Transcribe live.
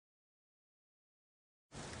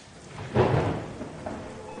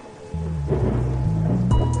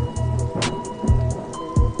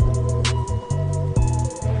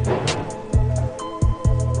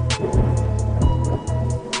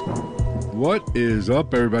What is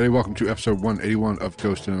up, everybody? Welcome to episode 181 of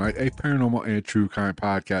Ghost in the Night, a paranormal and true crime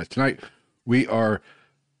podcast. Tonight, we are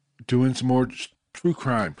doing some more true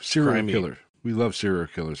crime, serial killers. We love serial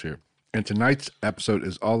killers here. And tonight's episode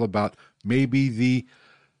is all about maybe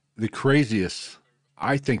the craziest,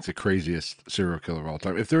 I think the craziest serial killer of all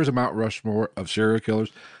time. If there's a Mount Rushmore of serial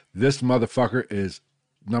killers, this motherfucker is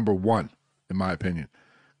number one, in my opinion,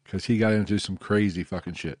 because he got into some crazy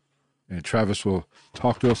fucking shit. And Travis will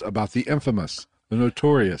talk to us about the infamous, the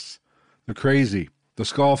notorious, the crazy, the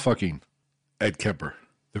skull-fucking Ed Kemper,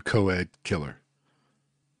 the co-ed killer.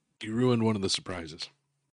 You ruined one of the surprises.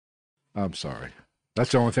 I'm sorry.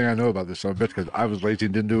 That's the only thing I know about this son of a bitch, because I was lazy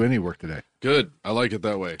and didn't do any work today. Good. I like it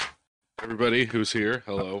that way. Everybody who's here,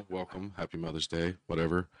 hello, welcome, happy Mother's Day,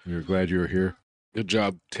 whatever. We're glad you're here. Good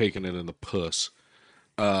job taking it in the puss.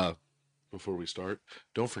 Before we start,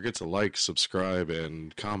 don't forget to like, subscribe,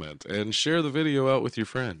 and comment, and share the video out with your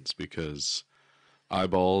friends, because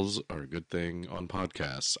eyeballs are a good thing on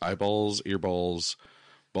podcasts. Eyeballs, earballs,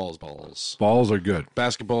 balls. Balls are good.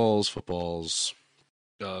 Basketballs, footballs,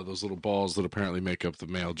 those little balls that apparently make up the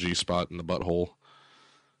male G-spot in the butthole.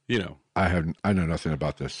 You know. I know nothing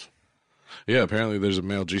about this. Yeah, apparently there's a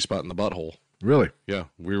male G-spot in the butthole. Really? Yeah,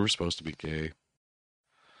 we were supposed to be gay.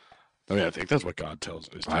 I mean, I think that's what God tells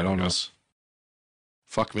us. I don't know.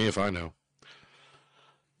 Fuck me if I know.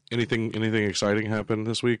 Anything exciting happened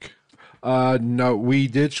this week? No, we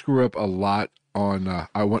did screw up a lot on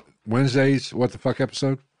Wednesday's What the Fuck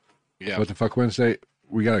episode. Yeah. What the Fuck Wednesday?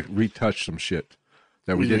 We got to retouch some shit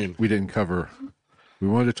that we didn't cover. We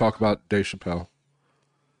wanted to talk about Dave Chappelle.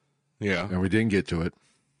 Yeah. And we didn't get to it.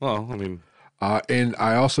 Well, I mean, and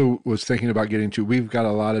I also was thinking about getting to, we've got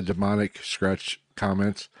a lot of demonic scratch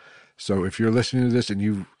comments. So if you're listening to this and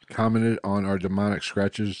you've commented on our demonic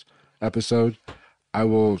scratches episode, I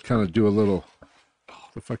will kind of do a little,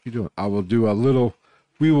 what the fuck you doing? I will do a little,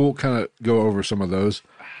 we will kind of go over some of those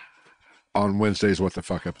on Wednesday's What the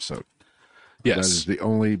Fuck episode. yes. That is the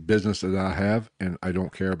only business that I have, and I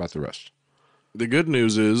don't care about the rest. The good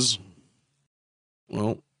news is,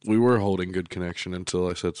 well, we were holding good connection until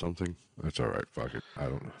I said something. That's all right. Fuck it. I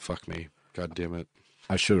don't know. Fuck me. God damn it.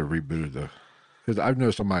 I should have rebooted because I've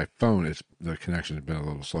noticed on my phone, the connection has been a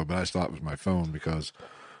little slow, but I just thought it was my phone because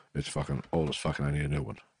it's fucking old as fuck and I need a new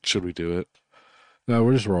one. Should we do it? No,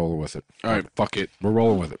 we're just rolling with it. All right, fuck it. We're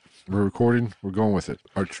rolling with it. We're recording. We're going with it.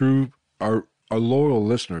 Our loyal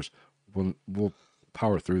listeners will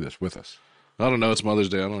power through this with us. I don't know. It's Mother's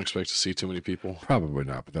Day. I don't expect to see too many people. Probably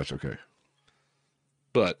not, but that's okay.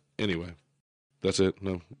 But anyway, that's it.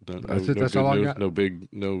 No, that's it. That's all I got. No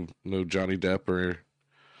Johnny Depp or.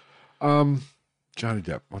 Johnny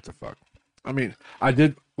Depp. What the fuck? I mean, I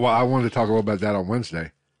wanted to talk a little about that on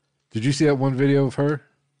Wednesday. Did you see that one video of her? It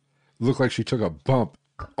looked like she took a bump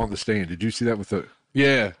on the stand. Did you see that with the?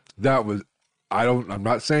 Yeah. That was. I'm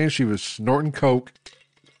not saying she was snorting coke,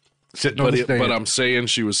 sitting on the stand. But I'm saying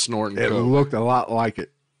she was snorting coke. It looked a lot like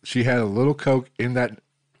it. She had a little coke in that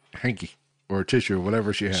hanky or tissue or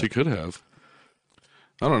whatever she had. She could have.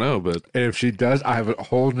 I don't know, but and if she does, I have a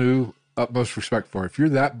whole new utmost respect for her. If you're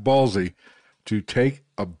that ballsy to take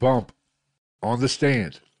a bump on the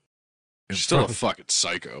stand, she's still a fucking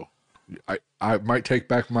psycho. I might take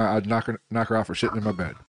back I'd knock her out for sitting in my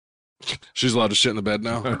bed. She's allowed to shit in the bed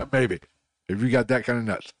now? Maybe. If you got that kind of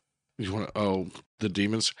nuts. You want to, the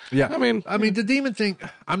demons? Yeah. I mean, the demon thing,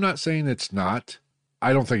 I'm not saying it's not.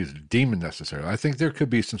 I don't think it's a demon necessarily. I think there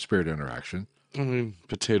could be some spirit interaction. I mean,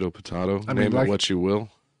 potato. I mean, Name it what you will.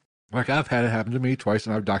 Like I've had it happen to me twice,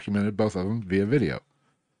 and I've documented both of them via video.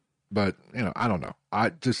 But, I don't know.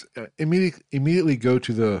 I just immediately go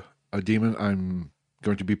to a demon I'm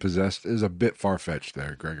going to be possessed is a bit far-fetched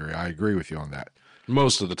there, Gregory. I agree with you on that.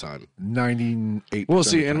 Most of the time. 98%. Well,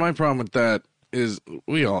 see, and my problem with that is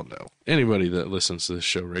we all know. Anybody that listens to this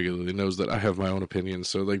show regularly knows that I have my own opinions.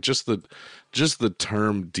 So, like, just the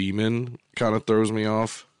term demon kind of throws me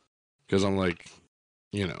off. Because I'm like,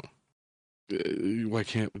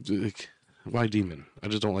 why demon? I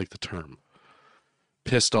just don't like the term.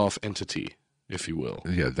 Pissed off entity, if you will.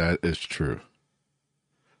 Yeah, that is true.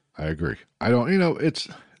 I agree. I don't,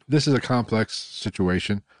 this is a complex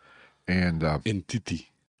situation, and entity.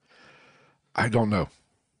 I don't know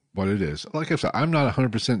what it is. Like I said, I'm not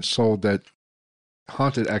 100% sold that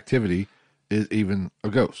haunted activity is even a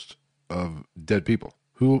ghost of dead people.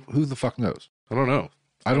 Who the fuck knows? I don't know.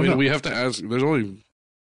 I mean, we have to ask.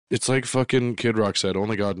 It's like fucking Kid Rock said,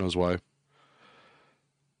 only God knows why.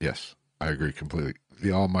 Yes, I agree completely.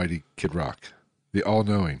 The almighty Kid Rock. The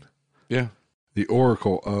all-knowing. Yeah. The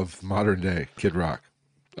oracle of modern day Kid Rock.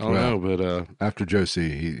 don't know, but after Joe C,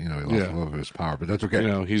 he lost a little bit of his power, but that's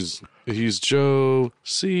okay. He's Joe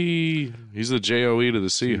C. He's the Joe to the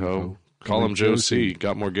C ho. Call him Joe C.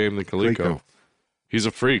 Got more game than Coleco. He's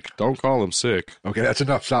a freak. Don't call him sick. Okay, that's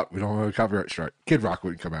enough. Stop. We don't want a copyright strike. Kid Rock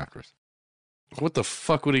wouldn't come after us. What the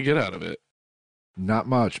fuck would he get out of it? Not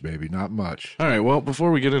much, baby. Not much. All right. Well,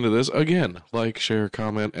 before we get into this, again, like, share,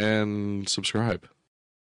 comment, and subscribe.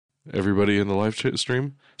 Everybody in the live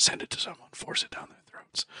stream, send it to someone. Force it down their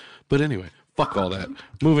throats. But anyway, fuck all that.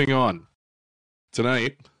 Moving on.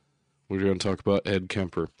 Tonight, we're going to talk about Ed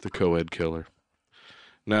Kemper, the co-ed killer.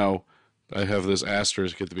 Now, I have this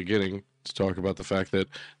asterisk at the beginning to talk about the fact that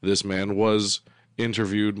this man was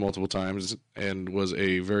interviewed multiple times and was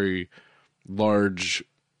a very large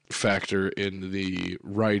factor in the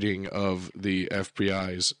writing of the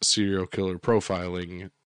FBI's serial killer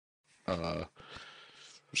profiling,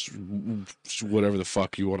 whatever the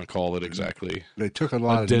fuck you want to call it exactly. They took a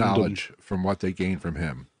lot of knowledge from what they gained from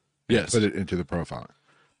him. Yes. Put it into the profiling.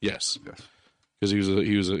 Yes. Because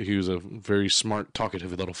he was a very smart,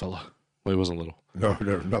 talkative little fella. Well, he wasn't little. No,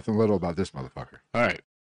 nothing little about this motherfucker. All right,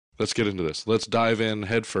 let's get into this. Let's dive in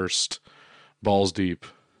head first, balls deep.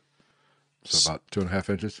 So about 2.5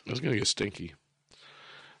 inches. It's gonna get stinky.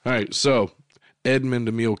 All right, so Edmund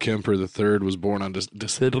Emil Kemper III was born on let's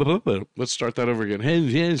start that over again.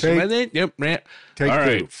 Take all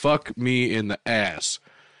right, two. fuck me in the ass.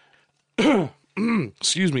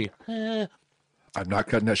 Excuse me. I'm not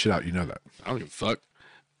cutting that shit out. You know that. I don't give a fuck.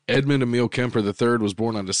 Edmund Emil Kemper III was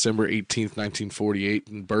born on December 18th, 1948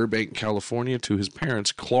 in Burbank, California to his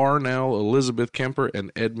parents, Clarnell Elizabeth Kemper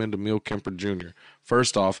and Edmund Emil Kemper Jr.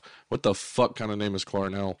 First off, what the fuck kind of name is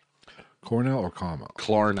Clarnell? Cornell or Carmel?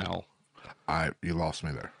 Clarnell. You lost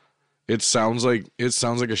me there. It sounds like a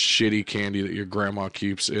shitty candy that your grandma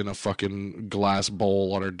keeps in a fucking glass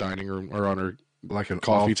bowl on her dining room or on her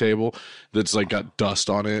coffee table that's like got dust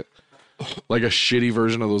on it. Like a shitty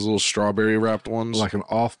version of those little strawberry wrapped ones. Like an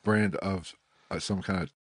off-brand of some kind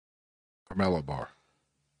of Carmelo bar.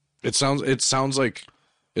 It sounds like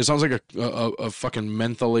a fucking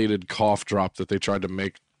mentholated cough drop that they tried to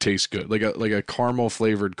make taste good. Like a caramel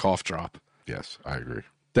flavored cough drop. Yes, I agree.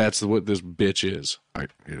 That's what this bitch is.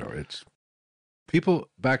 It's people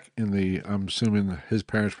back in I'm assuming his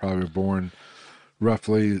parents probably were born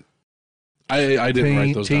roughly. I didn't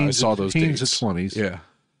write those down. I saw those teens dates. to 20s. Yeah.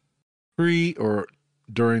 Pre or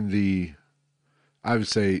during I would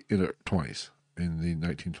say in the 20s, in the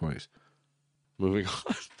 1920s. Moving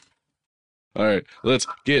on. All right, let's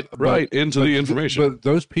get into the information. But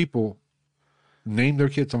those people named their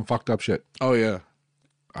kids some fucked up shit. Oh, yeah.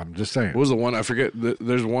 I'm just saying. What was the one? I forget.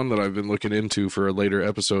 There's one that I've been looking into for a later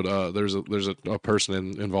episode. There's a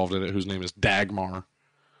person involved in it whose name is Dagmar.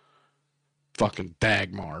 Fucking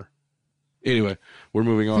Dagmar. Anyway, we're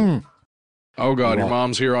moving on. Oh, God, your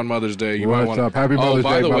mom's here on Mother's Day. You might want to... Happy Mother's Day,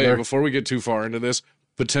 by the way, Mother. before we get too far into this,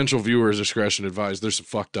 potential viewers discretion advised. There's some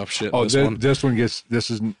fucked up shit in this one gets...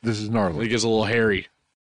 This is gnarly. It gets a little hairy,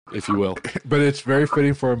 if you will. But it's very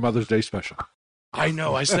fitting for a Mother's Day special. I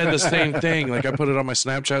know. I said the same thing. Like, I put it on my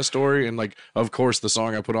Snapchat story, and, like, of course, the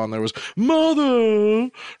song I put on there was, Mother,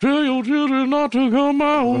 tell your children not to come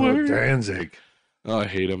my way. Danzig. Oh, I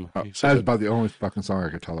hate him. That's about the only fucking song I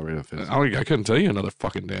could tolerate of his. I couldn't tell you another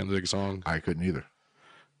fucking Danzig song. I couldn't either.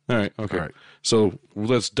 All right, okay. All right. So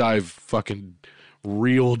let's dive fucking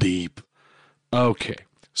real deep. Okay,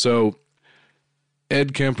 so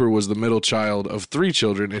Ed Kemper was the middle child of 3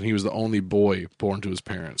 children, and he was the only boy born to his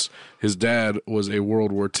parents. His dad was a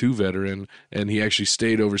World War II veteran, and he actually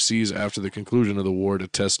stayed overseas after the conclusion of the war to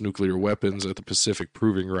test nuclear weapons at the Pacific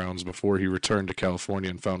Proving Grounds before he returned to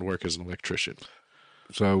California and found work as an electrician.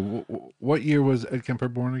 So what year was Ed Kemper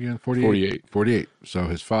born again? 48. 48. So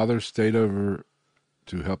his father stayed over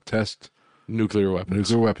to help test nuclear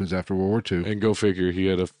weapons after World War II. And go figure, he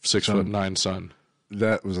had a 6'9" son.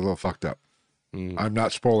 That was a little fucked up. I'm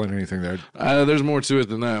not spoiling anything there. There's more to it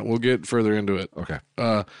than that. We'll get further into it. Okay.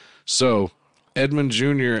 So Edmund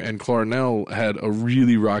Jr. and Clarnell had a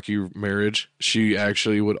really rocky marriage. She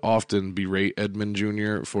actually would often berate Edmund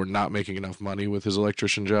Jr. for not making enough money with his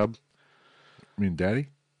electrician job. You mean daddy?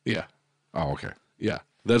 Yeah. Oh, okay. Yeah.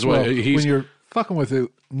 That's why when you're fucking with the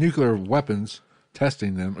nuclear weapons,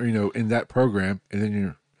 testing them, or, in that program, and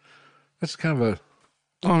then that's kind of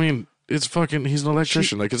I mean, it's fucking, he's an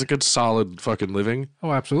electrician. It's a good solid fucking living.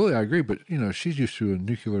 Oh, absolutely. I agree. But, she's used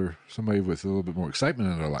to somebody with a little bit more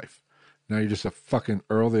excitement in their life. Now you're just a fucking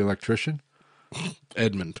Earl the electrician.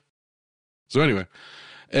 Edmund. So anyway,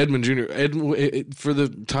 Edmund Jr., for the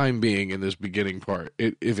time being in this beginning part,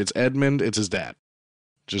 if it's Edmund, it's his dad.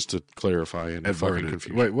 just to clarify and fucking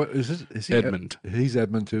confuse. Wait, what is this? Is he Edmund. He's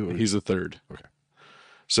Edmund too? He's the third. Okay.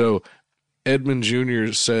 So Edmund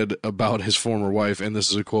Jr. said about his former wife, and this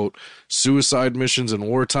is a quote, "Suicide missions in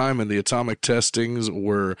wartime and the atomic testings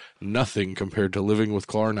were nothing compared to living with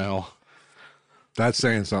Clarnell." That's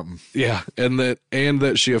saying something. Yeah, and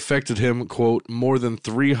that she affected him, quote, "more than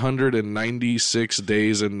 396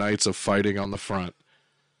 days and nights of fighting on the front."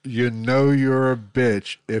 You know you're a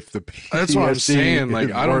bitch if the PTSD That's what I'm saying.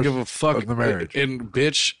 Like, I don't give a of fuck. the marriage. And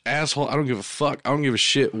bitch, asshole, I don't give a fuck. I don't give a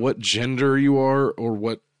shit what gender you are or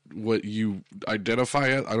what you identify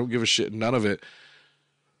as. I don't give a shit. None of it.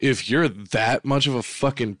 If you're that much of a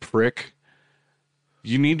fucking prick,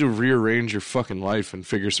 you need to rearrange your fucking life and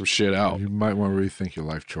figure some shit out. You might want to rethink your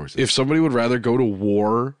life choices. If somebody would rather go to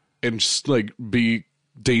war and just, like, be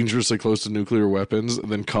dangerously close to nuclear weapons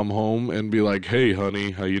than come home and be like, "Hey,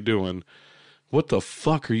 honey, how you doing? What the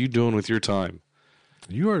fuck are you doing with your time?"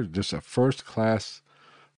 You are just a first-class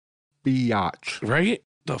biatch. Right?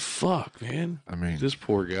 The fuck, man. I mean, This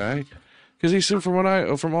poor guy. Because he said, from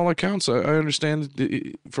all accounts, I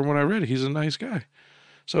understand, from what I read, he's a nice guy.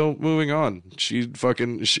 So, moving on. He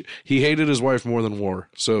hated his wife more than war.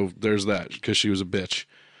 So, there's that, because she was a bitch.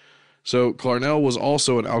 So, Clarnell was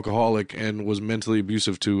also an alcoholic and was mentally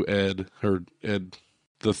abusive to Ed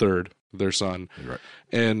the third, their son. right.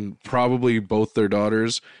 And probably both their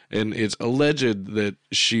daughters. And it's alleged that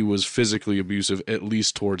she was physically abusive, at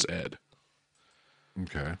least towards Ed.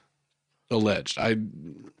 Okay. Alleged.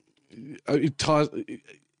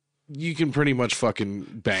 You can pretty much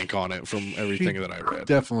fucking bank on it from everything that I read.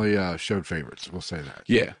 Definitely showed favorites. We'll say that.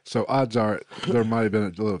 Yeah. So odds are there might have been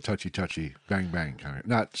a little touchy, bang bang kind of,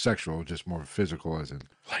 not sexual, just more physical, as in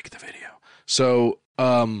Like the video. So,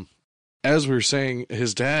 as we were saying,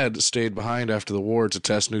 his dad stayed behind after the war to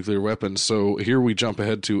test nuclear weapons. So here we jump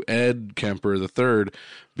ahead to Ed Kemper III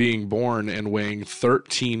being born and weighing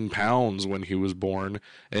 13 pounds when he was born.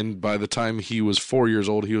 And by the time he was 4 years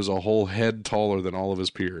old, he was a whole head taller than all of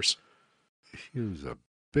his peers. he was a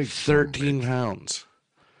big 13 pounds.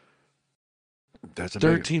 That's a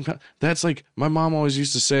 13 pounds. That's like, my mom always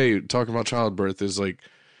used to say, talking about childbirth, is like,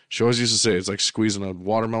 she always used to say, it's like squeezing a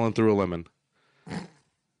watermelon through a lemon.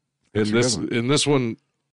 In this one,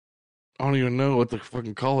 I don't even know what to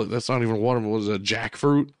fucking call it. That's not even a watermelon. It's a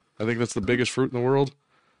jackfruit. I think that's the biggest fruit in the world.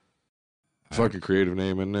 Fucking creative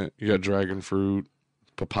name, isn't it? You got dragon fruit,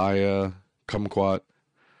 papaya, kumquat.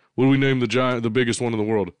 What do we name the biggest one in the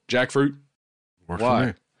world? Jackfruit? Works Why? for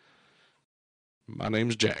me. My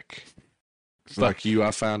name's Jack. It's Fuck like, you,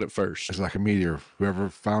 I found it first. it's like a meteor. Whoever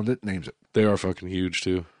found it names it. They are fucking huge,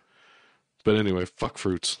 too. But anyway, fuck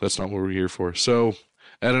fruits. That's not what we're here for. So,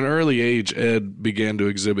 at an early age, Ed began to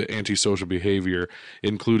exhibit antisocial behavior,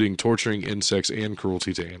 including torturing insects and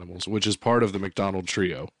cruelty to animals, which is part of the McDonald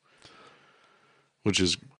trio, which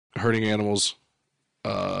is hurting animals,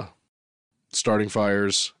 starting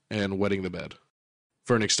fires, and wetting the bed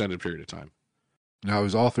for an extended period of time. Now,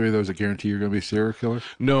 is all three of those a guarantee you're going to be a serial killer?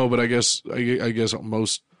 No, but I guess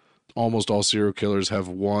almost all serial killers have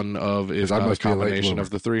one of, if I not a must be a late combination bloomer. of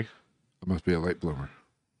the three. I must be a late bloomer.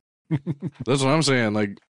 That's what I'm saying.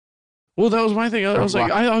 Like, well, that was my thing. I was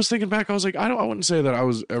like, I was thinking back. I was like, I wouldn't say that I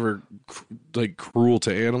was ever like cruel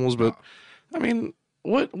to animals, but I mean,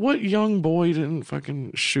 what young boy didn't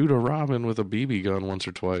fucking shoot a robin with a BB gun once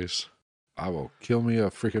or twice? I will kill me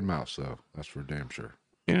a freaking mouse, though. That's for damn sure.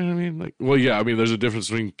 You know what I mean? Like, well, yeah. I mean, there's a difference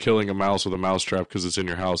between killing a mouse with a mouse trap because it's in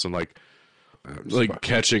your house and like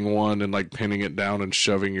catching one and like pinning it down and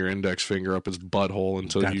shoving your index finger up its butthole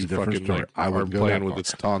until That's you a different fucking story. like I are wouldn't go playing that with far.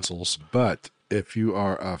 its tonsils. But if you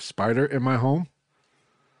are a spider in my home,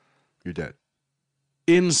 you're dead.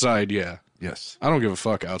 Inside, yeah. Yes. I don't give a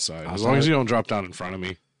fuck outside. As long as you don't drop down in front of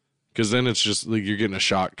me. Because then it's just like you're getting a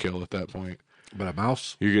shot kill at that point. But a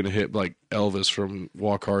mouse? You're going to hit like Elvis from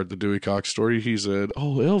Walk Hard, the Dewey Cox story. He said,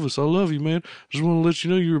 "Oh, Elvis, I love you, man. Just want to let you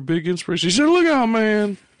know you're a big inspiration." He said, "Look out,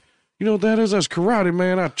 man. You know what that is? That's karate,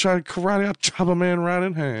 man. I chop a man right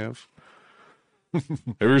in half." Have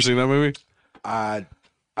you ever seen that movie? I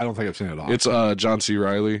don't think I've seen it all. It's John C.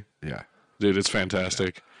 Reilly. Yeah. Dude, it's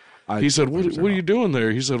fantastic. I He said, don't think what I've seen are it you doing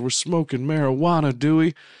there? He said, "We're smoking marijuana,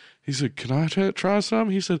 Dewey." He said, "Can I try some?"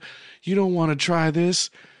 He said, "You don't want to try this."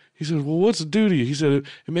 He said, "Well, what's the duty?" He said, it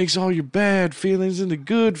makes all your bad feelings into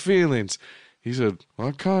good feelings. He said, "Well,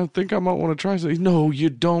 I kind of think I might want to try something." "No,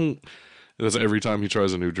 you don't." And that's every time he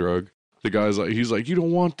tries a new drug. The guy's like, he's like, "You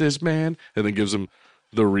don't want this, man." And then gives him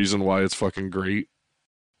the reason why it's fucking great.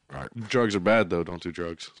 Right. Drugs are bad, though. Don't do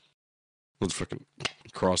drugs. Let's fucking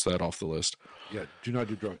cross that off the list. Yeah, do not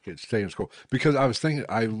do drugs, kids. Stay in school. Because I was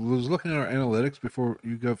looking at our analytics before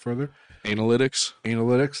you go further. Analytics?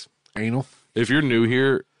 Anal. If you're new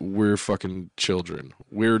here, we're fucking children.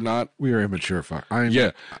 We're not. We are immature. I'm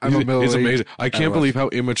it's amazing. I can't believe how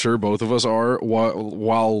immature both of us are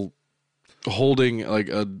while holding like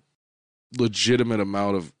a legitimate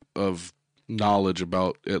amount of knowledge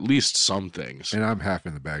about at least some things. And I'm half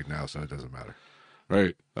in the bag now, so it doesn't matter.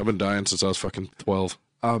 Right. I've been dying since I was fucking 12.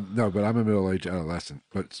 No, but I'm a middle-aged adolescent.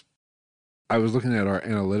 But I was looking at our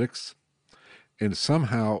analytics, and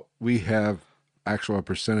somehow we have actual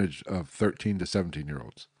percentage of 13 to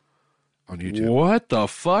 17-year-olds on YouTube. What the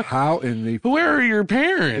fuck? How in the... Where are your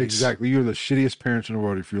parents? Exactly. You're the shittiest parents in the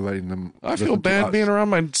world if you're letting them... I feel bad being around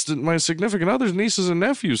my significant others, nieces, and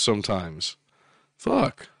nephews sometimes.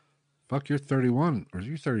 Fuck. Fuck, you're 31. Or are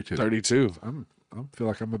you 32? 32. I feel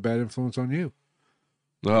like I'm a bad influence on you.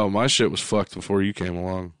 No, my shit was fucked before you came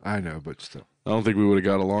along. I know, but still. I don't think we would have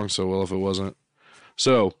got along so well if it wasn't.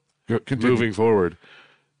 So, moving forward,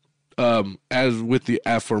 as with the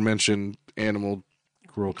aforementioned animal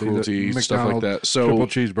cruelty stuff like that. So, triple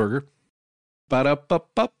cheeseburger.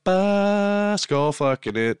 Ba-da-ba-ba-ba, skull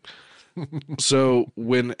fucking it. So,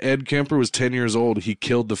 when Ed Kemper was 10 years old, he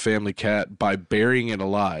killed the family cat by burying it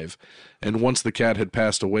alive. And once the cat had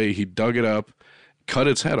passed away, he dug it up, cut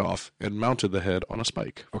its head off, and mounted the head on a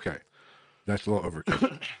spike. Okay. That's a little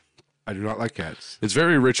overkill. I do not like cats. It's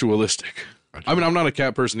very ritualistic. I mean, I'm not a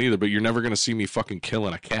cat person either, but you're never going to see me fucking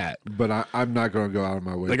killing a cat. But I'm not going to go out of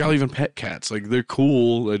my way. Like, I'll even pet cats. Like, they're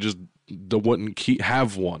cool. I just wouldn't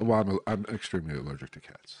have one. Well, I'm extremely allergic to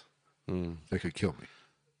cats. They could kill me.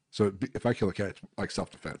 So if I kill a cat, it's like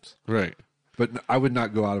self-defense. Right. But I would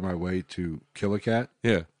not go out of my way to kill a cat.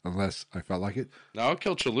 Yeah. Unless I felt like it. Now, I'll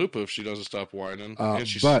kill Chalupa if she doesn't stop whining. And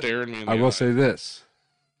she's but staring me in the I will eye. say this.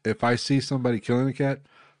 If I see somebody killing a cat,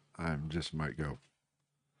 I just might go,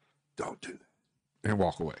 don't do that. And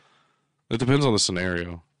walk away. It depends on the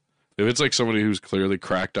scenario. If it's like somebody who's clearly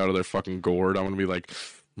cracked out of their fucking gourd, I'm going to be like,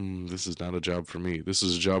 this is not a job for me. This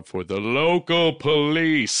is a job for the local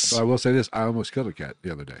police. But I will say this. I almost killed a cat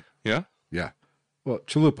the other day. Yeah? Yeah. Well,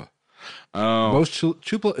 Chalupa. Oh. Most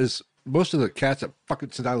of the cats that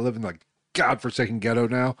fucking, since I live in like godforsaken ghetto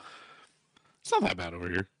now, It's not that bad over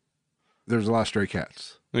here. there's a lot of stray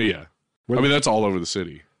cats. Yeah. I mean, that's all over the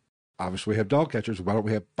city. Obviously, we have dog catchers. Why don't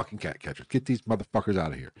we have fucking cat catchers? Get these motherfuckers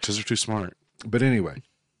out of here. Because they're too smart. But anyway,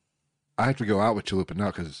 I have to go out with Chalupa now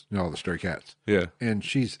because, all the stray cats. Yeah. And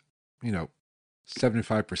she's,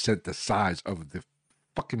 75% the size of the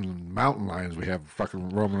fucking mountain lions we have fucking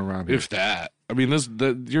roaming around here. If that. I mean,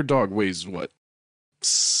 your dog weighs, what,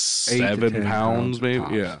 7 pounds, maybe?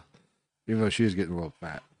 tops. Yeah. Even though she is getting a little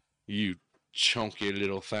fat. You chunky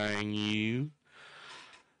little thing, you.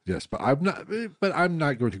 Yes, but I'm not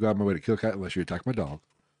going to go out of my way to kill a cat unless you attack my dog.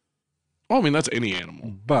 Well, I mean, that's any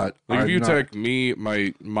animal. But Like, if I'm you not- attack me,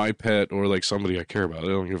 my pet, or like somebody I care about, I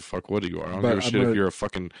don't give a fuck what you are. I don't But give a I'm shit if you're a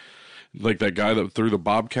fucking, like that guy that threw the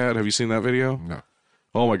bobcat. Have you seen that video? No.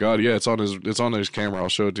 Oh my god, yeah, it's on his camera. I'll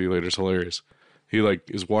show it to you later. It's hilarious. He like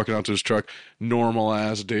is walking out to his truck, normal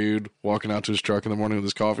ass dude, walking out to his truck in the morning with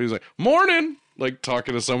his coffee. He's like, "Morning," like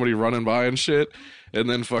talking to somebody running by and shit, and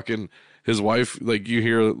then fucking his wife, like you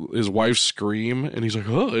hear his wife scream, and he's like,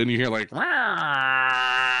 "Oh," and you hear like,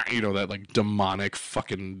 that like demonic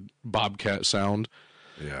fucking bobcat sound,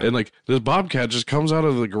 Yeah. and like this bobcat just comes out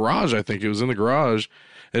of the garage. I think it was in the garage,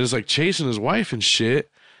 and it's like chasing his wife and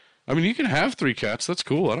shit. I mean, you can have 3 cats. That's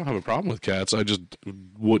cool. I don't have a problem with cats. I just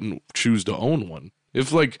wouldn't choose to own one.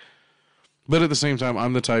 But at the same time,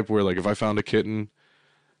 I'm the type where, like, if I found a kitten,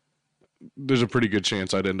 there's a pretty good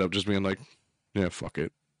chance I'd end up just being like, yeah, fuck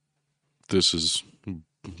it. This is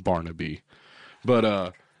Barnaby.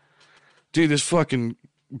 But, dude, this fucking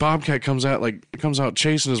bobcat comes out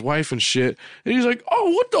chasing his wife and shit. And he's like,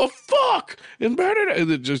 oh, what the fuck? And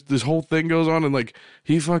this whole thing goes on. And, like,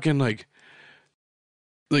 he fucking, like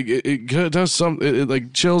it does something. It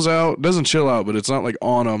like chills out, doesn't chill out, but it's not like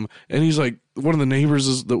on him. And he's like, one of the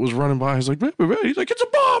neighbors that was running by. He's like, it's a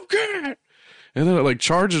bobcat. And then it like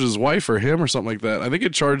charges his wife or him or something like that. I think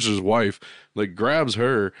it charges his wife, like grabs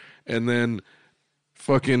her, and then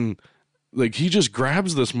fucking like he just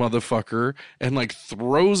grabs this motherfucker and like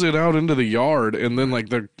throws it out into the yard. And then like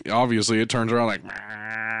obviously it turns around like,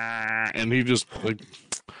 and he just like,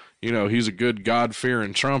 he's a good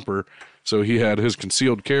God-fearing Trumper. So he had his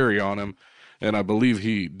concealed carry on him, and I believe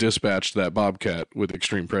he dispatched that bobcat with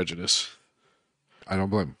extreme prejudice. I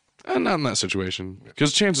don't blame him. And not in that situation,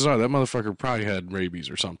 because chances are that motherfucker probably had rabies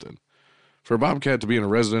or something. For a bobcat to be in a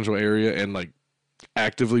residential area and like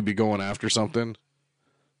actively be going after something,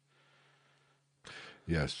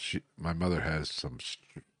 Yes, my mother has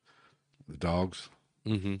the dogs.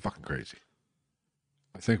 Mm-hmm. Fucking crazy.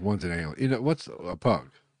 I think one's an alien. You know, what's a pug?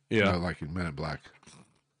 Yeah. You know, like in Men in Black.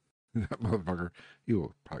 That motherfucker, he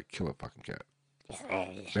will probably kill a fucking cat.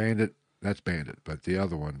 Bandit, that's Bandit. But the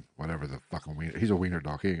other one, whatever the fucking wiener, he's a wiener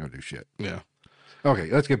dog. He ain't gonna do shit. Yeah. Okay,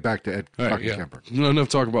 let's get back to Ed fucking Kemper. No enough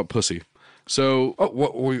talk about pussy. So.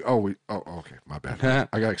 Okay, my bad.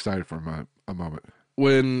 I got excited for a moment.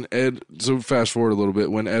 So fast forward a little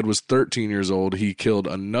bit, when Ed was 13 years old, he killed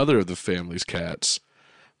another of the family's cats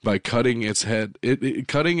by cutting its head,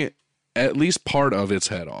 cutting it, at least part of its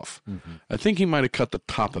head off. Mm-hmm. I think he might have cut the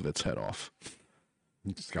top of its head off.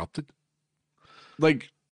 He scalped it? Like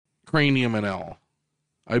cranium and all,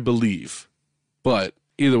 I believe. But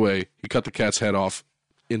either way, he cut the cat's head off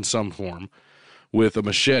in some form with a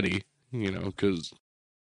machete, because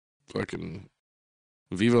fucking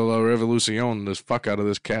Viva la Revolucion, this fuck out of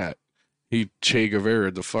this cat. He Che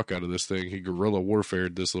Guevara'd the fuck out of this thing. He guerrilla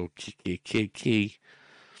warfared this little kiki.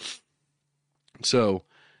 So,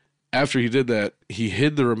 after he did that, he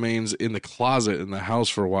hid the remains in the closet in the house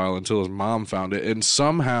for a while until his mom found it, and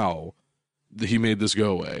somehow he made this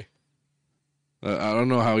go away. I don't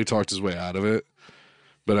know how he talked his way out of it,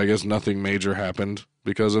 but I guess nothing major happened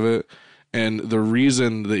because of it. And the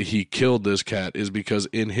reason that he killed this cat is because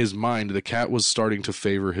in his mind, the cat was starting to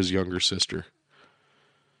favor his younger sister.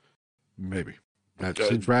 Maybe. That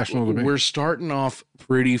seems rational to me. We're starting off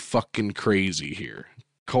pretty fucking crazy here.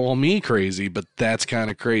 Call me crazy, but that's kind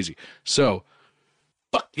of crazy. So,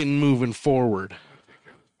 fucking moving forward.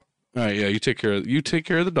 All right, yeah, you take care of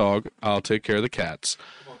the dog. I'll take care of the cats.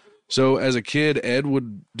 So, as a kid, Ed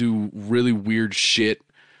would do really weird shit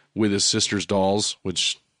with his sister's dolls,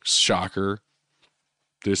 which, shocker,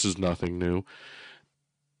 this is nothing new.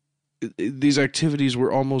 These activities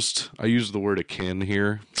were almost, I use the word akin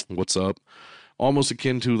here. What's up? Almost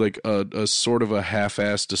akin to like a sort of a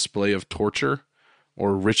half-assed display of torture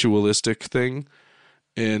or ritualistic thing.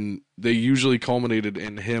 And they usually culminated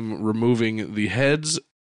in him removing the heads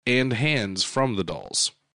and hands from the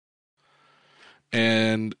dolls.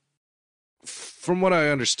 And from what I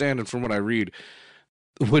understand and from what I read,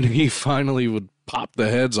 when he finally would pop the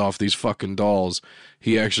heads off these fucking dolls,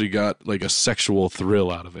 he actually got like a sexual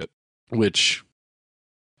thrill out of it. Which,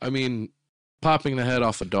 I mean, popping the head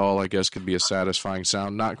off a doll, I guess, could be a satisfying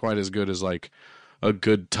sound. Not quite as good as like a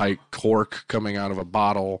good tight cork coming out of a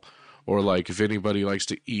bottle, or like if anybody likes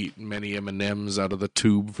to eat many M&Ms out of the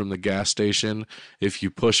tube from the gas station, if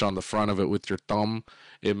you push on the front of it with your thumb,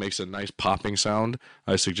 it makes a nice popping sound.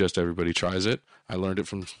 I suggest everybody tries it. I learned it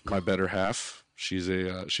from my better half. She's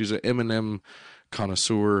a M&M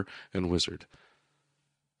connoisseur and wizard.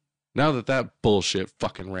 Now that bullshit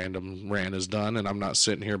fucking random rant is done, and I'm not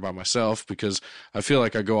sitting here by myself because I feel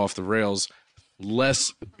like I go off the rails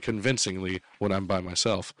less convincingly when I'm by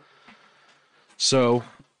myself. So,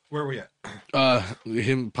 where are we at?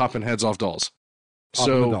 Him popping heads off dolls.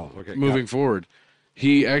 Popping the dolls. Okay, moving forward,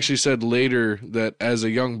 he actually said later that as a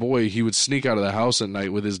young boy, he would sneak out of the house at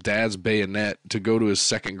night with his dad's bayonet to go to his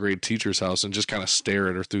second grade teacher's house and just kind of stare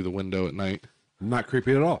at her through the window at night. Not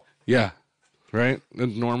creepy at all. Yeah. Right?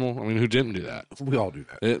 It's normal. I mean, who didn't do that? We all do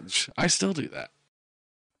that. I still do that.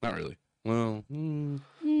 Not really. Well,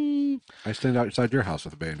 I stand outside your house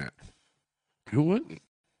with a bayonet. Who wouldn't?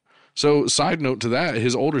 So, side note to that,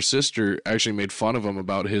 his older sister actually made fun of him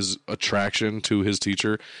about his attraction to his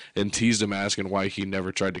teacher and teased him asking why he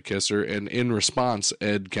never tried to kiss her. And in response,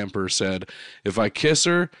 Ed Kemper said, "If I kiss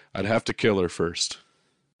her, I'd have to kill her first."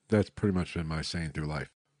 That's pretty much been my saying through life.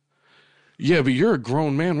 Yeah, but you're a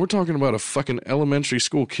grown man. We're talking about a fucking elementary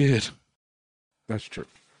school kid. That's true.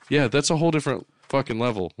 Yeah, that's a whole different fucking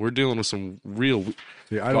level. We're dealing with some real...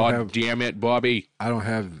 See, God damn it, Bobby. I don't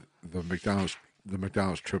have the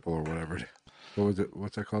McDonald's triple or whatever. What was it?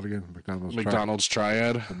 What's that called again? McDonald's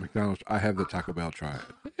triad. I have the Taco Bell triad.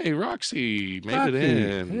 Hey, Roxy, made it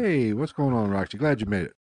in. Hey, what's going on, Roxy? Glad you made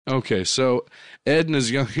it. Okay, so Ed and his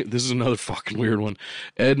this is another fucking weird one.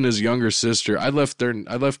 Ed and his younger sister. I left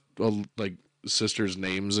like sisters'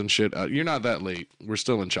 names and shit. You're not that late. We're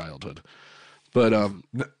still in childhood. But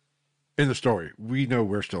in the story, we know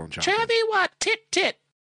we're still in childhood. Chavy what tit.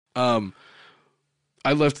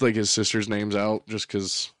 I left like his sisters' names out just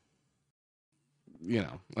because,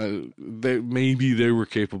 they were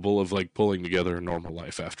capable of like pulling together a normal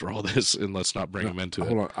life after all this, and let's not bring them into it.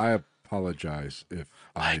 Hold on, I apologize if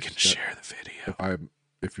I can share the video.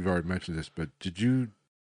 If you've already mentioned this, but did you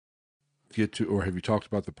get to, or have you talked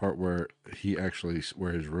about the part where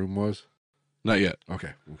where his room was? Not yet.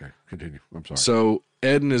 Okay. Continue. I'm sorry. So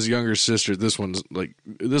Ed and his younger sister, this one's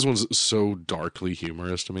so darkly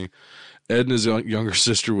humorous to me. Ed and his younger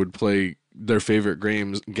sister would play their favorite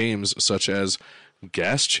games such as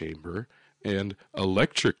Gas Chamber and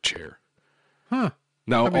Electric Chair. Huh.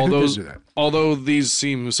 Now, although these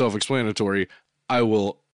seem self-explanatory, I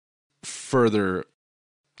will further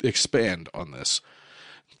expand on this.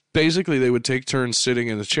 Basically, they would take turns sitting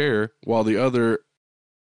in the chair while the other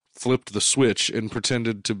flipped the switch and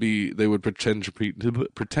pretend to be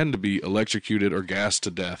electrocuted or gassed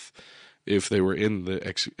to death if they were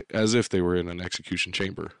as if they were in an execution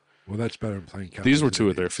chamber. Well, that's better than playing Cowboys. These were two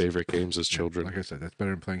of their favorite games as children. Like I said, that's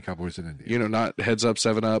better than playing Cowboys in India. You know, not Heads Up,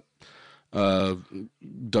 7 Up,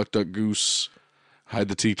 Duck, Duck, Goose, Hide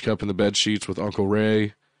the Teacup in the Bed Sheets with Uncle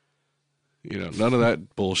Ray. You know, none of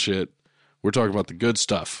that bullshit. We're talking about the good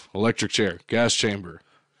stuff. Electric Chair, Gas Chamber,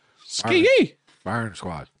 Ski, Firing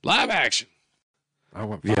Squad, live action. I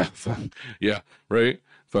want yeah, right?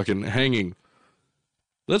 Fucking Hanging.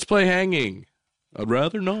 Let's play Hanging. I'd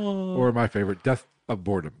rather not. Or my favorite, Death of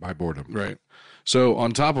Boredom, by Boredom. Right. So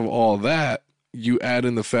on top of all that, you add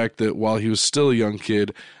in the fact that while he was still a young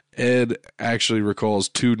kid, Ed actually recalls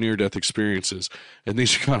 2 near-death experiences, and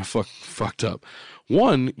these are kind of fucked up.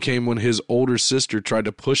 One came when his older sister tried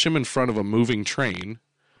to push him in front of a moving train.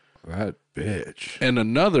 That bitch. And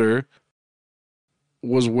another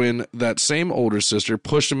was when that same older sister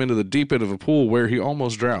pushed him into the deep end of a pool where he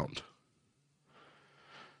almost drowned.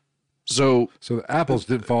 So the apples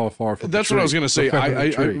didn't fall far from that's the tree. What I was going to say.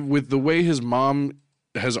 I with the way his mom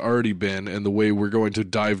has already been and the way we're going to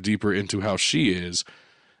dive deeper into how she is,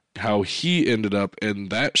 how he ended up in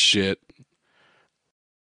that shit,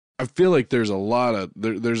 I feel like there's a lot of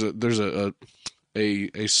there's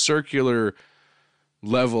a circular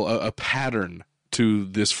level, a pattern to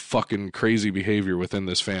this fucking crazy behavior within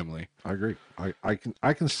this family. I agree.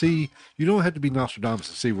 I can see. You don't have to be Nostradamus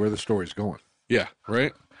to see where the story's going. Yeah,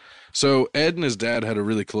 right. So Ed and his dad had a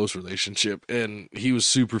really close relationship, and he was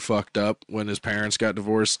super fucked up when his parents got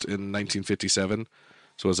divorced in 1957.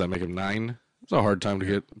 So does that make him 9? It's a hard time to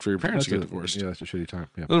get for your parents to get divorced. Yeah, that's a shitty time.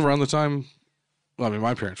 Yeah. Around the time. Well, I mean,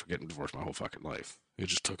 my parents were getting divorced my whole fucking life. It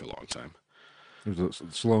just took a long time. It was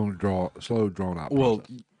a slow drawn out. Well,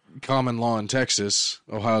 process. Common law in Texas,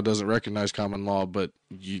 Ohio doesn't recognize common law, but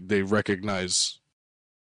they recognize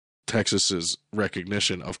Texas's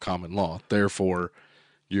recognition of common law. Therefore,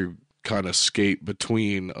 you kind of skate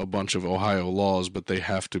between a bunch of Ohio laws, but they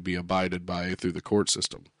have to be abided by through the court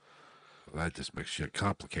system. Well, that just makes shit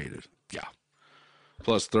complicated. Yeah.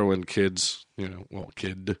 Plus, throw in kids,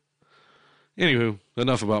 kid. Anywho,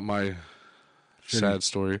 enough about my sad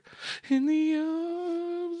story. In the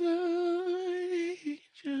arms of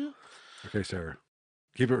angel. Okay, Sarah.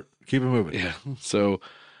 Keep it moving. Yeah. So,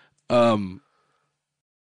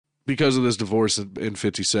 because of this divorce in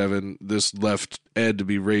 57, this left Ed to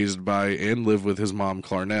be raised by and live with his mom,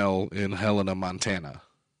 Clarnell, in Helena, Montana.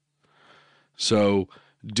 So,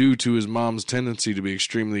 due to his mom's tendency to be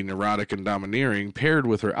extremely neurotic and domineering, paired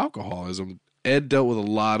with her alcoholism, Ed dealt with a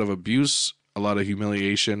lot of abuse, a lot of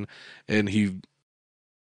humiliation, and he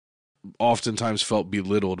oftentimes felt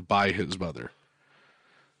belittled by his mother.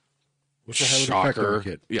 Shocker.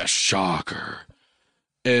 Yeah, shocker.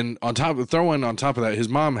 And on top of that, his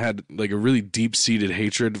mom had like a really deep-seated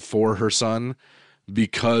hatred for her son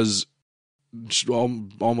because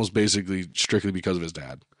almost basically strictly because of his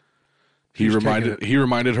dad. He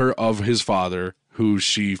reminded her of his father, who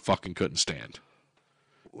she fucking couldn't stand.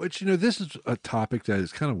 Which, this is a topic that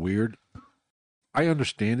is kind of weird. I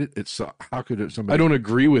understand it. It's how could somebody? I don't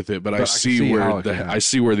agree with it, but I see where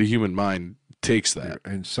the human mind takes that.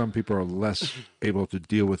 And some people are less able to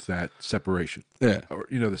deal with that separation. Yeah, or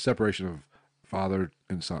the separation of father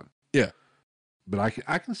and son. Yeah, but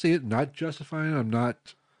I can see it. Not justifying. I'm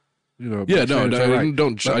not. Yeah, no,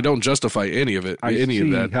 right. I don't justify any of it.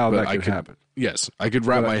 How that could happen. Yes, I could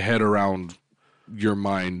wrap my head around your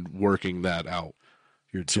mind working that out.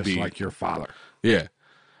 You're just like your father. Yeah.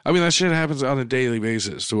 I mean, that shit happens on a daily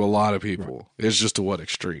basis to a lot of people. Right. It's just to what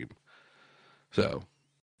extreme. So,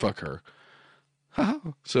 fuck her.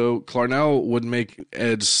 So, Clarnell would make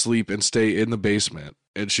Ed sleep and stay in the basement,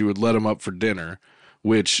 and she would let him up for dinner,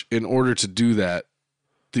 which, in order to do that,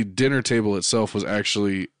 the dinner table itself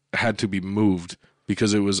had to be moved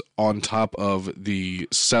because it was on top of the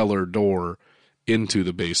cellar door into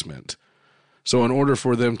the basement. So in order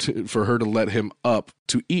for her to let him up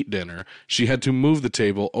to eat dinner, she had to move the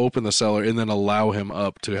table, open the cellar, and then allow him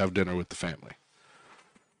up to have dinner with the family.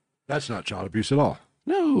 That's not child abuse at all.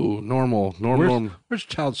 No, normal. Where's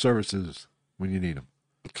child services when you need them?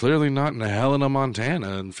 Clearly not in Helena,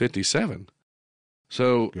 Montana in 57.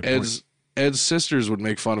 So Good Ed's sisters would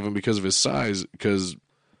make fun of him because of his size, because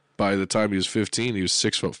by the time he was 15, he was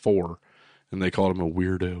 6'4", and they called him a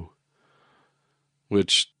weirdo.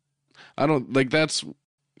 Which I don't like. That's,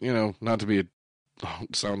 not to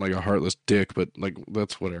sound like a heartless dick, but like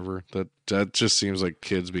that's whatever. That just seems like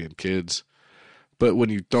kids being kids. But when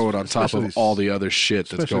you throw it on top of all the other shit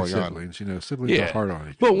that's going siblings, siblings are hard on each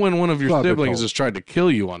other. But when one of your siblings has tried to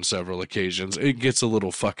kill you on several occasions, it gets a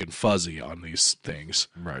little fucking fuzzy on these things.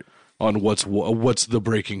 Right. On what's the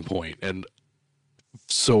breaking point and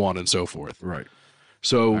so on and so forth. Right.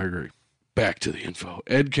 So I agree. Back to the info.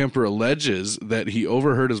 Ed Kemper alleges that he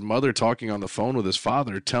overheard his mother talking on the phone with his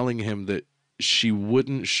father, telling him that she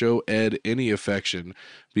wouldn't show Ed any affection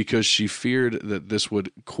because she feared that this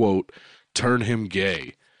would, quote, turn him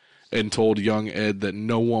gay, and told young Ed that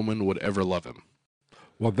no woman would ever love him.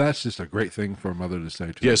 Well, that's just a great thing for a mother to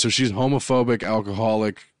say to Yeah, so she's homophobic,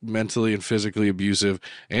 alcoholic, mentally and physically abusive,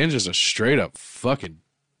 and just a straight up fucking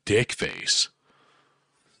dick face.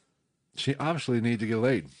 She obviously needs to get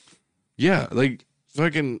laid. Yeah, like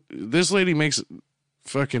fucking this lady makes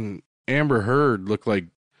fucking Amber Heard look like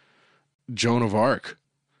Joan of Arc.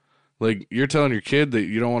 Like, you're telling your kid that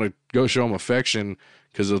you don't want to go show him affection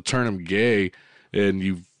because it'll turn him gay,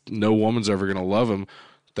 and no woman's ever going to love him.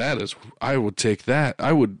 I would take that.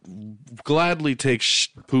 I would gladly take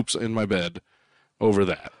poops in my bed over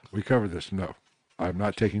that. We covered this. No, I'm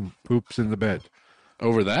not taking poops in the bed.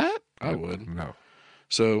 Over that? I would. No.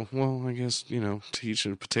 So, well, I guess, teach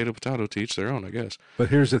a potato, to each their own, I guess. But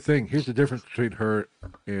here's the thing. Here's the difference between her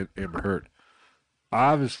and Amber Heard.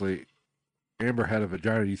 Obviously, Amber had a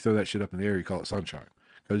vagina. You throw that shit up in the air, you call it sunshine.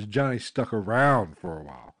 Because Johnny stuck around for a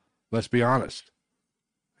while. Let's be honest.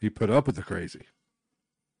 He put up with the crazy.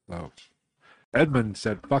 So, Edmund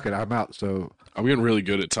said, fuck it, I'm out. So, I'm getting really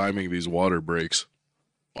good at timing these water breaks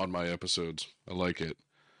on my episodes. I like it.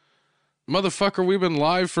 Motherfucker, we've been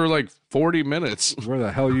live for like 40 minutes. Where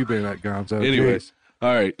the hell you been at, Gonzo? Anyway, Jeez.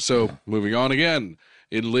 All right, so moving on again.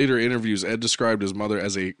 In later interviews, Ed described his mother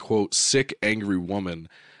as a, quote, sick, angry woman,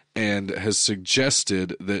 and has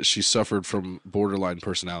suggested that she suffered from borderline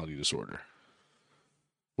personality disorder.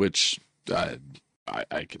 Which,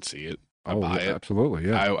 I can see it. I buy it. Absolutely,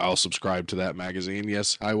 yeah. I'll subscribe to that magazine.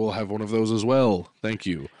 Yes, I will have one of those as well. Thank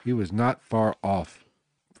you. He was not far off,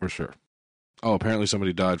 for sure. Oh, apparently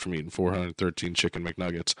somebody died from eating 413 chicken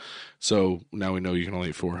McNuggets. So now we know you can only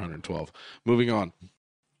eat 412. Moving on.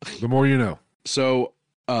 The more you know. So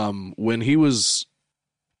when he was...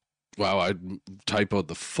 Wow, I typoed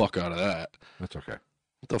the fuck out of that. That's okay.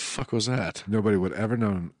 What the fuck was that? Nobody would ever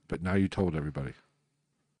know, but now you told everybody.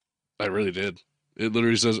 I really did. It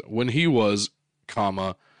literally says, when he was,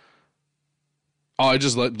 comma... Oh, I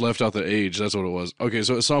just left out the age. That's what it was. Okay,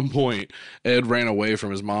 so at some point, Ed ran away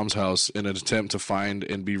from his mom's house in an attempt to find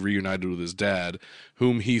and be reunited with his dad,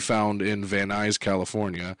 whom he found in Van Nuys,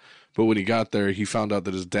 California. But when he got there, he found out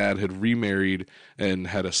that his dad had remarried and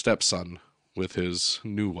had a stepson with his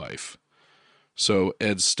new wife. So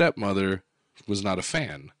Ed's stepmother was not a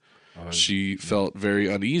fan. She felt very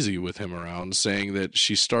uneasy with him around, saying that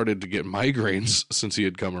she started to get migraines since he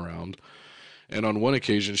had come around. And on one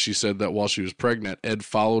occasion, she said that while she was pregnant, Ed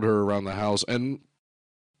followed her around the house. And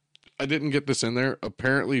I didn't get this in there.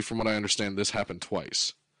 Apparently, from what I understand, this happened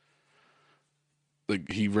twice. Like,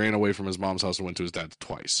 he ran away from his mom's house and went to his dad's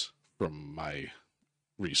twice, from my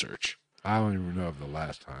research. I don't even know of the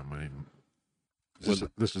last time. I mean,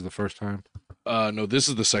 this is the first time? No, this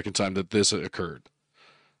is the second time that this occurred.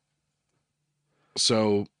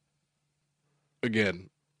 So, again,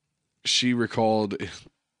 she recalled...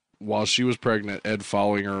 While she was pregnant, Ed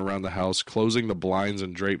following her around the house, closing the blinds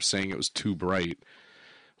and drapes, saying it was too bright,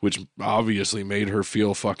 which obviously made her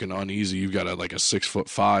feel fucking uneasy. You've got a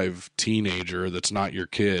 6'5" teenager that's not your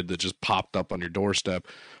kid that just popped up on your doorstep,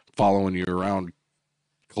 following you around,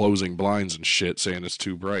 closing blinds and shit, saying it's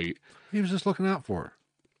too bright. He was just looking out for her,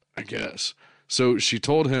 I guess. So she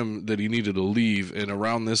told him that he needed to leave, and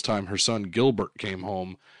around this time, her son Gilbert came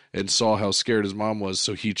home and saw how scared his mom was,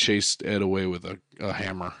 so he chased Ed away with a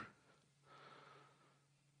hammer.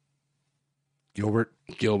 Gilbert.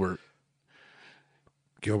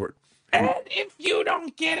 Ed, if you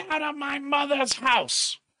don't get out of my mother's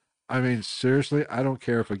house. I mean, seriously, I don't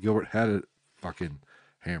care if a Gilbert had a fucking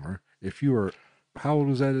hammer. If you were, how old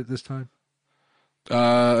was Ed at this time?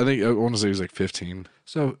 I want to say he was like 15.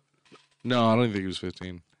 So, no, I don't think he was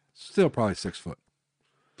 15. Still probably 6 foot.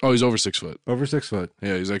 Oh, he's over 6 foot. Over 6 foot.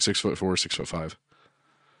 Yeah, he's like 6'4", 6'5".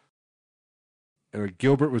 And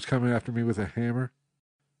Gilbert was coming after me with a hammer.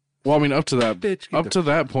 Well, I mean, up to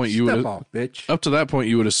that point, you would off, bitch. Up to that point,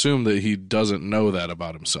 you would assume that he doesn't know that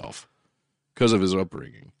about himself. because of his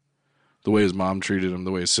upbringing. The way his mom treated him,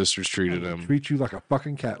 the way his sisters treated him. Treat you like a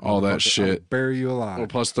fucking cat. All that shit. I'll bury you alive. Well,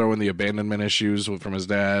 plus throwing the abandonment issues from his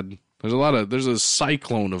dad. There's a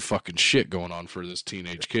cyclone of fucking shit going on for this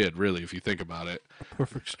teenage kid, really, if you think about it. A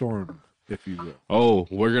perfect storm, if you will. Oh,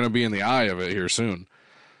 we're going to be in the eye of it here soon.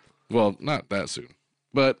 Well, not that soon.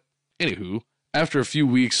 But, anywho, after a few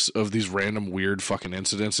weeks of these random weird fucking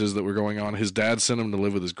incidences that were going on, his dad sent him to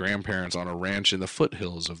live with his grandparents on a ranch in the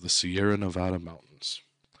foothills of the Sierra Nevada mountains.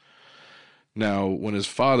 Now, when his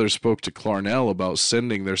father spoke to Clarnell about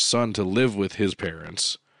sending their son to live with his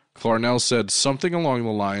parents, Clarnell said something along the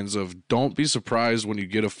lines of, "Don't be surprised when you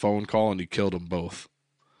get a phone call and he killed them both."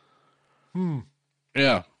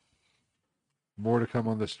 Yeah. More to come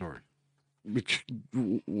on this story.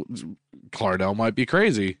 Clarnell might be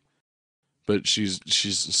crazy, but she's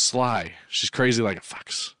sly. She's crazy like a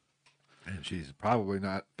fox. And she's probably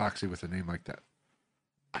not foxy with a name like that.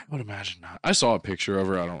 I would imagine not. I saw a picture of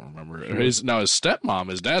her. I don't remember. His stepmom,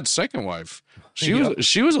 his dad's second wife. She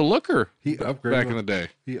was a looker. He upgraded back in the day.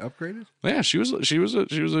 He upgraded. Yeah, she was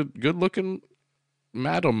a good looking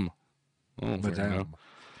madam. Madame.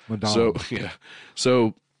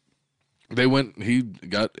 So they went. He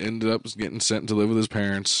ended up getting sent to live with his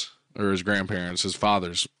parents or his grandparents, his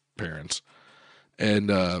father's parents,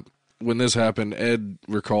 and when this happened, Ed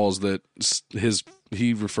recalls that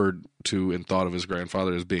he referred to and thought of his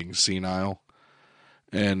grandfather as being senile,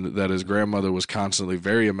 and that his grandmother was constantly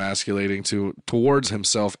very emasculating towards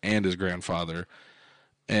himself and his grandfather,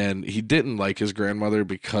 and he didn't like his grandmother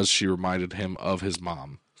because she reminded him of his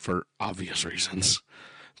mom for obvious reasons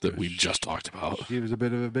that we just talked about. She was a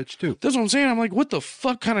bit of a bitch too. That's what I'm saying. I'm like, what the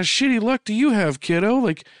fuck kind of shitty luck do you have, kiddo?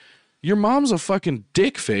 Like, your mom's a fucking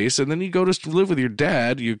dick face, and then you go to live with your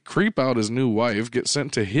dad, you creep out his new wife, get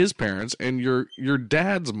sent to his parents, and your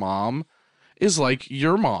dad's mom is like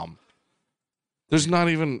your mom. There's not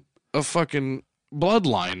even a fucking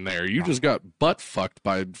bloodline there. You just got butt fucked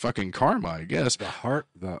by fucking karma, I guess. The hot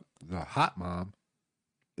mom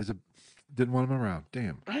didn't want him around.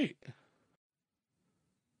 Damn. Right.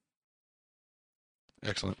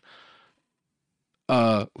 Excellent.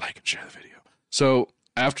 Like and share the video. So,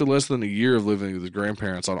 after less than a year of living with his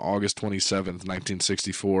grandparents, on August 27th,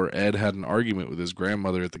 1964, Ed had an argument with his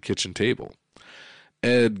grandmother at the kitchen table.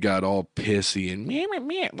 Ed got all pissy and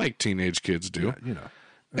meh, like teenage kids do. Yeah,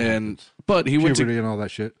 But he went and all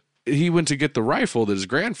that shit. He went to get the rifle that his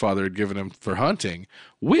grandfather had given him for hunting,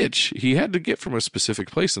 which he had to get from a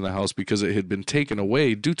specific place in the house because it had been taken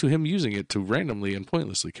away due to him using it to randomly and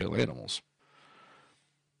pointlessly kill animals.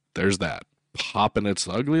 There's that. Popping its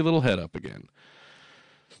ugly little head up again.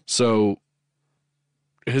 So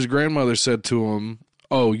his grandmother said to him,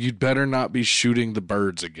 "Oh, you'd better not be shooting the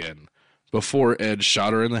birds again," before Ed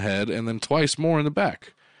shot her in the head and then twice more in the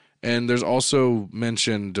back. And there's also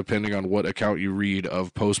mention, depending on what account you read,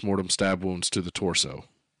 of post-mortem stab wounds to the torso.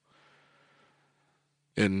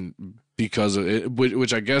 And because of it,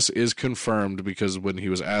 which I guess is confirmed, because when he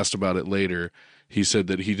was asked about it later, he said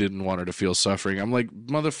that he didn't want her to feel suffering. I'm like,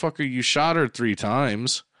 motherfucker, you shot her 3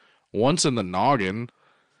 times. Once in the noggin.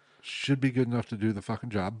 Should be good enough to do the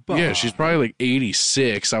fucking job. But yeah, she's probably like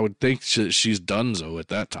 86. I would think she's donezo at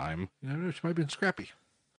that time. She might have been scrappy.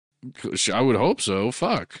 I would hope so.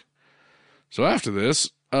 Fuck. So after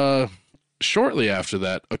this, shortly after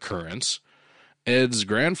that occurrence, Ed's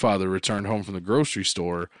grandfather returned home from the grocery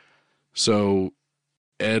store. So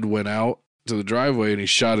Ed went out to the driveway and he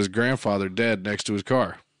shot his grandfather dead next to his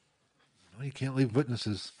car. Well, you can't leave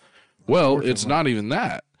witnesses. Well, it's not even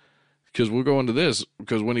that. Because we'll go into this,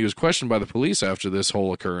 because when he was questioned by the police after this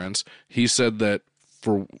whole occurrence, he said that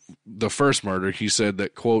for the first murder, he said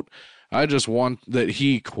that, quote,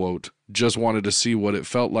 he, quote, just wanted to see what it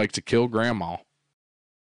felt like to kill grandma.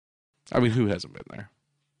 I mean, who hasn't been there?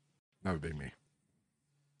 That would be me.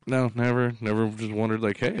 No, never just wondered,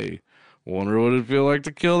 like, hey, wonder what it'd feel like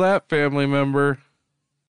to kill that family member.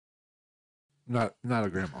 Not a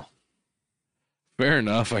grandma. Fair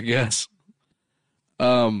enough, I guess.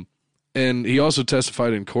 And he also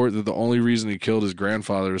testified in court that the only reason he killed his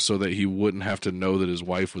grandfather is so that he wouldn't have to know that his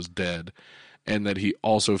wife was dead, and that he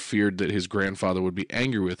also feared that his grandfather would be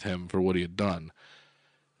angry with him for what he had done.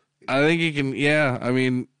 I think he can,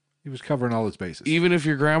 he was covering all his bases. Even if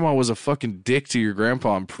your grandma was a fucking dick to your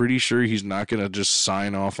grandpa, I'm pretty sure he's not going to just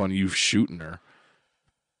sign off on you shooting her.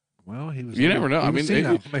 Well, he was. You never know. I mean,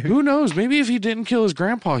 who knows? Maybe if he didn't kill his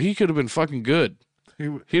grandpa, he could have been fucking good.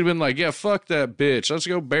 He'd have been like, yeah, fuck that bitch. Let's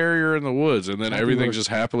go bury her in the woods. And then everything's just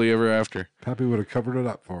happily ever after. Pappy would have covered it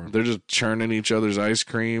up for him. They're just churning each other's ice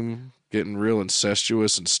cream, getting real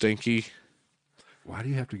incestuous and stinky. Why do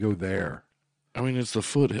you have to go there? I mean, it's the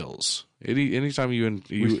foothills. Anytime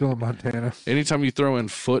we still in Montana? Anytime you throw in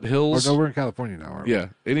foothills. Or no, we're in California now, aren't we? Yeah.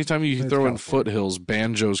 Anytime you throw in California. foothills,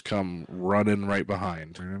 banjos come running right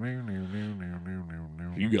behind.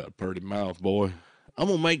 You got a pretty mouth, boy. I'm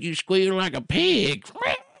going to make you squeal like a pig.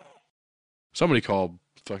 Somebody call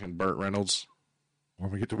fucking Burt Reynolds.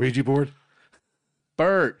 When we get the Ouija board?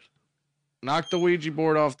 Burt, knock the Ouija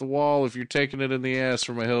board off the wall if you're taking it in the ass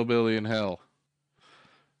from a hillbilly in hell.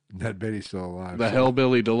 Ned Beatty's still alive. The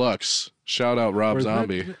Hellbilly Deluxe. Shout out Rob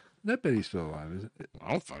Zombie. Ned Beatty's still alive, isn't it?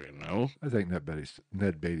 I don't fucking know. I think Ned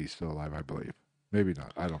Beatty's still alive, I believe. Maybe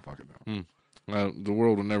not. I don't fucking know. Well, the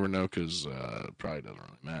world will never know because it probably doesn't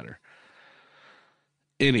really matter.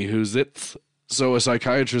 Anywho's it. So a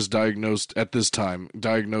psychiatrist diagnosed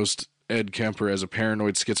Ed Kemper as a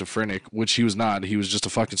paranoid schizophrenic, which he was not. He was just a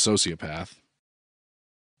fucking sociopath.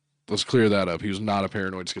 Let's clear that up. He was not a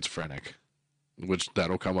paranoid schizophrenic, which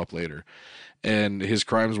that'll come up later. And his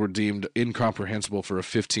crimes were deemed incomprehensible for a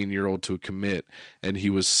 15-year-old to commit, and he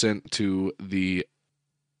was sent to the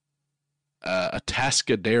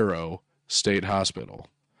Atascadero State Hospital.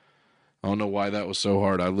 I don't know why that was so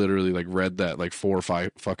hard. I literally read that 4 or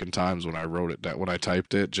 5 fucking times when I wrote it, when I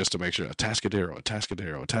typed it, just to make sure. Atascadero.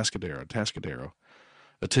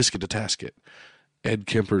 Atisket. Ed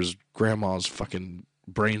Kemper's grandma's fucking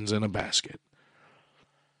brains in a basket.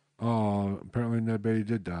 Oh, apparently Ned Beatty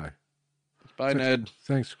did die. Bye, Ned.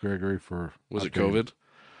 Thanks, Gregory, for... Was it COVID?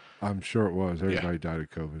 I'm sure it was. Everybody died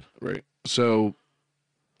of COVID. Right. So...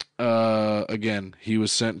 again, he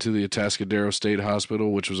was sent to the Atascadero State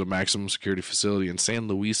Hospital, which was a maximum security facility in San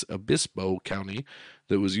Luis Obispo County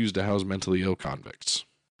that was used to house mentally ill convicts.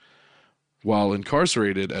 While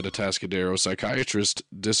incarcerated at Atascadero, psychiatrists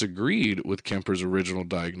disagreed with Kemper's original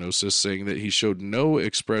diagnosis, saying that he showed no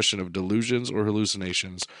expression of delusions or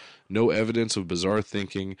hallucinations, no evidence of bizarre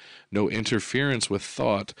thinking, no interference with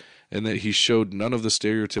thought, and that he showed none of the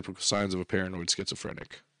stereotypical signs of a paranoid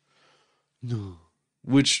schizophrenic. No.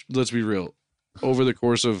 Which, let's be real, over the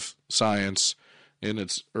course of science, in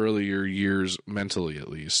its earlier years, mentally at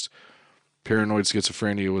least, paranoid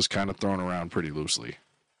schizophrenia was kind of thrown around pretty loosely.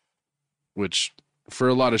 Which, for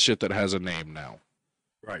a lot of shit that has a name now.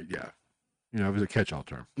 Right, yeah. It was a catch-all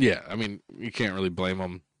term. Yeah, I mean, you can't really blame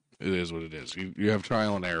them. It is what it is. You have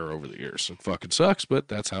trial and error over the years. It fucking sucks, but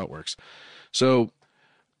that's how it works. So,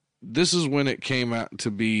 this is when it came out to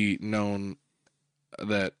be known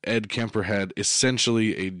that Ed Kemper had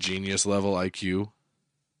essentially a genius level IQ.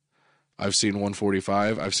 I've seen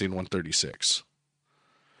 145. I've seen 136.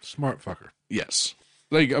 Smart fucker. Yes.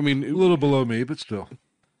 A little below me, but still.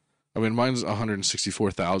 Mine's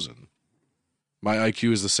 164,000. My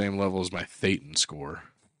IQ is the same level as my Thetan score.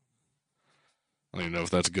 I don't even know if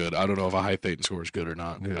that's good. I don't know if a high Thetan score is good or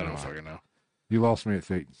not. Yeah, I don't fucking know. You lost me at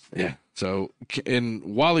Thetan. Yeah. So,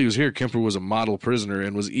 while he was here, Kemper was a model prisoner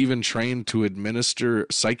and was even trained to administer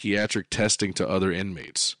psychiatric testing to other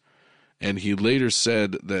inmates. And he later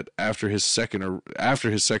said that after his second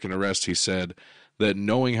arrest, he said that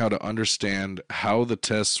knowing how to understand how the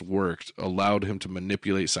tests worked allowed him to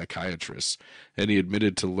manipulate psychiatrists. And he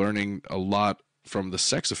admitted to learning a lot from the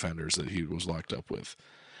sex offenders that he was locked up with,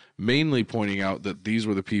 mainly pointing out that these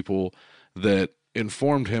were the people that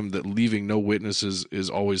informed him that leaving no witnesses is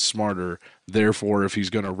always smarter. Therefore, if he's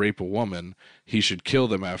going to rape a woman, he should kill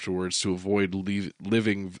them afterwards to avoid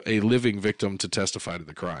living victim to testify to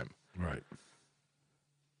the crime. Right.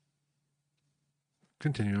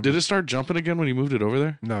 Continue. Did it start jumping again when you moved it over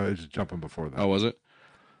there? No, it was jumping before that. Oh, was it?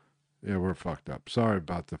 Yeah, we're fucked up. Sorry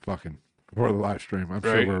about before the live stream. I'm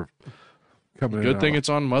right. sure we're coming Good thing it's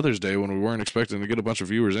on Mother's Day when we weren't expecting to get a bunch of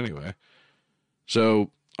viewers anyway. So,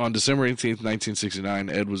 on December 18th, 1969,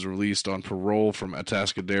 Ed was released on parole from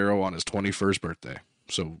Atascadero on his 21st birthday.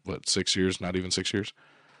 So, 6 years? Not even 6 years?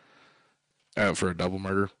 For a double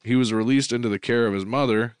murder. He was released into the care of his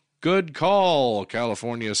mother. Good call,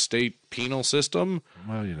 California state penal system.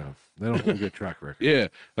 Well, they don't have a good track record. Yeah,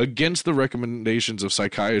 against the recommendations of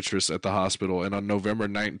psychiatrists at the hospital, and on November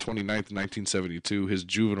 29th, 1972, his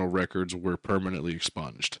juvenile records were permanently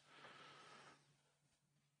expunged.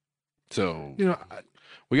 So,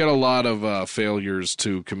 we got a lot of failures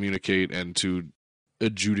to communicate and to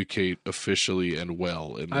adjudicate officially and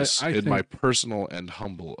well in this, in my personal and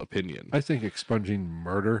humble opinion. I think expunging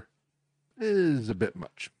murder is a bit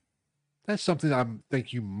much. That's something I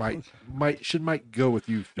think you might go with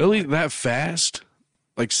you. Really, that fast?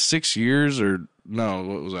 6 years or no?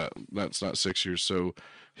 What was that? That's not 6 years. So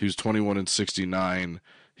he was 21 in 1969.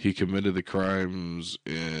 He committed the crimes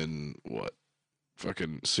in what?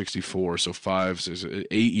 Fucking 64. So 5, 6,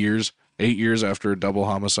 8 years. 8 years after a double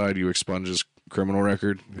homicide, you expunge his criminal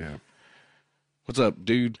record. Yeah. What's up,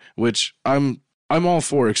 dude? Which I'm all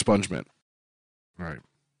for expungement. Right.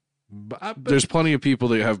 But there's plenty of people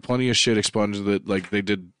that have plenty of shit expunged that like they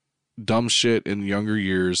did dumb shit in younger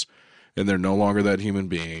years and they're no longer that human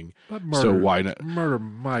being. But murder, so why not? Murder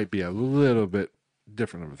might be a little bit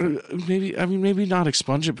different of a thing. Maybe not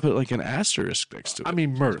expunge it, put like an asterisk next to it. I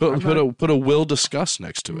mean, murder. Put a will discuss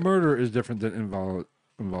next to it. Murder is different than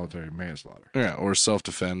involuntary manslaughter. Yeah, or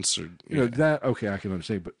self-defense, or you know that. Okay, I can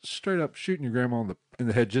understand, but straight up shooting your grandma in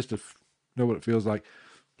the head just to know what it feels like,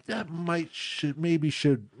 that should be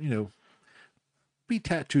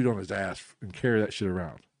tattooed on his ass and carry that shit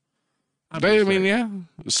around.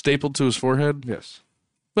 Stapled to his forehead. Yes,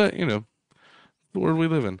 but the world we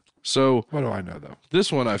live in. So what do I know though?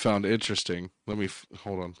 This one I found interesting. Let me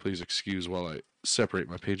hold on. Please excuse while I separate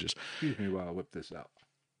my pages. Excuse me while I whip this out.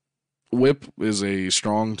 Whip is a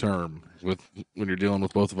strong term when you're dealing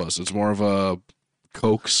with both of us. It's more of a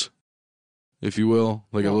coax, if you will,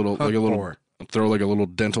 throw like a little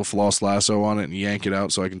dental floss lasso on it and yank it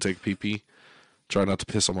out so I can take pee-pee. Try not to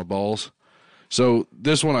piss on my balls. So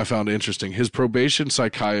this one I found interesting. His probation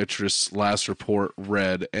psychiatrist's last report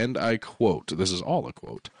read, and I quote, this is all a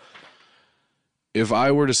quote, "If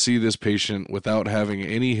I were to see this patient without having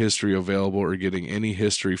any history available or getting any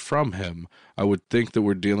history from him, I would think that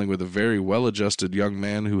we're dealing with a very well-adjusted young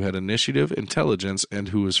man who had initiative, intelligence, and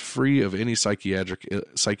who was free of any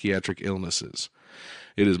psychiatric illnesses.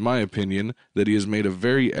 It is my opinion that he has made a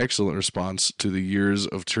very excellent response to the years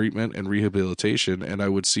of treatment and rehabilitation, and I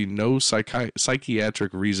would see no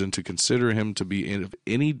psychiatric reason to consider him to be in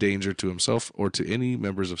any danger to himself or to any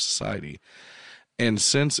members of society. And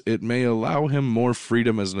since it may allow him more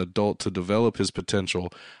freedom as an adult to develop his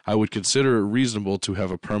potential, I would consider it reasonable to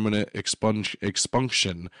have a permanent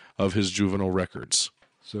expunction of his juvenile records."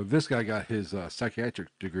 So this guy got his psychiatric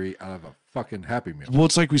degree out of a fucking Happy Meal. Well,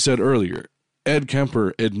 it's like we said earlier. Ed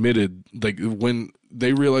Kemper admitted, like, when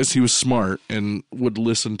they realized he was smart and would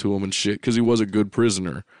listen to him and shit, because he was a good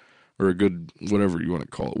prisoner, or a good, whatever you want to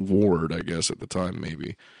call it, ward, I guess, at the time,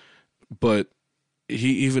 maybe. But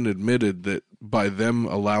he even admitted that by them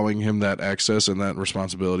allowing him that access and that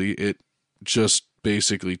responsibility, it just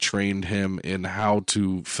basically trained him in how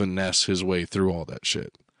to finesse his way through all that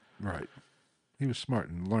shit. Right. He was smart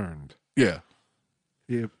and learned. Yeah.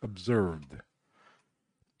 He observed.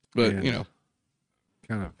 But,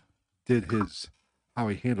 kind of did how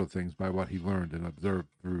he handled things by what he learned and observed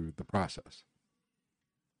through the process.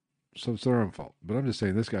 So it's their own fault. But I'm just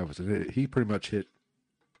saying this guy was an idiot. He pretty much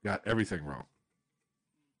got everything wrong.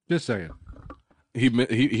 Just saying. He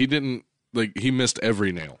didn't, like, he missed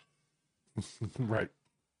every nail. Right.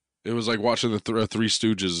 It was like watching the Three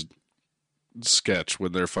Stooges sketch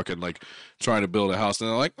when they're fucking like trying to build a house and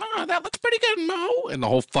they're like, that looks pretty good, Mo, and the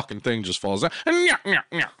whole fucking thing just falls down.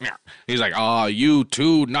 He's like, you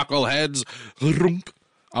two knuckleheads.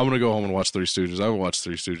 I'm gonna go home and watch Three Stooges. I haven't watched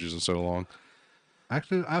Three Stooges in so long.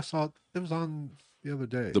 Actually, I saw it was on the other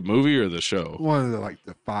day. The movie or the show? One of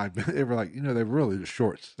the 5 minutes. They were like, they were really just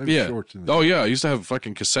shorts. They were yeah. Shorts in yeah, I used to have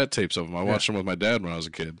fucking cassette tapes of them. I watched them with my dad when I was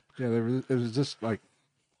a kid. Yeah, it was just like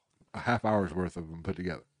a half hour's worth of them put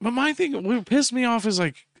together. But my thing, what pissed me off is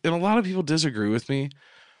like, and a lot of people disagree with me,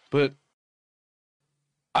 but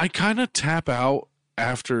I kind of tap out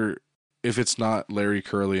after if it's not Larry,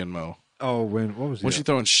 Curly, and Moe. Oh, what was she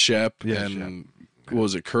throwing Shep and Shep.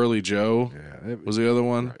 Was it Curly Joe? Yeah, was the other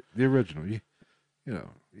one? Right. The original.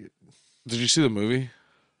 Did you see the movie?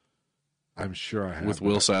 I'm sure I have. With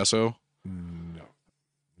Will Sasso? No,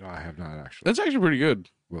 I have not actually. That's actually pretty good.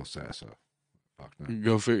 Will Sasso. Fuck no.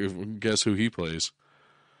 Go figure. Guess who he plays?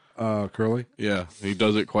 Curly. Yeah, he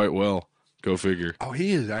does it quite well. Go figure. Oh,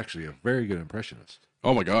 he is actually a very good impressionist.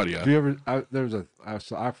 Oh my god, yeah. Have you ever? I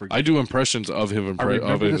forget. I do impressions of him.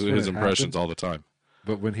 His impressions all the time.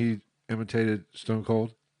 But when he imitated Stone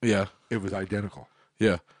Cold, yeah, it was identical.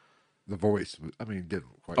 Yeah, the voice. Didn't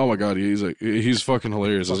quite. Oh my god, he's fucking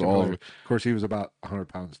hilarious. Of course, he was about 100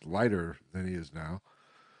 pounds lighter than he is now.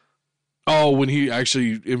 Oh, when he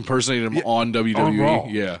actually impersonated him on WWE. On Raw.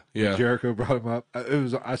 Yeah. When Jericho brought him up.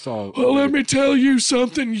 I saw. Well, let me tell you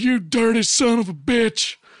something, you dirty son of a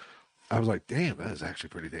bitch. I was like, damn, that is actually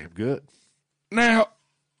pretty damn good. Now,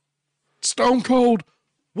 Stone Cold,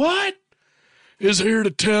 what? Is here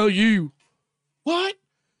to tell you, what?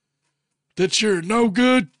 That you're no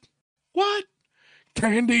good? What?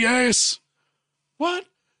 Candy ass? What?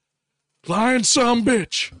 Lying some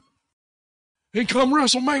bitch. And come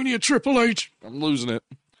WrestleMania, Triple H. I'm losing it.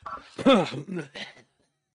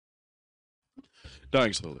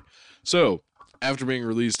 Dying slowly. So, After being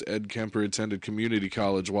released, Ed Kemper attended community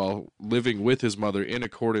college while living with his mother in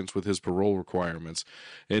accordance with his parole requirements,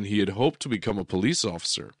 and he had hoped to become a police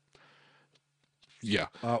officer. Yeah.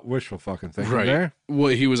 Wishful fucking thinking Right. there. Well,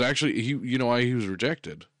 he was actually, you know why he was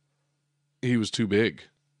rejected? He was too big.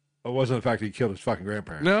 It wasn't the fact that he killed his fucking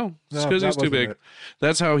grandparents. No, it's because he's too big.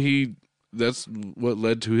 That's what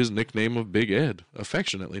led to his nickname of Big Ed,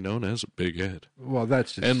 affectionately known as Big Ed. Well,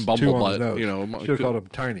 that's just and Bumblebutt, you know. Should have called him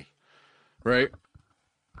Tiny. Right?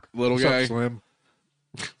 Little What's guy. up, Slim?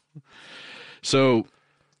 So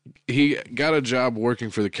he got a job working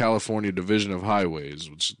for the California Division of Highways,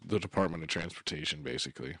 which is the Department of Transportation,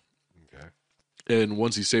 basically. Okay. And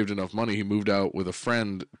once he saved enough money, he moved out with a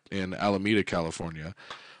friend in Alameda, California.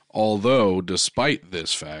 Although, despite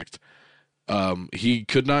this fact, he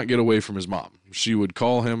could not get away from his mom. She would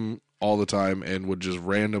call him all the time and would just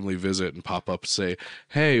randomly visit and pop up and say,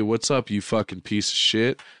 "Hey, what's up, you fucking piece of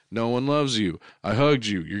shit? No one loves you. I hugged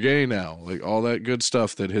you. You're gay now." Like all that good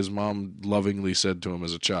stuff that his mom lovingly said to him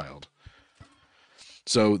as a child.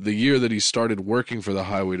 So the year that he started working for the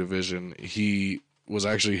Highway Division, he was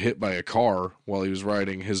actually hit by a car while he was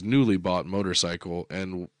riding his newly bought motorcycle,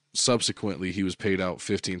 and subsequently he was paid out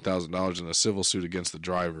 $15,000 in a civil suit against the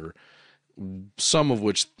driver, some of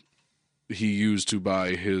which he used to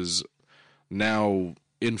buy his now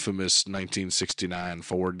infamous 1969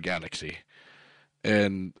 Ford Galaxy.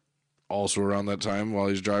 And also around that time, while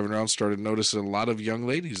he's driving around, started noticing a lot of young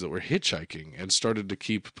ladies that were hitchhiking and started to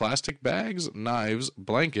keep plastic bags, knives,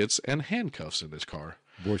 blankets, and handcuffs in his car.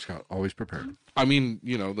 Boy Scout, always prepared. I mean,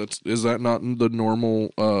 you know, is that not the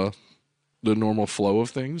normal flow of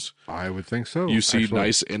things? I would think so. You see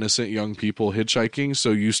nice, innocent young people hitchhiking,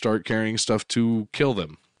 so you start carrying stuff to kill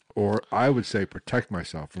them. Or I would say protect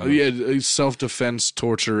myself. From Self-defense,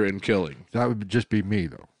 torture, and killing. That would just be me,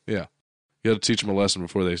 though. Yeah. You got to teach them a lesson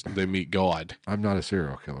before they meet God. I'm not a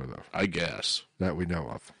serial killer, though. I guess. That we know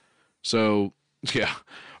of. So, yeah.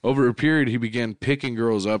 Over a period, he began picking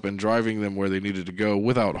girls up and driving them where they needed to go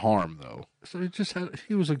without harm, though. So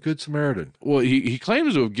he was a good Samaritan. Well, he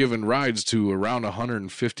claims to have given rides to around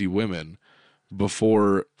 150 women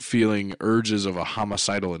before feeling urges of a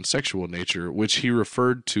homicidal and sexual nature, which he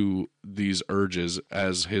referred to these urges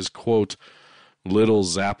as his, quote, little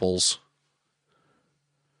zapples.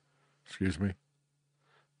 Excuse me?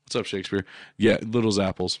 What's up, Shakespeare? Yeah, little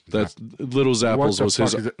zapples. That's little zapples was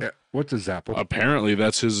his. What's a zapple? Apparently,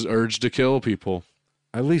 that's his urge to kill people.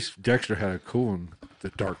 At least Dexter had a cool one, the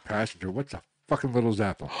Dark Passenger. What's a fucking little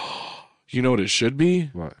zapple? You know what it should be?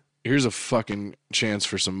 What? Here's a fucking chance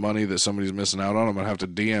for some money that somebody's missing out on. I'm gonna have to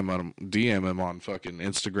DM him on fucking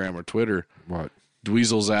Instagram or Twitter. What?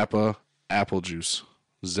 Dweezil Zappa, apple juice,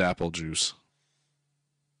 Zapple juice.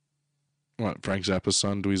 What? Frank Zappa's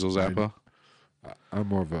son, Dweezil Zappa. I'm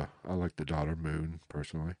more of I like the daughter Moon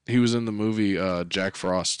personally. He was in the movie Jack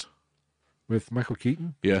Frost with Michael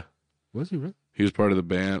Keaton. Yeah, was he really? He was part of the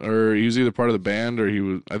band, or he was either part of the band, or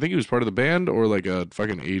I think he was part of the band, or like a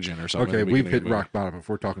fucking agent or something. Okay, we've hit rock bottom if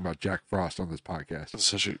we're talking about Jack Frost on this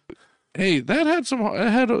podcast. Hey, that had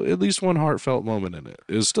it had at least one heartfelt moment in it.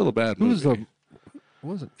 It was still a bad movie.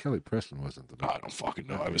 Wasn't Kelly Preston? Wasn't the? I don't fucking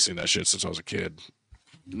know. I haven't seen that shit since I was a kid.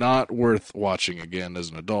 Not worth watching again as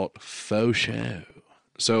an adult. Faux show.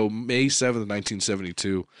 So May 7th,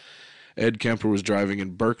 1972. Ed Kemper was driving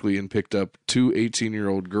in Berkeley and picked up two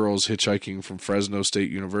 18-year-old girls hitchhiking from Fresno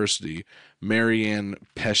State University, Marianne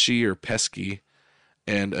Pesci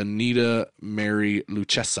and Anita Mary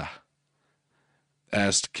Lucchesa.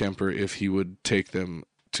 Asked Kemper if he would take them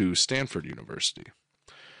to Stanford University.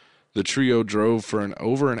 The trio drove for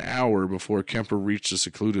over an hour before Kemper reached a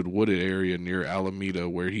secluded wooded area near Alameda,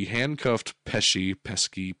 where he handcuffed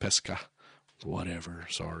Pesca, whatever,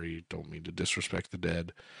 sorry, don't mean to disrespect the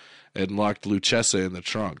dead, and locked Lucchesa in the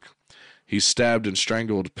trunk. He stabbed and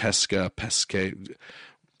strangled Pesca.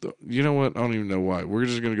 You know what? I don't even know why. We're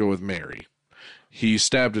just going to go with Mary. He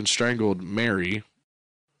stabbed and strangled Mary.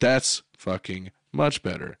 That's fucking much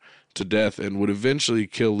better. To death, and would eventually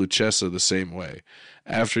kill Lucchesa the same way.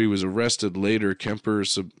 After he was arrested later, Kemper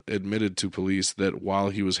admitted to police that while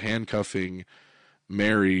he was handcuffing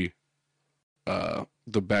Mary,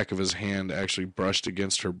 the back of his hand actually brushed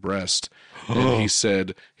against her breast, and he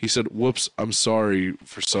said, "Whoops, I'm sorry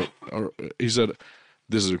for so." Or he said,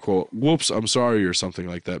 "This is a quote. Whoops, I'm sorry," or something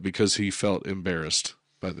like that, because he felt embarrassed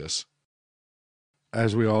by this.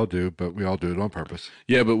 As we all do, but we all do it on purpose.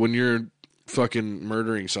 Yeah, but when you're fucking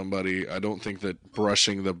murdering somebody, I don't think that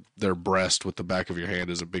brushing their breast with the back of your hand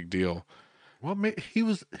is a big deal. Well, he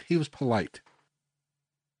was polite.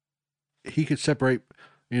 He could separate,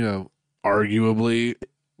 arguably,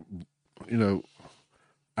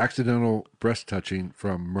 accidental breast touching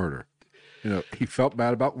from murder. He felt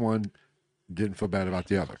bad about one, didn't feel bad about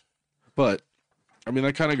the other. But, I mean,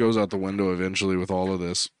 that kind of goes out the window eventually with all of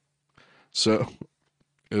this. So,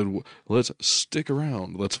 let's stick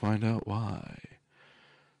around. Let's find out why.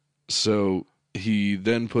 So, he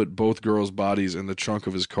then put both girls' bodies in the trunk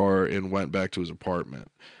of his car and went back to his apartment.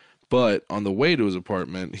 But on the way to his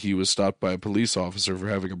apartment, he was stopped by a police officer for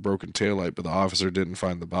having a broken taillight, but the officer didn't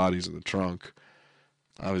find the bodies in the trunk.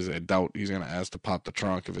 Obviously, I doubt he's going to ask to pop the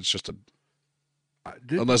trunk if it's just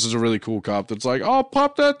unless it's a really cool cop that's like, "Oh,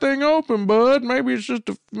 pop that thing open, bud. Maybe it's just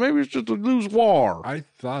a loose wire." I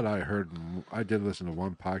thought I did listen to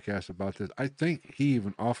one podcast about this. I think he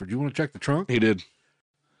even offered, "You want to check the trunk?" He did.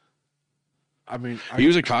 I mean, he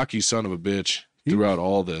was a cocky son of a bitch throughout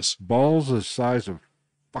all this. Balls the size of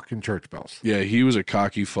fucking church bells. Yeah, he was a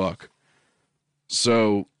cocky fuck.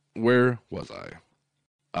 So, where was I?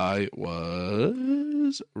 I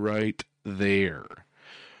was right there.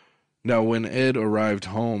 Now, when Ed arrived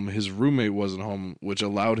home, his roommate wasn't home, which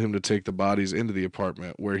allowed him to take the bodies into the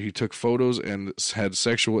apartment, where he took photos and had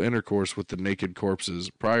sexual intercourse with the naked corpses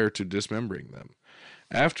prior to dismembering them.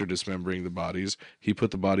 After dismembering the bodies, he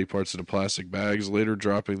put the body parts into plastic bags, later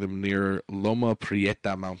dropping them near Loma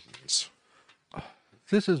Prieta Mountains.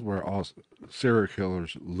 This is where all serial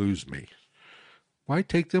killers lose me. Why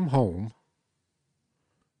take them home?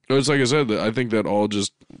 It's like I said, I think that all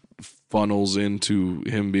just funnels into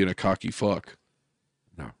him being a cocky fuck.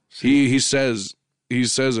 No. He says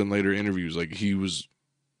in later interviews, like, he was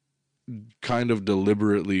kind of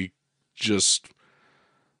deliberately just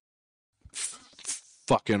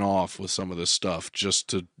fucking off with some of this stuff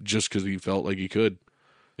just because he felt like he could.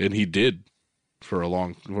 And he did. For I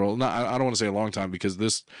don't want to say a long time,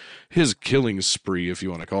 because his killing spree, if you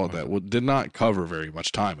want to call it that, did not cover very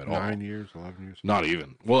much time at all. 9 years, 11 years? Not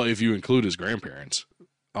even. Well, if you include his grandparents.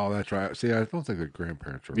 Oh, that's right. See, I don't think the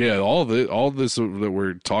grandparents were. Yeah, all this that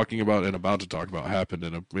we're talking about and about to talk about happened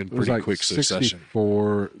in pretty quick succession.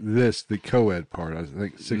 64, the co-ed part, I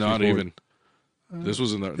think 64. Not even. This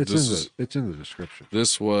was in the... It's in the description.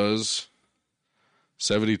 This was...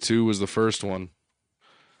 72 was the first one.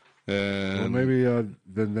 And maybe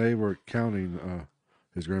then they were counting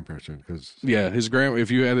his grandparents in, because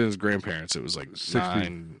if you added his grandparents, it was like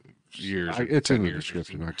 9 years. It's in the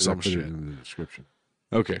description. I put it in the description.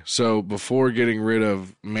 Okay, so before getting rid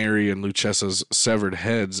of Mary and Lucesa's severed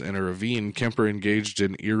heads in a ravine, Kemper engaged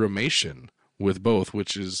in irrumation with both,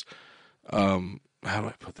 which is how do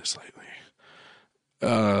I put this lightly?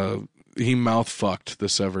 He mouth fucked the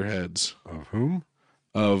severed heads. Of whom?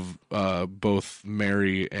 Of both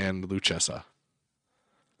Mary and Lucessa.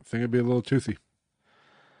 I think it'd be a little toothy.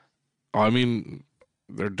 I mean,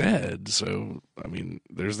 they're dead, so I mean,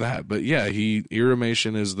 there's that. But yeah,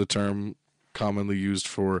 irrumation is the term commonly used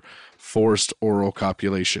for forced oral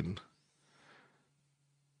copulation.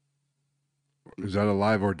 Is that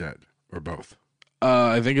alive or dead, or both?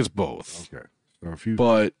 I think it's both. Okay.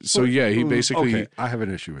 He basically. Okay, I have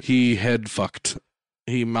an issue with. He head fucked.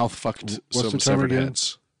 He mouth fucked some severed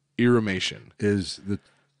heads. Irrumation is the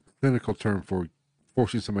clinical term for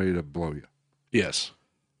forcing somebody to blow you. Yes.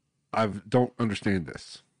 I don't understand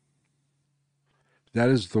this. That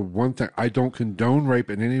is the one thing. I don't condone rape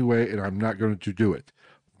in any way, and I'm not going to do it.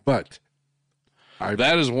 But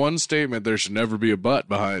that is one statement there should never be a but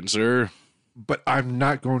behind, sir. But I'm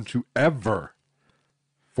not going to ever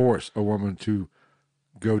force a woman to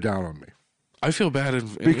go down on me. I feel bad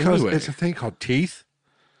because anyway. It's a thing called teeth,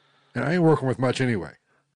 and I ain't working with much anyway.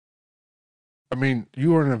 I mean,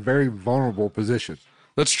 you are in a very vulnerable position.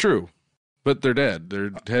 That's true, but they're dead.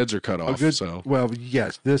 Their heads are cut off. Well,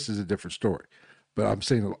 yes, this is a different story, but I'm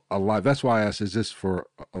saying alive. That's why I asked: is this for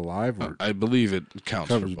alive? Or I believe it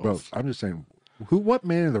counts for both. I'm just saying, what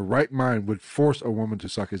man in the right mind would force a woman to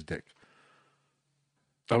suck his dick?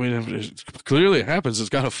 I mean, clearly it happens. It's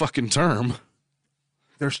got a fucking term.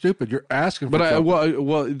 They're stupid. You're asking for something.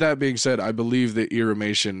 Well, that being said, I believe that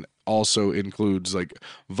irrumation also includes like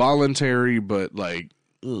voluntary, but like,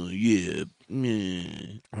 oh yeah.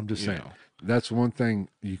 I'm just saying that's one thing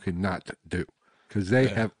you cannot do because they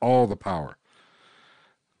have all the power.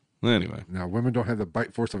 Anyway, now women don't have the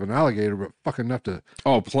bite force of an alligator, but fucking enough to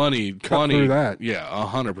plenty through that. Yeah,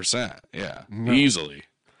 100%. Yeah, easily.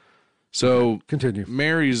 So, continue.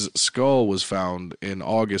 Mary's skull was found in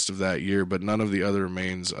August of that year, but none of the other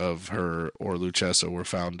remains of her or Lucessa were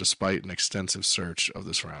found despite an extensive search of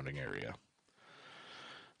the surrounding area.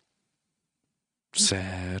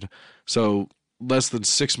 Sad. So, less than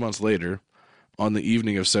 6 months later, on the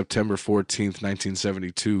evening of September 14th,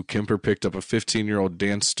 1972, Kemper picked up a 15-year-old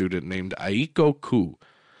dance student named Aiko Ku,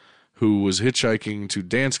 who was hitchhiking to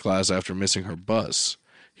dance class after missing her bus.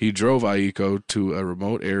 He drove Aiko to a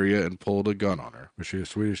remote area and pulled a gun on her. Was she a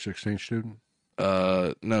Swedish exchange student?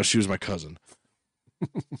 No, she was my cousin.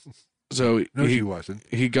 So No, she wasn't.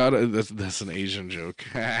 He got that's an Asian joke.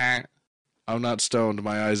 I'm not stoned.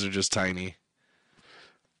 My eyes are just tiny.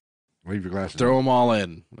 Leave your glasses. Throw them all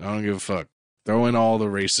in. I don't give a fuck. Throw in all the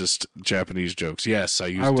racist Japanese jokes. Yes, I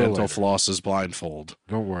use dental floss as blindfold.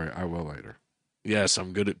 Don't worry, I will later. Yes,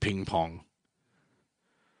 I'm good at ping pong.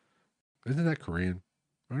 Isn't that Korean?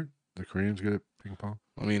 Aren't the Koreans good at ping pong?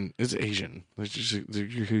 I mean, it's Asian.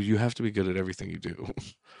 You have to be good at everything you do.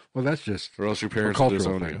 Well, that's just or else your parents will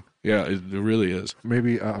disown you. Yeah, it really is.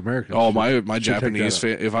 Maybe Americans. Oh, my Japanese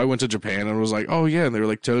if I went to Japan and was like, oh yeah, and they were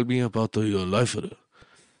like, tell me about your life.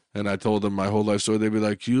 And I told them my whole life story, they'd be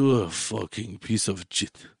like, you're a fucking piece of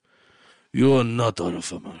shit. You are not our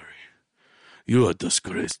family. You are a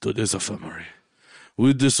disgrace to this family.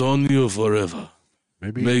 We disown you forever.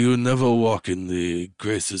 May you never walk in the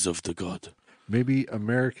graces of the God. Maybe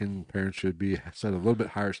American parents should be set a little bit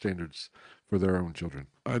higher standards for their own children.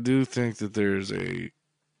 I do think that there's a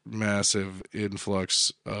massive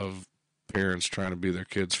influx of parents trying to be their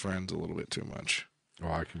kids' friends a little bit too much.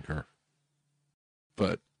 Oh, I concur.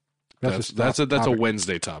 But that's a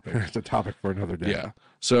Wednesday topic. It's a topic for another day. Yeah.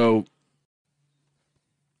 So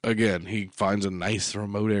again, he finds a nice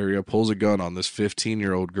remote area, pulls a gun on this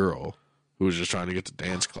 15-year-old girl who was just trying to get to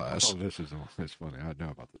dance class. Oh, that's funny. I know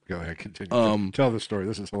about this. Go ahead, continue. Tell the story.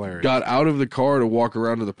 This is hilarious. Got out of the car to walk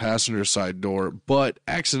around to the passenger side door, but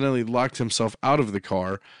accidentally locked himself out of the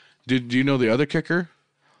car. Do you know the other kicker?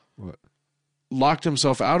 What? Locked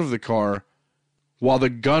himself out of the car while the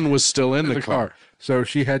gun was still in the car. So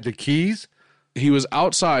she had the keys? He was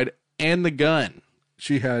outside and the gun.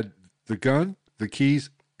 She had the gun, the keys,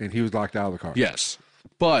 and he was locked out of the car. Yes.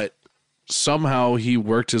 But somehow he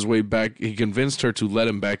worked his way back. He convinced her to let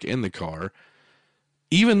him back in the car,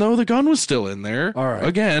 even though the gun was still in there. All right.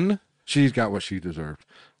 Again. She's got what she deserved.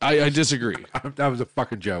 I disagree. That was a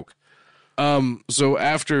fucking joke. So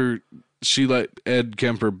after she let Ed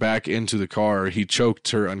Kemper back into the car, he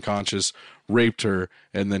choked her unconscious, raped her,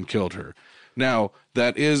 and then killed her. Now,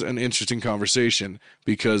 that is an interesting conversation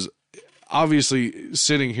because obviously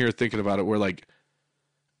sitting here thinking about it, we're like,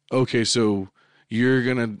 okay, so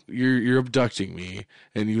you're abducting me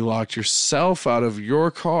and you locked yourself out of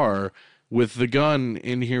your car with the gun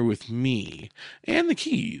in here with me and the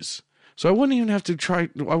keys. So I wouldn't even have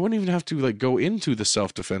to like go into the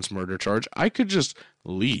self-defense murder charge. I could just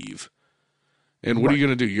leave. And what are you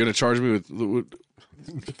going to do? You're going to charge me with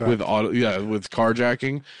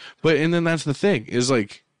carjacking? But and then that's the thing is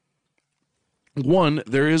like, one,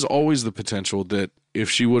 there is always the potential that if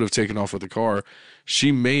she would have taken off with the car,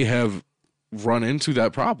 she may have run into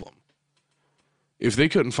that problem. If they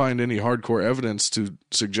couldn't find any hardcore evidence to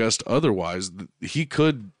suggest otherwise, he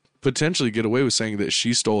could potentially get away with saying that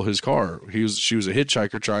she stole his car. She was a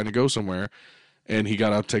hitchhiker trying to go somewhere, and he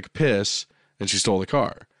got out to take a piss, and she stole the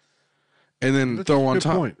car. And then that's throw on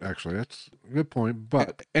top. Good point, actually. That's a good point.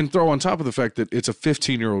 But and throw on top of the fact that it's a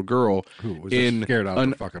 15-year-old girl who was in scared out of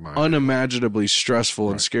the fucking mind. Unimaginably stressful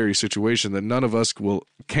and scary situation that none of us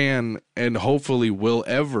can and hopefully will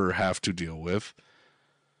ever have to deal with.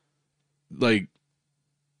 Like,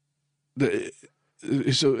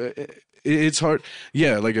 so it's hard.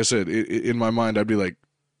 Yeah, like I said, in my mind, I'd be like,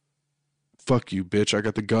 "Fuck you, bitch! I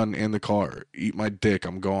got the gun and the car. Eat my dick.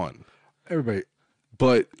 I'm gone." Everybody.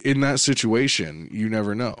 But in that situation, you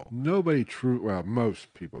never know.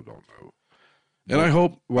 Most people don't know. And I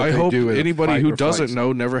hope anybody who doesn't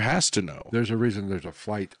know never has to know. There's a reason there's a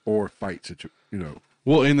flight or fight situation,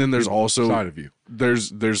 Well, and then there's also side of you.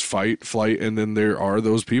 There's fight, flight, and then there are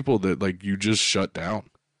those people that like you just shut down.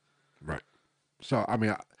 Right. So I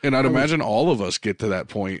mean, I'd imagine all of us get to that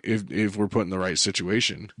point if we're put in the right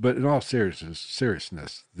situation. But in all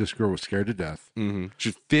seriousness, this girl was scared to death. Mm-hmm.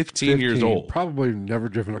 She's 15 years old. Probably never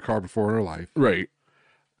driven a car before in her life. Right.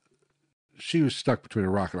 She was stuck between a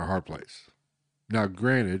rock and a hard place. Now,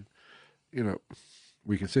 granted,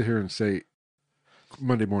 we can sit here and say,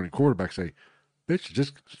 Monday morning quarterback say, bitch,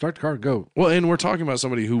 just start the car and go. Well, and we're talking about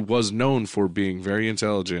somebody who was known for being very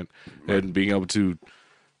intelligent and being able to,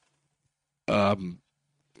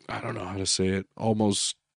 I don't know how to say it,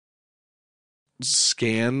 almost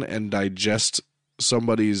scan and digest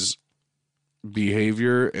somebody's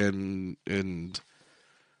behavior and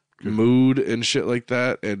mood and shit like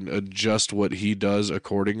that and adjust what he does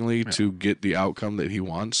accordingly to get the outcome that he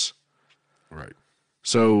wants. Right.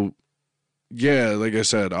 So, yeah, like I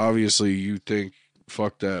said, obviously you think,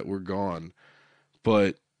 fuck that, we're gone.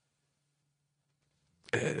 But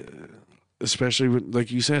especially when,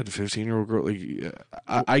 like you said, 15-year-old girl. Like,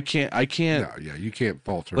 I can't. No, yeah, you can't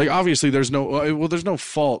fault her. Like, obviously, there's no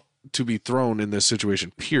fault to be thrown in this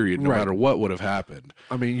situation. Period. No matter what would have happened.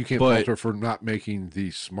 I mean, you can't fault her for not making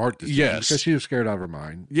the smart decision because she was scared out of her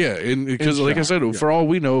mind. Yeah, and because, like I said, for all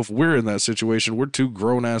we know, if we're in that situation, we're two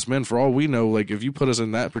grown ass men. For all we know, like if you put us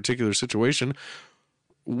in that particular situation,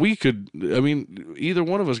 we could. I mean, either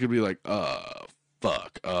one of us could be like,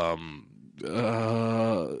 fuck.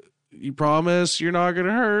 You promise you're not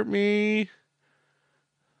gonna hurt me.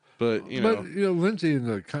 But Lindsay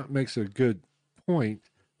makes a good point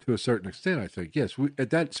to a certain extent. I think yes,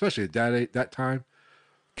 especially at that time,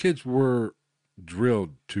 kids were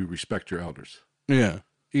drilled to respect your elders. Yeah,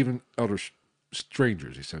 even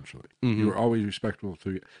strangers. Essentially, you were always respectful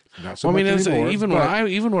to. Not so well, I mean, much anymore,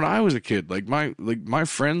 even when I was a kid, like my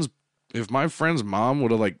friends, if my friend's mom would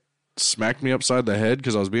have like smacked me upside the head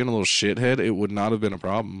because I was being a little shithead, it would not have been a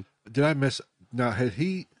problem. Did I miss? Now, had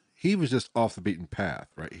he was just off the beaten path,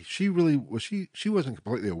 right? She really was. She wasn't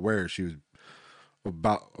completely aware she was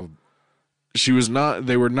about. She was not.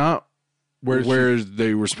 They were not where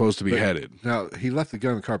they were supposed to be headed. Now he left the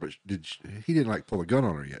gun in the car, but he didn't like pull the gun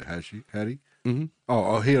on her yet? Had he? Mm-hmm.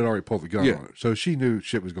 Oh, he had already pulled the gun on her, so she knew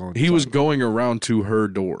shit was going. He was going around to her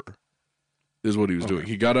door. Is what he was doing.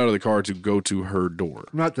 He got out of the car to go to her door.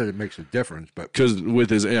 Not that it makes a difference, but because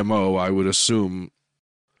with his MO, I would assume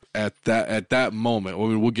at that moment. I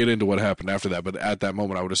mean, we'll get into what happened after that, but at that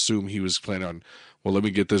moment, I would assume he was planning on, well, let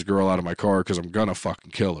me get this girl out of my car because I'm gonna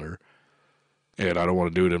fucking kill her, and I don't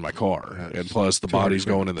want to do it in my car. And plus, the body's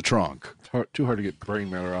going in the trunk. It's too hard to get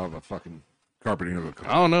brain matter out of a fucking carpeting of a car.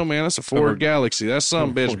 I don't know, man. That's a Ford Galaxy. That's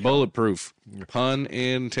some bitch bulletproof. Pun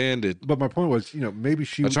intended. But my point was, maybe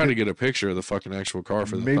she. I'm trying to get a picture of the fucking actual car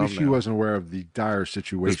for the maybe thumbnail. She wasn't aware of the dire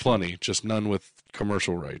situation. There's plenty, just none with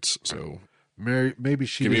commercial rights. So maybe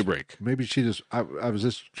she give me a break. Maybe she just. I was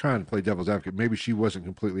just trying to play devil's advocate. Maybe she wasn't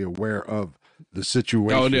completely aware of the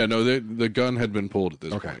situation. Oh yeah, no, the gun had been pulled at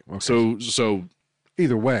this point. Okay. So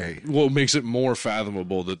either way, well, it makes it more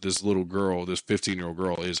fathomable that this little girl, this 15-year-old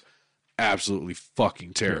girl, is absolutely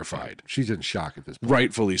fucking terrified. She's in shock at this point.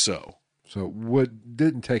 Rightfully so. So what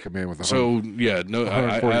didn't take a man with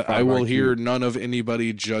a I will hear none of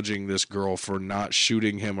anybody judging this girl for not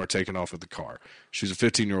shooting him or taking off with the car. She's a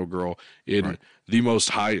 15-year-old girl in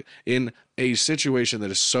in a situation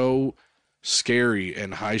that is so scary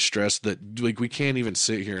and high stress that like we can't even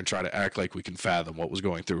sit here and try to act like we can fathom what was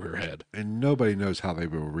going through her head. And nobody knows how they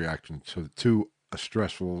will react to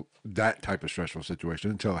that type of stressful situation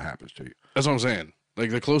until it happens to you. That's what I'm saying.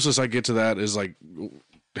 Like the closest I get to that is like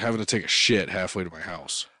having to take a shit halfway to my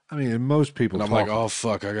house. I mean, and most people I'm like, oh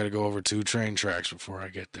fuck, I got to go over 2 train tracks before I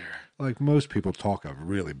get there. Like most people talk a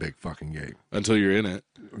really big fucking game until you're in it.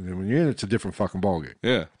 And when you're in it, it's a different fucking ball game.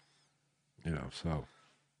 Yeah. So.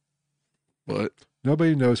 But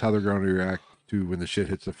nobody knows how they're going to react to when the shit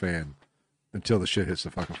hits the fan until the shit hits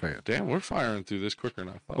the fucking fan. Damn, we're firing through this quicker than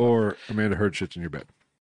I thought. Or Amanda Heard shits in your bed.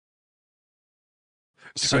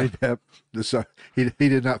 So, he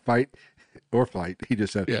did not fight or flight. He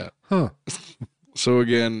just said, yeah. Huh. So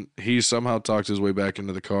again, he somehow talked his way back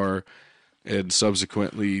into the car and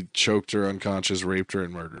subsequently choked her unconscious, raped her,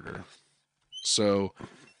 and murdered her. So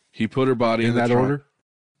he put her body in the that order?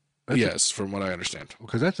 Yes, from what I understand.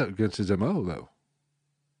 Because that's against his MO, though.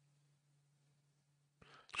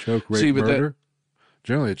 Choke, rape, murder.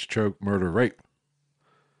 Generally, it's choke, murder, rape.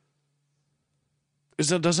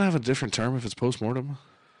 Doesn't it have a different term if it's post-mortem?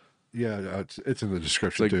 Yeah, it's in the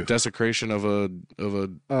description too. Desecration of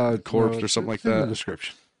a corpse or something like that. In the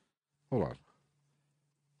description. Hold on.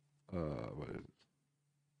 What is it?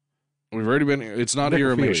 We've already been. It's not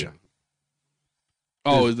irrigation.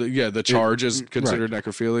 Oh, the charge is considered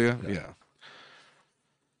necrophilia. Yeah.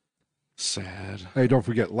 Sad. Hey, don't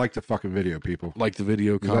forget, like the fucking video, people. Like the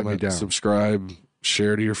video, comment, subscribe,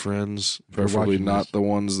 share to your friends. Preferably not the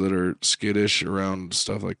ones that are skittish around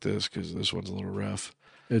stuff like this, because this one's a little rough.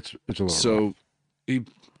 It's a little rough. So he,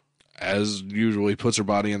 as usual, he puts her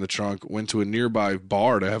body in the trunk, went to a nearby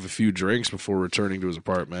bar to have a few drinks before returning to his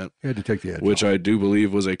apartment. He had to take the edge which off. I do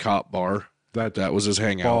believe was a cop bar. That was his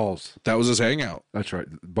hangout. Balls. That was his hangout. That's right.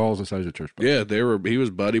 Balls inside the church bar. Yeah, he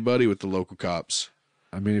was buddy with the local cops.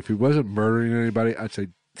 I mean, if he wasn't murdering anybody, I'd say,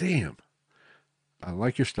 damn, I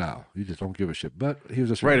like your style. You just don't give a shit. But he was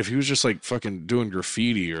just right. If he was just like fucking doing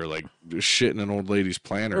graffiti or like shitting an old lady's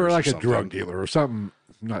planner or like a drug dealer or something.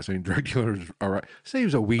 I'm not saying drug dealers are right. Say he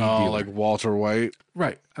was a weed dealer. Oh, like Walter White.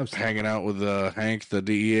 Right. I was hanging out with Hank, the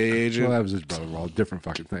DEA agent. Well, that was his brother-in-law. Different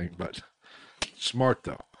fucking thing, but smart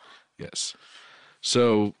though. Yes.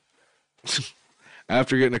 So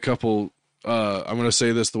after getting a couple I'm going to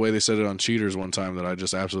say this the way they said it on Cheaters one time that I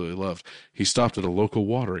just absolutely loved. He stopped at a local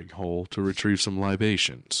watering hole to retrieve some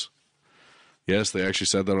libations. Yes, they actually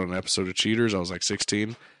said that on an episode of Cheaters. I was like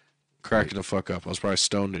 16, cracking the fuck up. I was probably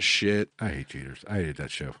stoned as shit. I hate Cheaters. I hated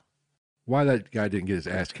that show. Why that guy didn't get his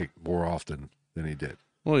ass kicked more often than he did?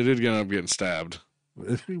 Well, he did end up getting stabbed.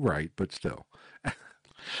 Right, but still.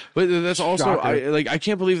 But that's also I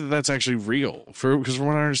can't believe that that's actually real. Because from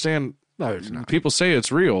what I understand, No, it's not. people say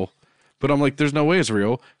it's real, but I'm like, there's no way it's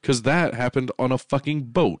real because that happened on a fucking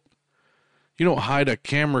boat. You don't hide a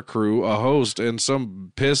camera crew, a host, and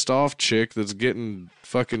some pissed off chick that's getting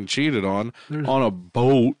fucking cheated on a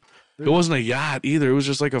boat. It wasn't a yacht either. It was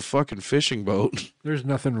just like a fucking fishing boat. There's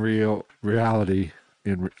nothing real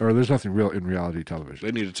there's nothing real in reality television.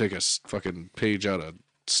 They need to take a fucking page out of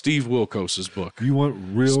Steve Wilkos's book. You want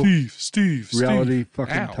real Steve reality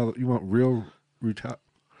fucking you want real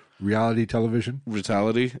reality television?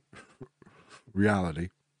 Brutality? Reality.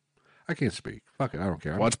 I can't speak. Fuck it, I don't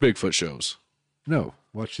care. Watch Bigfoot shows. No,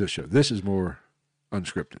 watch this show. This is more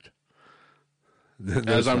unscripted.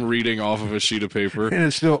 As I'm reading off of a sheet of paper. And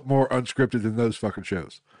it's still more unscripted than those fucking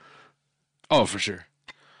shows. Oh, for sure.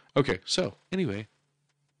 Okay, so, anyway.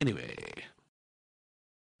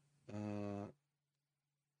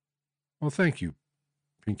 Well, thank you,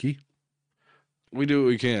 Pinky. We do what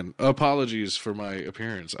we can. Apologies for my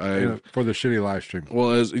appearance. For the shitty live stream. Well,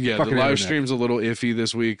 the live internet. stream's a little iffy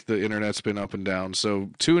this week. The internet's been up and down. So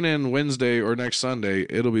tune in Wednesday or next Sunday.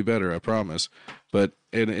 It'll be better, I promise. But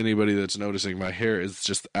anybody that's noticing my hair is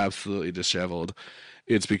just absolutely disheveled,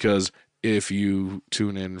 it's because if you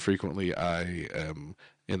tune in frequently, I am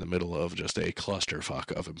in the middle of just a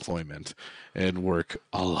clusterfuck of employment and work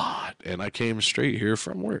a lot. And I came straight here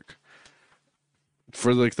from work.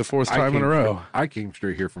 For like the fourth time in a row. I came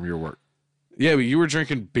straight here from your work. Yeah, but you were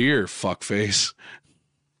drinking beer, fuckface.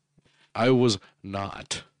 I was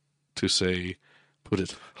not, to say, put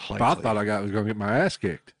it lightly. I thought I was going to get my ass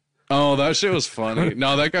kicked. Oh, that shit was funny.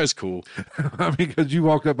 No, that guy's cool. I mean, because you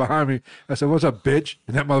walked up behind me. I said, "What's up, bitch?"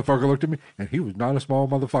 And that motherfucker looked at me, and he was not a small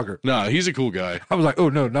motherfucker. Nah, he's a cool guy. I was like, "Oh,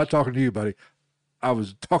 no, not talking to you, buddy. I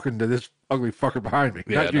was talking to this ugly fucker behind me,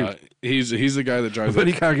 Yeah, not you." nah, he's the guy that drives But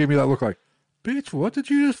he kind of gave me that look like, "Bitch, what did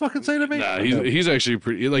you just fucking say to me?" Nah, he's actually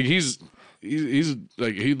pretty. Like he's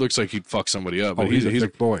like he looks like he'd fuck somebody up. But he's a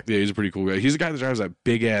thick boy. Yeah, he's a pretty cool guy. He's the guy that drives that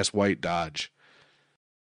big ass white Dodge.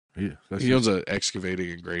 Yeah, he owns an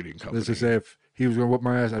excavating and grading company. Let's just say if he was gonna whip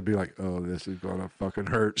my ass, I'd be like, "Oh, this is gonna fucking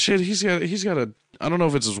hurt." Shit, he's got a. I don't know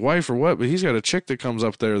if it's his wife or what, but he's got a chick that comes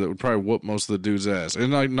up there that would probably whoop most of the dude's ass.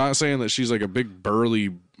 And I'm not saying that she's like a big burly,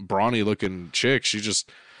 brawny looking chick. She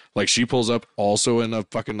just. Like, she pulls up also in a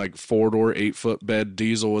fucking, like, 4-door, 8-foot bed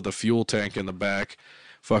diesel with a fuel tank in the back,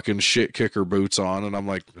 fucking shit kicker boots on, and I'm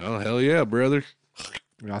like, oh, hell yeah, brother.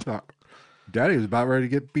 I thought Daddy was about ready to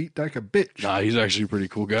get beat like a bitch. Nah, he's actually a pretty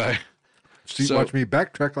cool guy. Watch me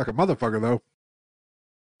backtrack like a motherfucker, though.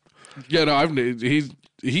 Yeah, no,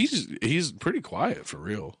 he's pretty quiet, for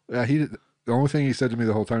real. Yeah, the only thing he said to me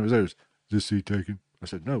the whole time was, "Is this seat taken?" I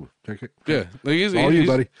said, "No, take it." Yeah, like all you,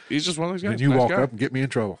 buddy. He's just one of those guys. And you walk up and get me in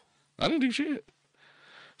trouble. I didn't do shit.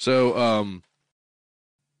 So,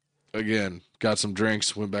 again, got some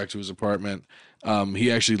drinks, went back to his apartment.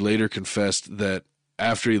 He actually later confessed that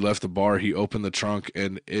after he left the bar, he opened the trunk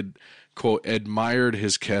and quote, admired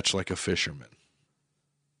his catch like a fisherman.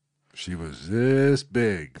 She was this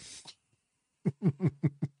big.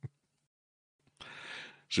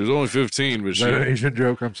 She was only 15, but Is that an Asian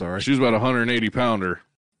joke? I'm sorry. She was about 180 pounder.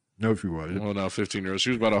 No, she wasn't. Well, no, 15-year-old. She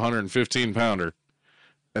was about 115 pounder.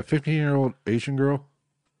 A 15-year-old Asian girl,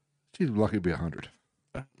 she's lucky to be 100.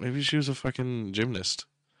 Maybe she was a fucking gymnast.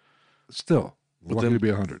 Still, lucky to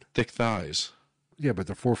be 100. Thick thighs. Yeah, but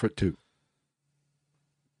they're 4'2".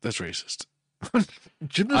 That's racist.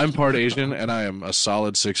 Gymnast? I'm part Asian, and I am a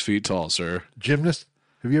solid 6 feet tall, sir. Gymnast?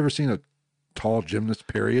 Have you ever seen a tall gymnast,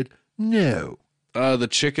 period? No. The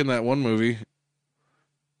chick in that one movie,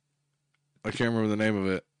 I can't remember the name of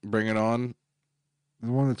it. Bring It On.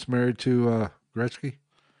 The one that's married to Gretzky?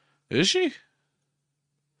 Is she?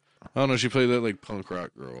 Oh, no, she played that, like, punk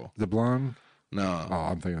rock girl. The blonde? No. Oh,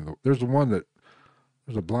 I'm thinking there's the one that,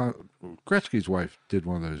 there's a blonde, Gretzky's wife did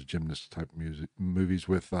one of those gymnast type movies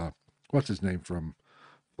with, what's his name from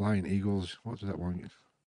Flying Eagles? What was that one?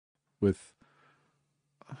 With,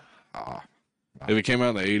 if it came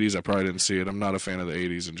out in the 80s, I probably didn't see it. I'm not a fan of the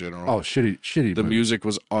 80s in general. Oh, shitty. The music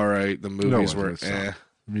was all right. The movies were The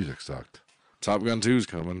music sucked. Top Gun 2's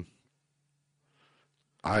coming.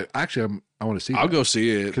 I want to see I'll go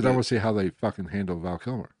see it. Because I want to see how they fucking handle Val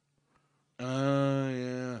Kilmer.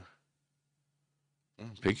 Yeah. Oh,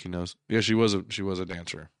 Pinky knows. Yeah, she was a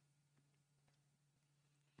dancer.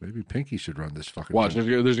 Maybe Pinky should run this fucking Watch, thing.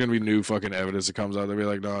 if there's going to be new fucking evidence that comes out, they'll be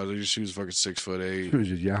like, no, she was fucking 6'8". She was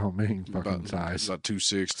just Yao Ming fucking about, size. About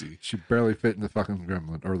 260. She barely fit in the fucking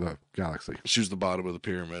gremlin, or the galaxy. She was the bottom of the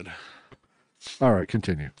pyramid. All right,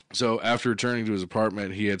 continue. So after returning to his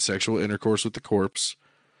apartment, he had sexual intercourse with the corpse.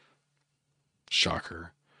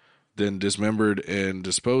 Shocker. Then dismembered and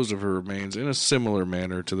disposed of her remains in a similar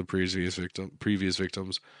manner to the previous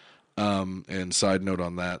victims. And side note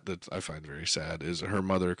on that I find very sad is her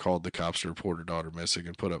mother called the cops to report her daughter missing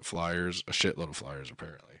and put up flyers, a shitload of flyers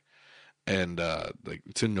apparently, and like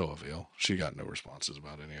to no avail. She got no responses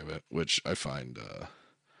about any of it, which I find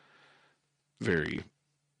very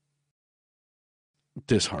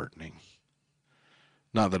disheartening.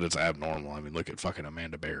 Not that it's abnormal. I mean, look at fucking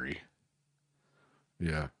Amanda Berry.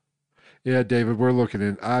 Yeah, David,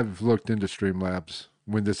 I've looked into Streamlabs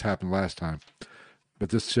when this happened last time. But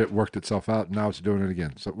this shit worked itself out, and now it's doing it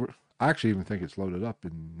again. So I actually even think it's loaded up,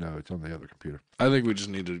 and no, it's on the other computer. I think we just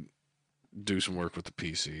need to do some work with the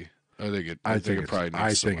PC. I think it probably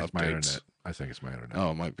needs some updates. My internet. I think it's my internet.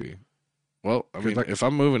 Oh, it might be. Well, I mean, if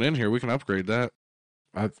I'm moving in here, we can upgrade that.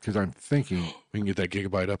 Because I'm thinking we can get that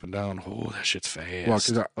gigabyte up and down. Oh, that shit's fast. Well,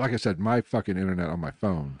 because like I said, my fucking internet on my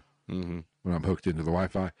phone, when I'm hooked into the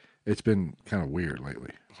Wi-Fi, it's been kind of weird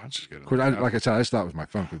lately. Of course, like I said, I just thought it was my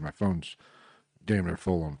phone because my phone's damn near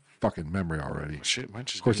full on fucking memory already. Shit, might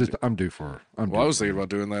just. Of course, I'm due for. I was thinking about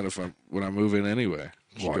doing that when I move in anyway.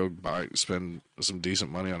 Just go spend some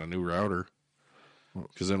decent money on a new router,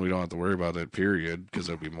 because then we don't have to worry about that period. Because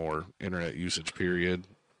there'll be more internet usage period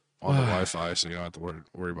on the Wi-Fi, so you don't have to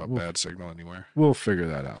worry about bad signal anywhere. We'll figure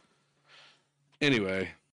that out. Anyway.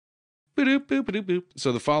 Boop.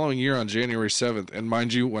 So the following year on January 7th, and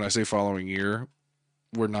mind you, when I say following year,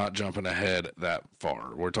 we're not jumping ahead that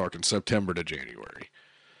far. We're talking September to January.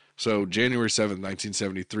 So January 7th,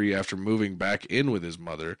 1973, after moving back in with his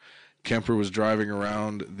mother, Kemper was driving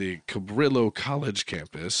around the Cabrillo College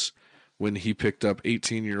campus when he picked up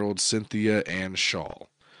 18-year-old Cynthia Ann Shaw.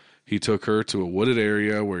 He took her to a wooded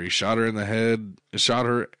area where he shot her in the head,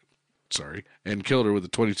 and killed her with a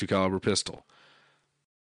 .22 caliber pistol.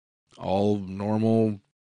 All normal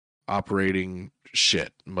operating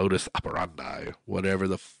shit, modus operandi, whatever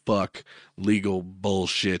the fuck legal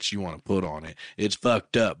bullshit you want to put on it. It's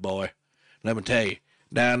fucked up, boy. Let me tell you,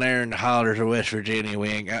 down there in the hollers of West Virginia, we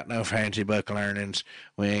ain't got no fancy book learnings.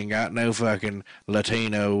 We ain't got no fucking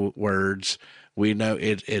Latino words. We know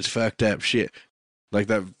it's fucked up shit. Like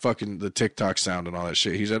that fucking, the TikTok sound and all that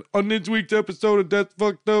shit. He said, on this week's episode of That's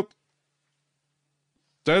Fucked Up.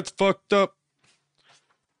 That's fucked up.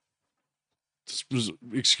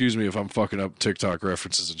 Excuse me if I'm fucking up TikTok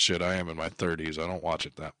references and shit. I am in my 30s. I don't watch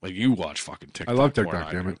it that. Like, you watch fucking TikTok. I love TikTok,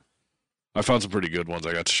 damn it. I found some pretty good ones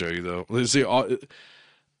I got to show you, though. See,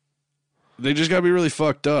 they just got to be really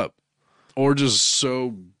fucked up. Or just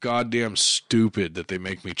so goddamn stupid that they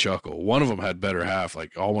make me chuckle. One of them had better half,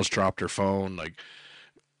 like, almost dropped her phone.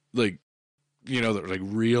 Like, you know, like,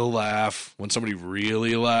 real laugh. When somebody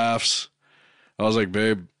really laughs. I was like,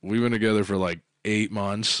 babe, we've been together for, like, 8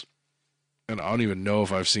 months. And I don't even know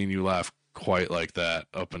if I've seen you laugh quite like that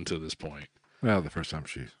up until this point. Well, the first time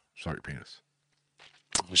she saw your penis.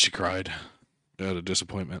 She cried out of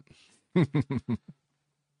disappointment.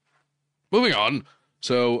 Moving on.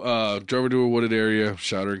 So, drove her to a wooded area,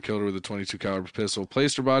 shot her and killed her with a .22 caliber pistol,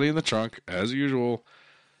 placed her body in the trunk, as usual,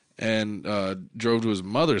 and drove to his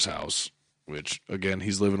mother's house, which, again,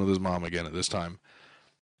 he's living with his mom again at this time.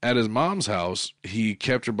 At his mom's house, he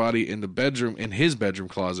kept her body in his bedroom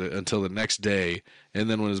closet until the next day, and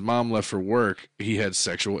then when his mom left for work, he had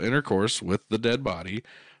sexual intercourse with the dead body,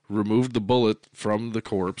 removed the bullet from the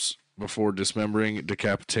corpse before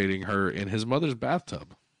decapitating her in his mother's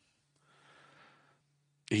bathtub.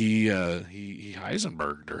 He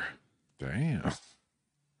Heisenberged her. Damn.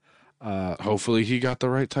 Hopefully he got the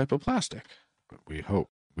right type of plastic. We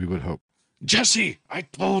would hope. Jesse, I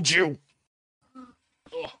told you.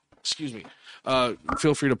 Oh, excuse me.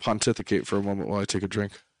 Feel free to pontificate for a moment while I take a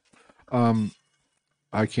drink.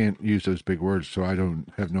 I can't use those big words, so I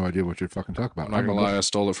have no idea what you're fucking talking about. I'm not gonna lie, I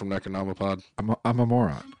stole it from Necronomipod. I'm a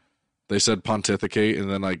moron. They said pontificate, and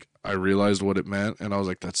then I realized what it meant, and I was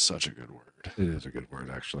like, that's such a good word. It is a good word,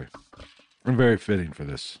 actually. I'm very fitting for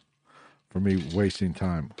this. For me wasting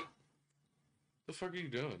time. The fuck are you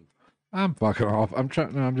doing? I'm fucking off.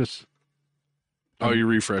 You're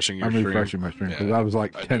refreshing your stream. I'm refreshing my stream because I was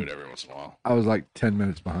like 10. I do it every once in a while. I was like 10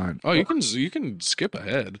 minutes behind. Oh, you can skip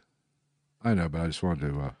ahead. I know, but I just wanted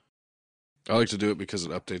to. I like to do it because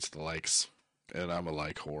it updates the likes, and I'm a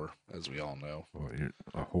like whore, as we all know. Well, you're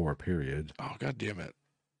a whore, period. Oh, god damn it!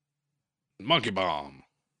 Monkey bomb.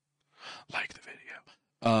 Like the video.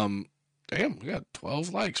 Damn, we got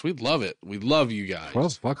 12 likes. We love it. We love you guys.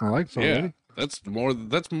 12 fucking likes already? Yeah,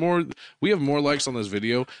 that's more. We have more likes on this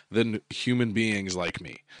video than human beings like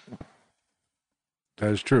me.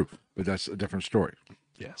 That is true, but that's a different story.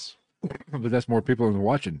 Yes. But that's more people than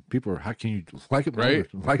watching. People are, how can you like it more, right?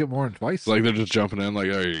 Like it more than twice? Like they're just jumping in, like,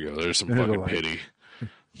 there you go. There's some fucking pity.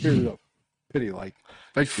 Here's a pity like.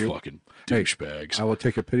 Thank you. Fucking douchebags. I will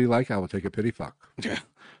take a pity like. I will take a pity fuck. Yeah.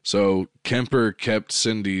 So Kemper kept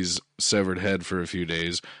Cindy's severed head for a few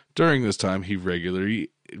days. During this time, he regularly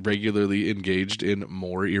engaged in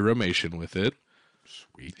more irrumation with it.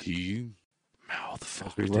 Sweet. He mouth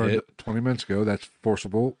fucked we learned it. 20 minutes ago, that's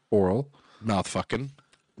forcible oral. Mouth fucking.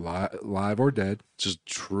 Live or dead. Just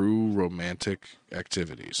true romantic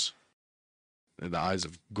activities. In the eyes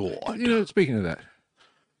of God. You know, speaking of that.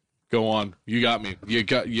 Go on. You got me.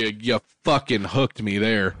 You fucking hooked me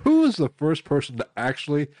there. Who was the first person to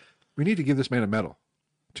actually, we need to give this man a medal,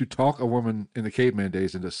 to talk a woman in the caveman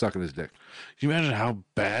days into sucking his dick? Can you imagine how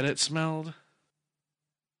bad it smelled?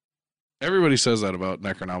 Everybody says that about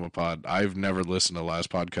Necronomipod. I've never listened to the last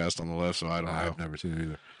podcast on the left, so I don't know. I've never seen it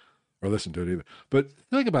either. Or listened to it either. But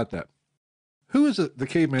think about that. Who is the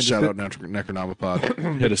caveman? Shout out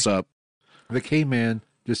Necronomipod. Hit us up. The caveman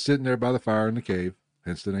just sitting there by the fire in the cave,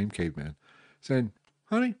 hence the name caveman, saying,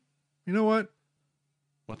 honey, you know what?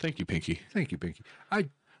 Well, thank you, Pinky. Thank you, Pinky.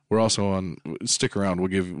 We're also on, stick around.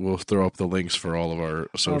 We'll throw up the links for all of our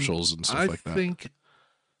socials and stuff like that. I think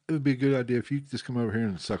it would be a good idea if you could just come over here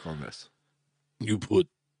and suck on this. You put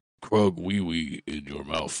Krug wee wee in your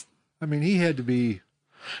mouth. I mean, he had to be.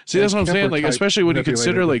 See, that's what I'm saying. Like, especially when you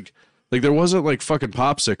consider like there wasn't like fucking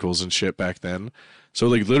popsicles and shit back then. So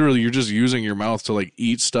like literally, you're just using your mouth to like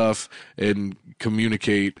eat stuff and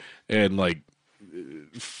communicate and like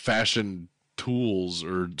fashion tools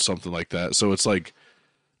or something like that. So it's like,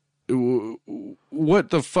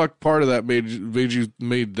 what the fuck part of that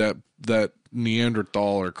made that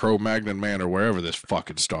Neanderthal or Cro-Magnon man or wherever this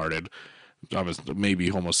fucking started? I was maybe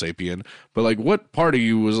Homo sapien, but like, what part of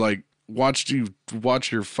you was like watch your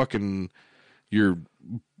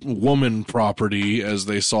woman property as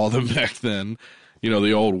they saw them back then? You know,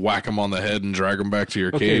 the old whack them on the head and drag them back to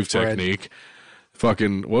your cave Fred. Technique.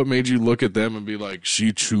 Fucking, what made you look at them and be like,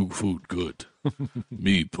 she chew food good.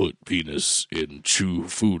 Me put penis in chew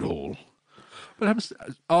food hole. But I'm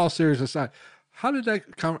all serious aside. How did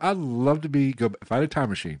that come? I'd love to if I had a time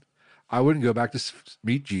machine, I wouldn't go back to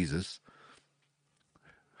meet Jesus.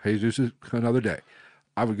 Jesus is another day.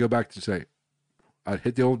 I would go back to say, I'd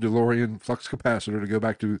hit the old DeLorean flux capacitor to go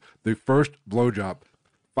back to the first blowjob.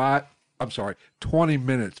 20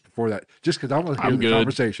 minutes before that, just because I want to hear the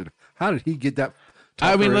conversation. How did he get that?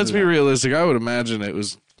 I mean, let's be realistic. I would imagine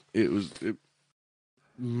it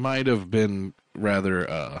might have been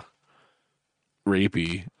rather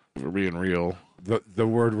rapey, if we're being real. The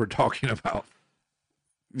word we're talking about.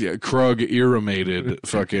 Yeah, Krug irrimated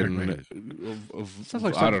fucking. Sounds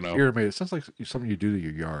like I don't know. Irrimated. Sounds like something you do to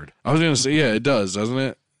your yard. I was gonna say, yeah, it does, doesn't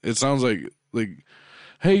it? It sounds like,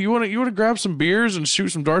 hey, you want to grab some beers and shoot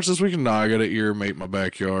some darts this weekend? No, I gotta irrigate my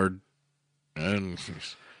backyard, and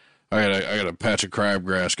I got a patch of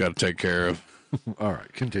crabgrass got to take care of. All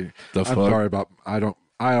right, continue. I'm sorry about I don't.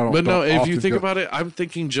 But no, if you think about it, I'm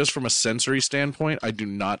thinking just from a sensory standpoint. I do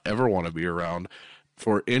not ever want to be around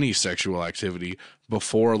for any sexual activity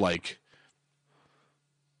before like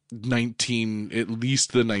at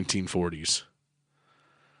least the 1940s.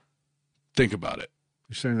 Think about it.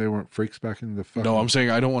 You're saying they weren't freaks back in the fucking... No, I'm saying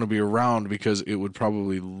I don't want to be around because it would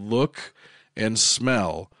probably look and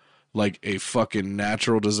smell like a fucking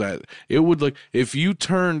natural disaster. It would look if you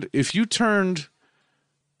turned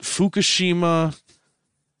Fukushima,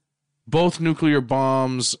 both nuclear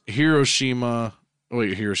bombs, Hiroshima,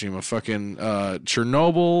 fucking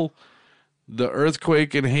Chernobyl, the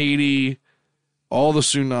earthquake in Haiti, all the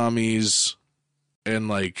tsunamis, and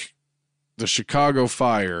like the Chicago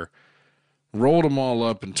fire, rolled them all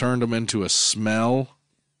up and turned them into a smell.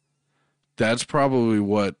 That's probably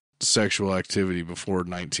what sexual activity before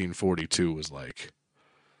 1942 was like.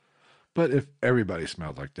 But if everybody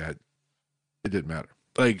smelled like that, it didn't matter.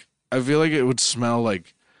 Like, I feel like it would smell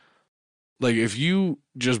like if you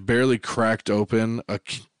just barely cracked open a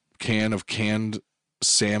can of canned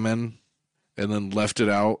salmon and then left it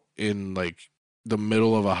out in like the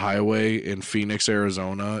middle of a highway in Phoenix,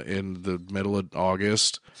 Arizona in the middle of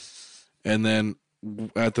August, and then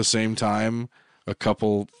at the same time a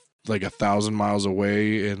couple like 1,000 miles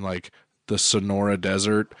away in like the Sonora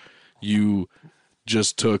Desert, you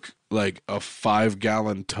just took like a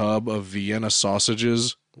 5-gallon tub of Vienna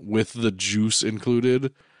sausages with the juice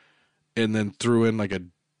included and then threw in like a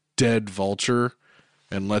dead vulture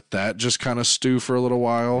and let that just kind of stew for a little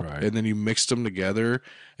while, Right. and then you mixed them together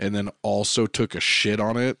and then also took a shit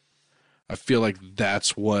on it, I feel like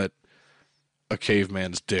that's what a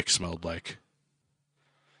caveman's dick smelled like.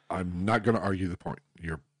 I'm not going to argue the point.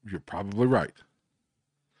 You're probably right.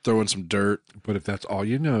 Throw in some dirt. But if that's all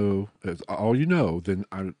you know, then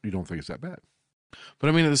you don't think it's that bad. But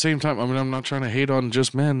I mean, at the same time, I mean, I'm not trying to hate on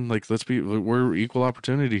just men. Like, we're equal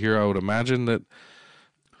opportunity here. I would imagine that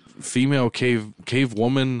female cave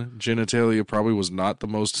woman genitalia probably was not the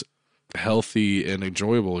most healthy and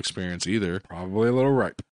enjoyable experience either. Probably a little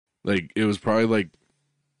ripe. Like, it was probably like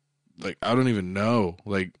I don't even know.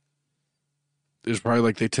 Like, it's probably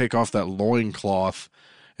like they take off that loincloth,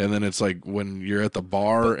 and then it's like when you're at the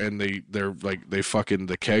bar and they fucking,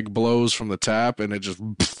 the keg blows from the tap and it just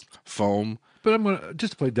foam. But I'm gonna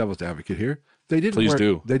just to play devil's advocate here. They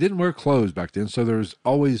didn't wear clothes back then, so there's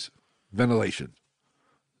always ventilation.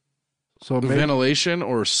 So Ventilation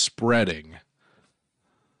or spreading.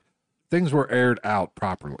 Things were aired out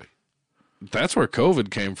properly. That's where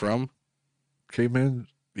COVID came from. Cave woman's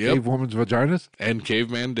vaginas? And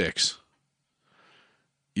caveman dicks.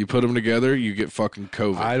 You put them together, you get fucking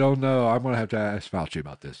COVID. I don't know. I'm going to have to ask Fauci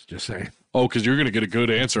about this. Just saying. Oh, because you're going to get a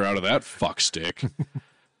good answer out of that fuck stick.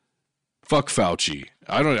 Fuck Fauci.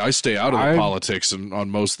 I stay out of the politics on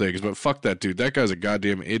most things, but fuck that dude. That guy's a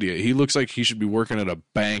goddamn idiot. He looks like he should be working at a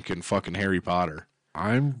bank in fucking Harry Potter.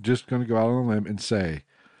 I'm just going to go out on a limb and say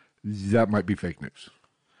that might be fake news.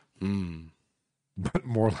 But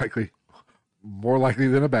more likely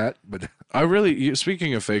than a bat. But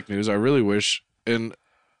speaking of fake news, I really wish, and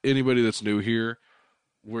anybody that's new here,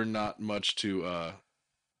 we're not much to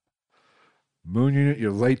Moon Unit,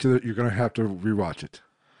 you're late to you're going to have to rewatch it.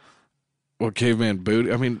 Well, caveman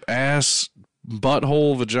booty. I mean, ass,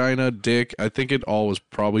 butthole, vagina, dick. I think it all was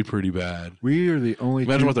probably pretty bad. We are the only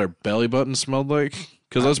Imagine what their belly button smelled like.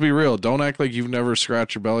 Because let's be real. Don't act like you've never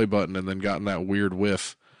scratched your belly button and then gotten that weird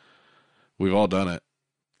whiff. We've all done it.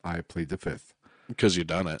 I plead the fifth. Because you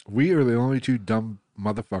done it. We are the only two dumb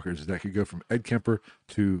motherfuckers that could go from Ed Kemper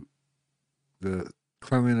to the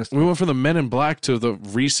cleanliness. We went from the Men in Black to the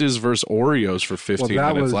Reese's versus Oreos for 15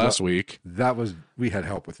 minutes last week. We had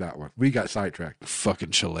help with that one. We got sidetracked. Fucking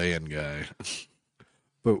Chilean guy.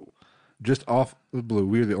 But just off the blue,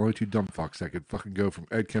 we are the only two dumb fucks that could fucking go from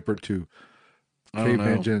Ed Kemper to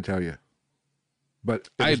caveman genitalia. But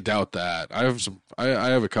I doubt that. I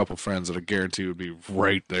have a couple friends that I guarantee would be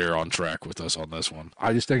right there on track with us on this one.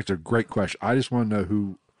 I just think it's a great question. I just want to know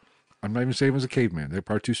who. I'm not even saying it was a caveman. They're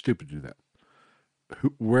probably too stupid to do that.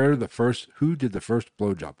 Who did the first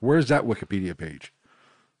blowjob? Where's that Wikipedia page?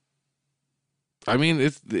 I mean,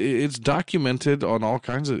 it's documented on all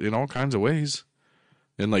kinds of ways,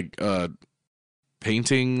 and like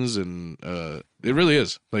paintings, and it really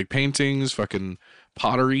is like paintings, fucking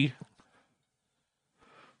pottery.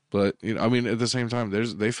 But I mean, at the same time,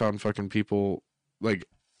 they found fucking people like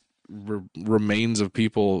remains of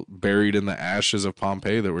people buried in the ashes of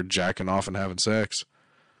Pompeii that were jacking off and having sex.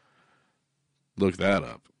 Look that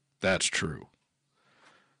up. That's true.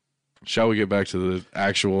 Shall we get back to the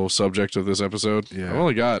actual subject of this episode? Yeah. I've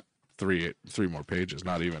only got three more pages,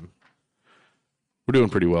 not even. We're doing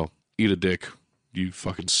pretty well. Eat a dick, you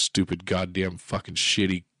fucking stupid, goddamn fucking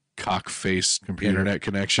shitty cock-faced internet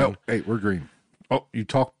connection. Oh, hey, we're green. Oh, you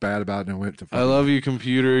talked bad about it and went to... I love you,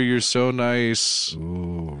 computer. You're so nice.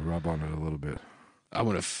 Ooh, rub on it a little bit. I'm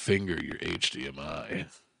going to finger your HDMI.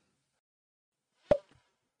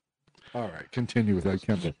 All right, continue with that,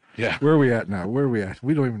 Kemper. Yeah. Where are we at now? We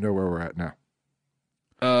don't even know where we're at now.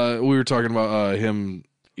 We were talking about him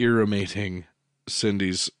irrimating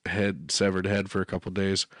Cindy's severed head for a couple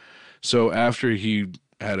days. So after he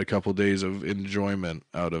had a couple days of enjoyment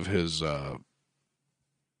out of his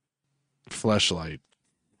fleshlight,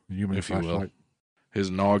 Human if you will, fleshlight.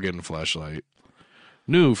 his noggin fleshlight,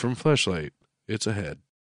 new from Fleshlight, it's a head.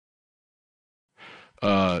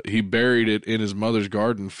 He buried it in his mother's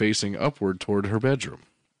garden facing upward toward her bedroom.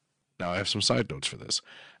 Now, I have some side notes for this.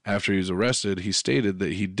 After he was arrested, he stated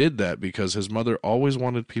that he did that because his mother always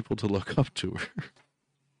wanted people to look up to her.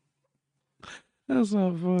 That's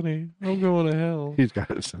not funny. I'm going to hell. He's got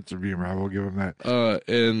a sense of humor. I will give him that.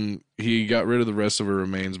 And he got rid of the rest of her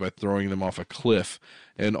remains by throwing them off a cliff.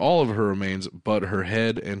 And all of her remains, but her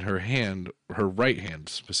head and her hand, her right hand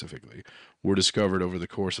specifically, were discovered over the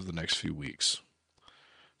course of the next few weeks.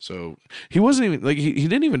 So he wasn't even like he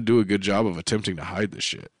didn't even do a good job of attempting to hide this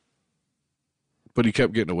shit, but he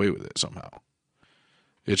kept getting away with it somehow.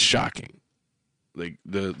 It's shocking, like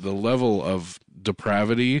the level of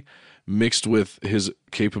depravity mixed with his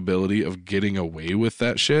capability of getting away with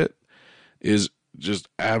that shit is just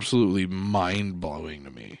absolutely mind-blowing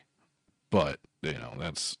to me. But,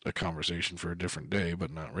 that's a conversation for a different day,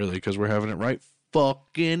 but not really, because we're having it right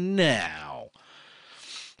fucking now.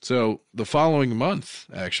 So, the following month,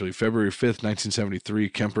 actually, February 5th, 1973,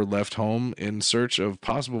 Kemper left home in search of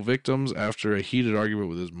possible victims after a heated argument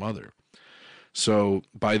with his mother. So,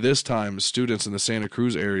 by this time, students in the Santa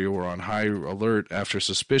Cruz area were on high alert after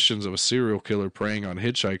suspicions of a serial killer preying on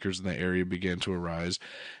hitchhikers in the area began to arise,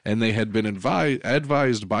 and they had been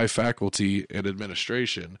advised by faculty and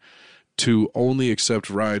administration to only accept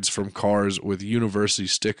rides from cars with university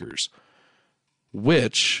stickers,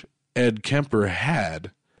 which Ed Kemper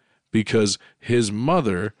had because his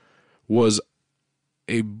mother was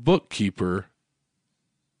a bookkeeper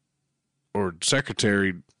or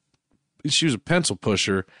secretary. She was a pencil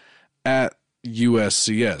pusher at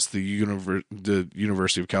USCS, the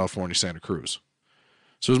University of California, Santa Cruz.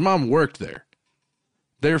 So his mom worked there.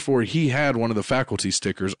 Therefore, he had one of the faculty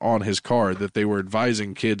stickers on his car that they were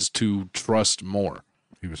advising kids to trust more.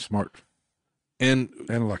 He was smart. And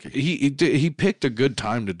lucky. He picked a good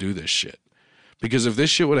time to do this shit. Because if this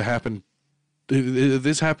shit would have happened, if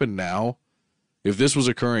this happened now, if this was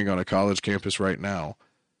occurring on a college campus right now,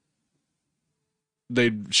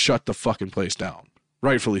 they'd shut the fucking place down.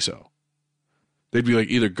 Rightfully so. They'd be like,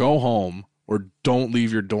 either go home or don't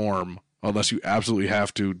leave your dorm unless you absolutely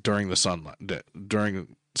have to during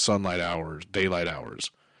sunlight hours, daylight hours.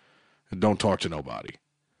 And don't talk to nobody.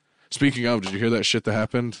 Speaking of, did you hear that shit that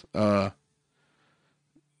happened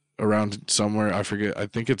around somewhere? I forget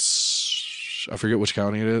which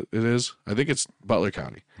county it is. I think it's Butler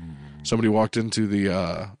County. Somebody walked into the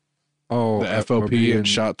FOP and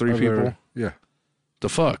shot 3 people. Yeah. The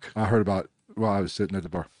fuck? I heard about it while I was sitting at the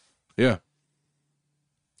bar. Yeah.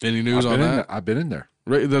 Any news on that? I've been in there.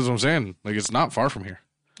 Right, that's what I'm saying. Like, it's not far from here.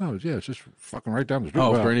 Oh, yeah, it's just fucking right down the street.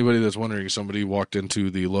 Oh, for anybody that's wondering, somebody walked into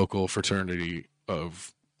the local fraternity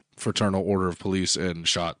of Fraternal Order of Police and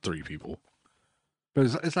shot 3 people. But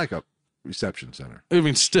it's like a reception center. I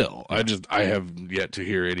mean, still, I have yet to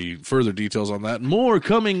hear any further details on that. More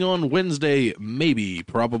coming on Wednesday, maybe,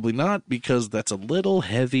 probably not, because that's a little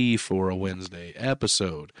heavy for a Wednesday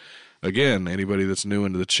episode. Again, anybody that's new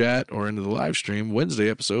into the chat or into the live stream, Wednesday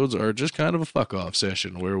episodes are just kind of a fuck-off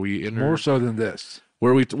session where we more so than this.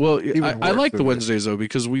 Where I like the Wednesdays though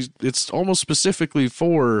because it's almost specifically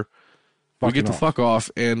for we get to fuck off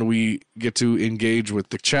and we get to engage with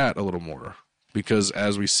the chat a little more because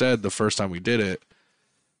as we said the first time we did it,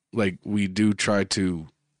 like we do try to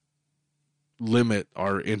limit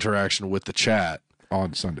our interaction with the chat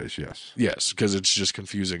on Sundays. Yes, because it's just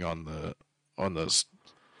confusing on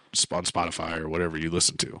Spotify or whatever you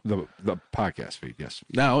listen to. The podcast feed, yes.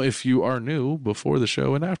 Now, if you are new before the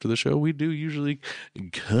show and after the show, we do usually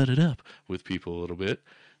cut it up with people a little bit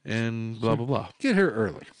and blah, blah, blah. Get here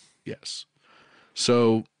early. Yes.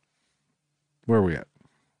 So. Where are we at?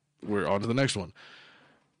 We're on to the next one.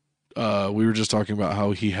 We were just talking about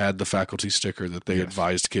how he had the faculty sticker that they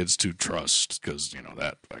advised kids to trust because,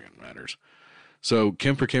 that fucking matters. So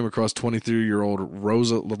Kemper came across 23-year-old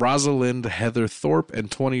Rosalind Heather Thorpe and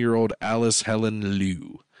 20-year-old Alice Helen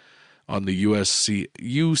Liu on the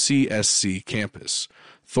UCSC campus.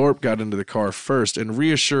 Thorpe got into the car first and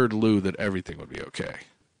reassured Liu that everything would be okay,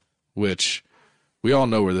 which we all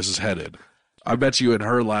know where this is headed. I bet you in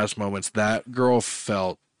her last moments that girl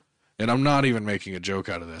felt, and I'm not even making a joke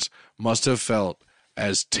out of this, must have felt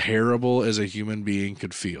as terrible as a human being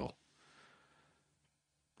could feel.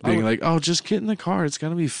 Being like, oh, just get in the car. It's going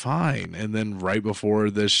to be fine. And then right before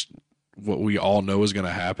this, what we all know is going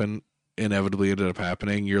to happen, inevitably ended up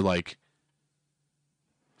happening. You're like,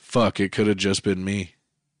 fuck, it could have just been me.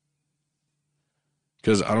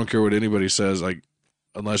 Because I don't care what anybody says. Like,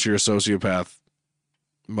 unless you're a sociopath,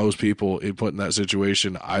 most people put in that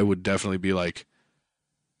situation, I would definitely be like,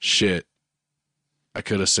 shit, I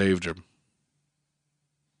could have saved him.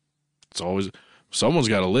 It's always, someone's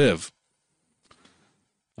got to live.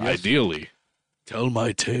 Yes. Ideally. Tell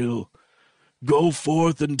my tale. Go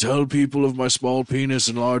forth and tell people of my small penis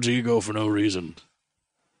and large ego for no reason.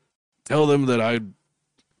 Tell them that I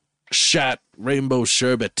shat rainbow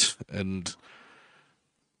sherbet and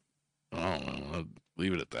I don't know. I'll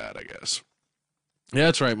leave it at that, I guess. Yeah,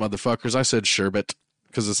 that's right, motherfuckers. I said sherbet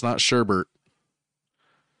because it's not sherbet.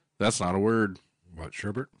 That's not a word. What,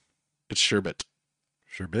 sherbet? It's sherbet.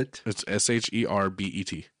 Sherbet? It's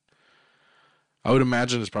SHERBET. I would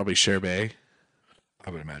imagine it's probably sherbet. I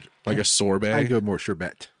would imagine. Like a sorbet. I'd go more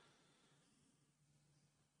sherbet.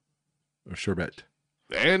 Or sherbet.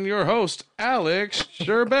 And your host, Alex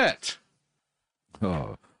Sherbet.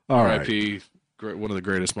 Oh, all right. R.I.P. One of the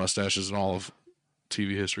greatest mustaches in all of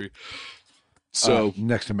TV history. So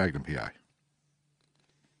next to Magnum PI.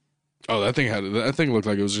 Oh, that thing looked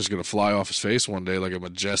like it was just gonna fly off his face one day like a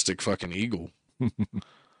majestic fucking eagle.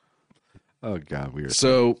 Oh God, we are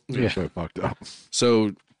so fucked up.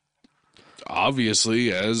 So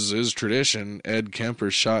obviously, as is tradition, Ed Kemper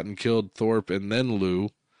shot and killed Thorpe and then Lou,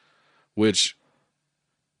 which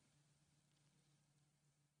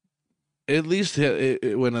at least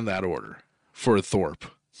it went in that order for Thorpe.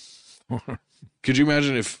 Could you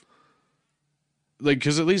imagine if, like,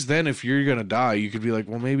 because at least then if you're going to die, you could be like,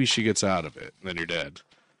 well, maybe she gets out of it, and then you're dead.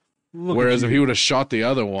 Whereas if he would have shot the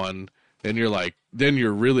other one, then you're like, then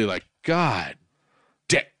you're really like, God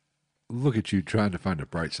damn. Look at you trying to find the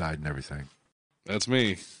bright side and everything. That's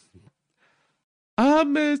me. I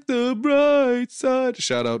miss the bright side.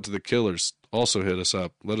 Shout out to the Killers. Also hit us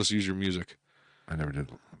up. Let us use your music. I never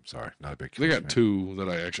did. I'm sorry. Not a big They got two that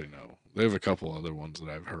I actually know. They have a couple other ones that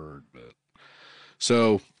I've heard. But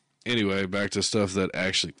so, anyway, back to stuff that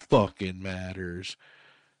actually fucking matters.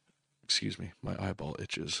 Excuse me. My eyeball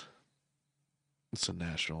itches. It's a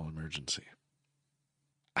national emergency.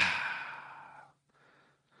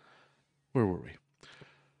 Where were we?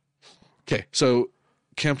 Okay, so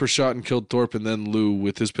Kemper shot and killed Thorpe and then Lou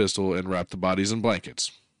with his pistol and wrapped the bodies in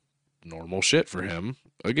blankets. Normal shit for him.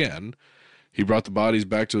 Again, he brought the bodies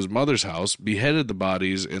back to his mother's house, beheaded the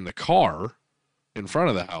bodies in the car in front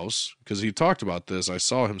of the house, because he talked about this. I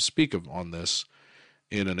saw him speak on this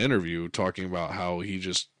in an interview, talking about how he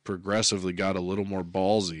just progressively got a little more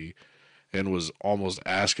ballsy and was almost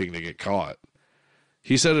asking to get caught.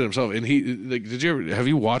 He said it himself, and he like. Have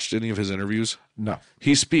you watched any of his interviews? No.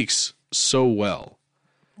 He speaks so well.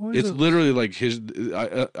 It's literally like his.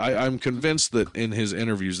 I'm convinced that in his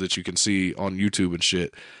interviews that you can see on YouTube and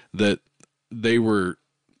shit, that they were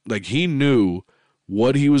like, he knew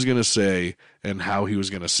what he was gonna say and how he was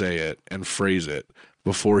gonna say it and phrase it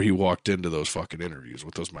before he walked into those fucking interviews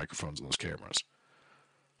with those microphones and those cameras.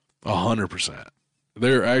 100%.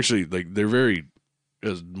 They're actually like, they're very,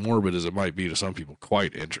 as morbid as it might be to some people,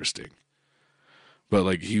 quite interesting. But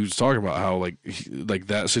like, he was talking about how like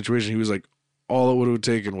that situation, he was like, all it would have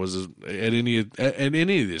taken was at any of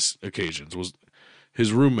these occasions was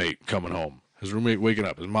his roommate coming home, his roommate waking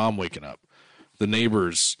up, his mom waking up, the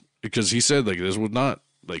neighbors, because he said like this was not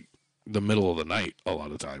like the middle of the night a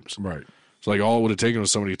lot of times. Right. So like all it would have taken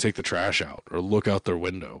was somebody to take the trash out or look out their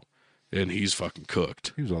window, and he's fucking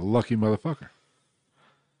cooked. He was a lucky motherfucker.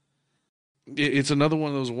 It's another one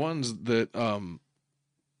of those ones that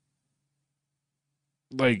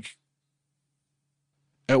like,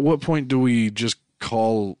 at what point do we just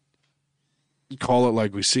call it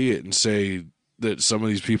like we see it and say that some of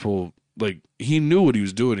these people, like, he knew what he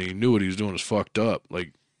was doing and he knew what he was doing was fucked up.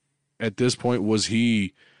 Like, at this point, was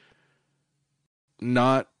his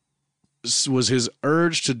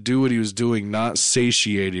urge to do what he was doing not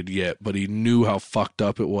satiated yet, but he knew how fucked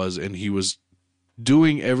up it was, and he was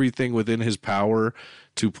doing everything within his power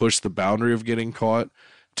to push the boundary of getting caught,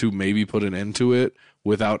 to maybe put an end to it,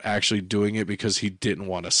 without actually doing it because he didn't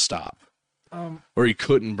want to stop. Or he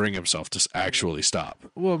couldn't bring himself to actually stop.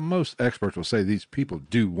 Well, most experts will say these people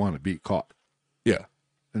do want to be caught. Yeah.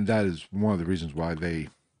 And that is one of the reasons why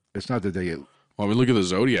it's not that they get... Well, I mean, look at the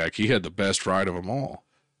Zodiac. He had the best ride of them all.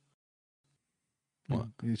 What?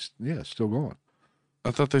 He's still going.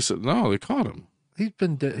 I thought they said, no, they caught him. He's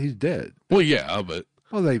been dead. He's dead. Well, yeah, but...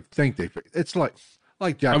 Well, they think it's like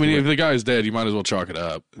Jack. I mean, if the guy's dead, you might as well chalk it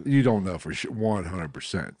up. You don't know for sure,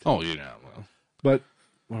 100%. Oh, you know. Well. But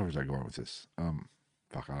where was I going with this?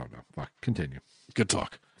 Fuck, I don't know. Fuck, continue. Good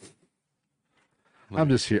talk. I'm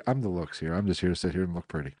just here. I'm the looks here. I'm just here to sit here and look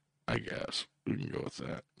pretty. I guess we can go with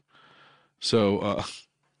that. So,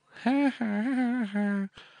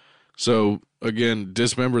 so again,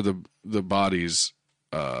 dismember the bodies.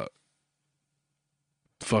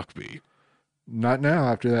 Fuck me. Not now.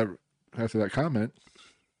 After that comment.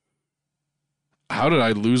 How did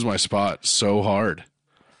I lose my spot so hard?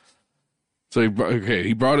 So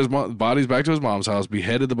he brought his bodies back to his mom's house,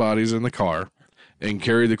 beheaded the bodies in the car, and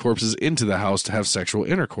carried the corpses into the house to have sexual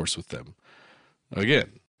intercourse with them.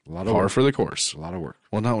 Again, a lot of par work. for the course. A lot of work.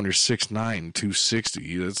 Well, not when you're 6'9",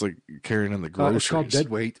 260. That's like carrying in the groceries. It's called dead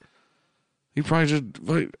weight. He probably just,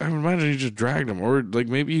 like, I imagine he just dragged him. Or, like,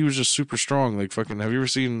 maybe he was just super strong. Like, fucking, have you ever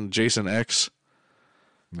seen Jason X?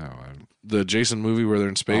 No. The Jason movie where they're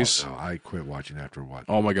in space? Oh, no, I quit watching after what?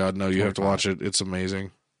 Oh, my God, no, you have to watch it. It's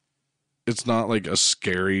amazing. It's not, like, a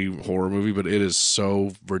scary horror movie, but it is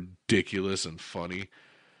so ridiculous and funny.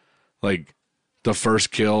 Like, the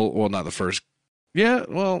first kill, well, not the first. Yeah,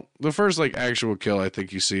 well, the first, like, actual kill I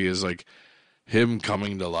think you see is, like, him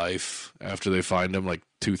coming to life after they find him, like,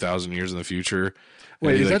 2,000 years in the future.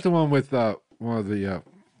 Wait, is that the one with one of the.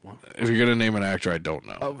 If you're gonna name an actor, I don't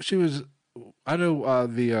know. She was. I know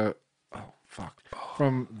the.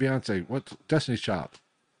 From Beyonce. What's Destiny's Child?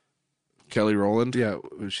 Kelly Rowland. Yeah,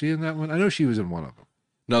 was she in that one? I know she was in one of them.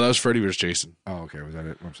 No, that was Freddy vs. Jason. Oh, okay. Was that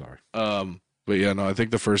it? I'm sorry. But yeah, no, I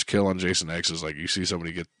think the first kill on Jason X is like you see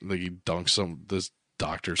somebody get like he dunks this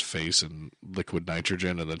doctor's face in liquid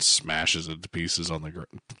nitrogen and then smashes it to pieces on the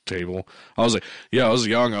table. I was like, yeah, I was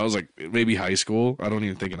young. I was like maybe high school. I don't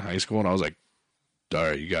even think in high school, and I was like, all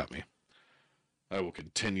right, you got me. I will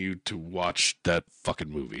continue to watch that fucking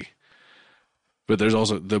movie. But there's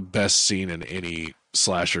also the best scene in any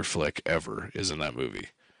slasher flick ever is in that movie.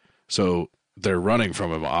 So they're running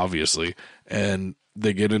from him, obviously, and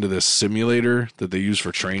they get into this simulator that they use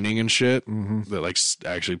for training and shit that like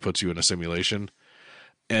actually puts you in a simulation,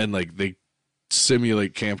 and like they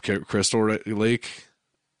simulate Camp Crystal Lake,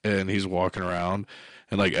 and he's walking around,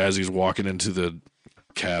 and like as he's walking into the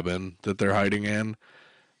cabin that they're hiding in,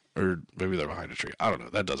 or maybe they're behind a tree. I don't know.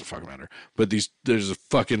 That doesn't fucking matter. But there's a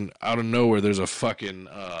fucking out of nowhere. There's a fucking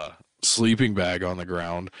sleeping bag on the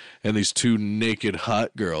ground, and these two naked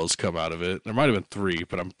hot girls come out of it. There might have been three,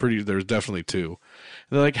 but there's definitely two.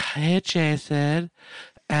 And they're like, "Hey, Jason,"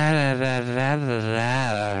 and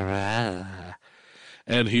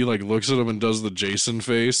he like looks at him and does the Jason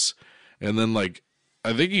face, and then like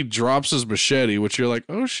I think he drops his machete, which you're like,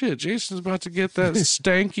 oh shit, Jason's about to get that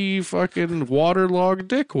stanky fucking waterlogged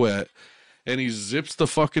dick wet. And he zips the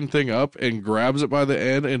fucking thing up and grabs it by the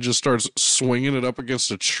end and just starts swinging it up against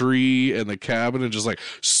a tree and the cabin and just like,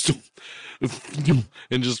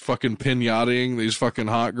 and just fucking pinataing these fucking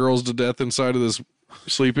hot girls to death inside of this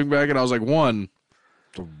sleeping bag. And I was like, one,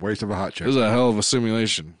 it's a waste of a hot chick. This is a hell of a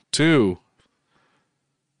simulation. Two,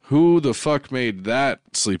 who the fuck made that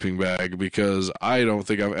sleeping bag? Because I don't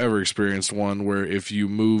think I've ever experienced one where if you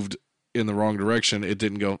moved in the wrong direction, it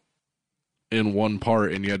didn't go in one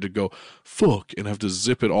part and you had to go fuck and have to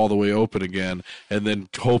zip it all the way open again and then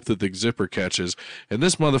hope that the zipper catches. And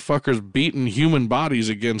this motherfucker's beating human bodies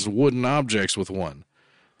against wooden objects with one.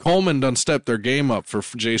 Coleman done stepped their game up for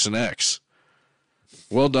Jason X.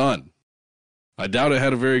 Well done. I doubt it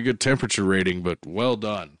had a very good temperature rating, but well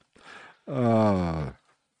done.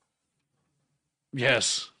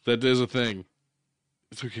 Yes, that is a thing.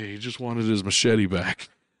 It's okay. He just wanted his machete back.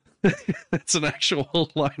 That's an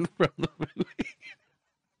actual line from the movie.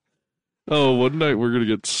 Oh, one night we're going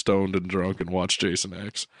to get stoned and drunk and watch Jason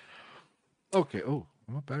X. Okay. Oh,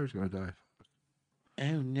 my battery's going to die.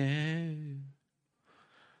 Oh, no.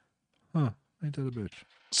 Huh. Ain't that a bitch?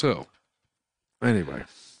 So. Anyway.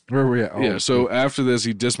 Where are we at? Oh, yeah, so after this,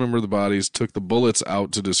 he dismembered the bodies, took the bullets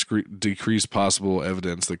out to decrease possible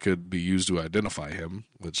evidence that could be used to identify him,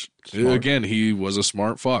 which, again, he was a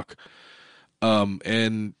smart fuck.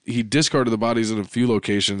 And he discarded the bodies in a few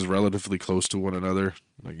locations relatively close to one another.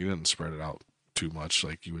 Like, he didn't spread it out too much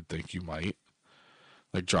like you would think you might.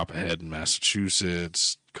 Like, drop a head in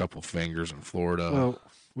Massachusetts, couple fingers in Florida. Well,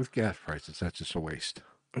 with gas prices, that's just a waste.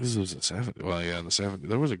 This was the 70s. Well, yeah, in the 70s.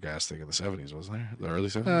 There was a gas thing in the 70s, wasn't there? The early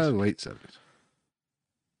 70s? Late 70s.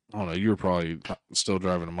 I don't know. You were probably still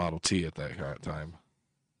driving a Model T at that time.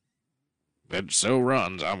 It so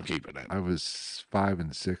runs, I'm keeping it. I was 5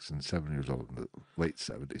 and 6 and 7 years old in the late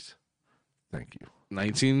 70s. Thank you.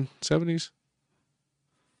 1970s?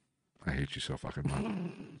 I hate you so fucking much.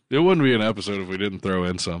 It wouldn't be an episode if we didn't throw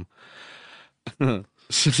in some. All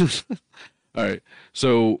right.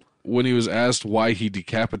 So when he was asked why he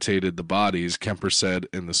decapitated the bodies, Kemper said,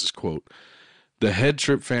 and this is quote, "The head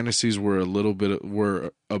trip fantasies were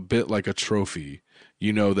a bit like a trophy.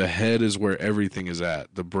 You know, the head is where everything is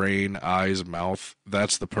at. The brain, eyes, mouth,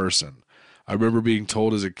 that's the person. I remember being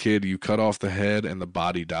told as a kid, you cut off the head and the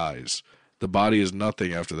body dies. The body is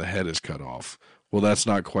nothing after the head is cut off. Well, that's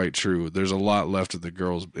not quite true. There's a lot left of the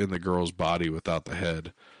girl's body without the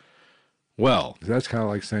head." Well, that's kind of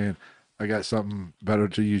like saying, I got something better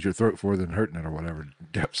to use your throat for than hurting it or whatever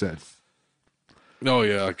Depp said. Oh,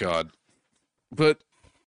 yeah, God. But,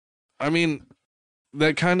 I mean,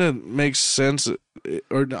 that kind of makes sense,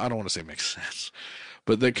 or I don't want to say makes sense,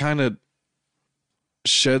 but that kind of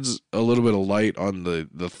sheds a little bit of light on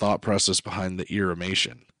the thought process behind the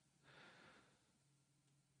earmation.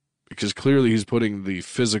 Because clearly he's putting the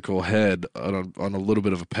physical head on a little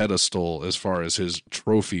bit of a pedestal as far as his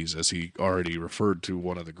trophies, as he already referred to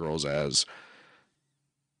one of the girls as.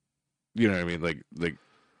 You know what I mean? Like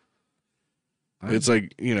it's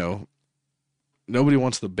like, you know, nobody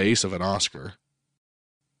wants the base of an Oscar.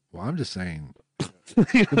 Well, I'm just saying,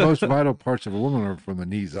 the most vital parts of a woman are from the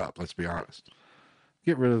knees up, let's be honest.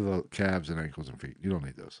 Get rid of the calves and ankles and feet. You don't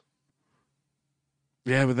need those.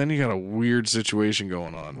 Yeah, but then you got a weird situation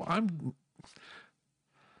going on. Well,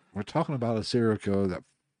 We're talking about a serial killer that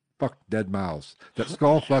fucked dead mouths, that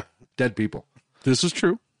skull fucked dead people. This is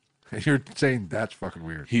true. And you're saying that's fucking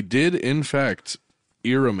weird. He did, in fact,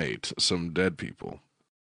 irrimate some dead people.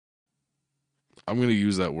 I'm going to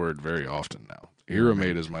use that word very often now.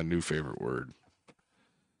 Irrimate is my new favorite word.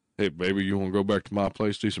 Hey, baby, you want to go back to my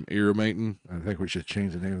place, do some irrimating? I think we should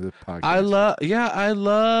change the name of the podcast. I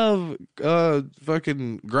love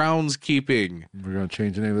fucking groundskeeping. We're going to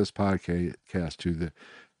change the name of this podcast to the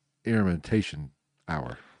Irritation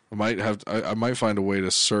Hour. I might find a way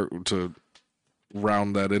to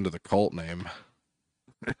round that into the cult name.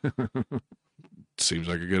 Seems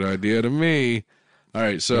like a good idea to me. All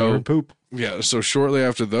right, so poop. Yeah, so shortly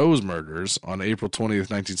after those murders, on April 20th,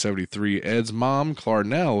 1973, Ed's mom,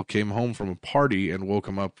 Clarnell, came home from a party and woke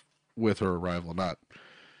him up with her arrival.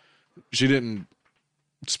 She didn't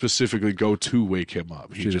specifically go to wake him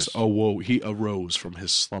up. He he arose from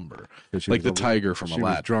his slumber. Like the tiger from Aladdin.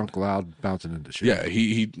 He was drunk, loud, bouncing into shit. Yeah,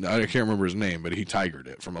 I can't remember his name, but he tigered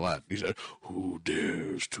it from Aladdin. He said, "Who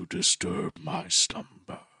dares to disturb my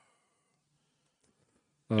slumber?"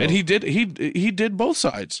 Oh. And he did both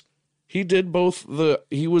sides. He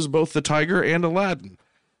was both the tiger and Aladdin.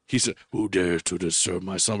 He said, "Who dares to disturb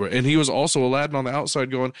my slumber?" And he was also Aladdin on the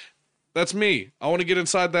outside going, "That's me. I want to get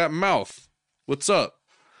inside that mouth. What's up?"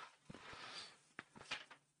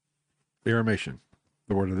 Irrimation,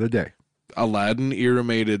 the word of the day. Aladdin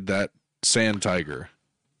irrimated that sand tiger.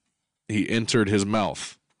 He entered his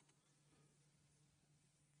mouth.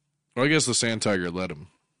 Well, I guess the sand tiger let him.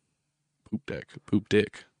 Poop dick,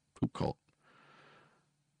 poop cult.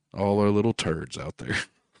 All our little turds out there.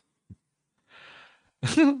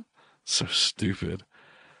 So stupid.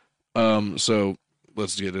 So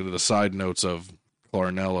let's get into the side notes of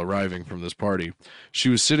Clarnell arriving from this party. She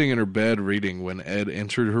was sitting in her bed reading when Ed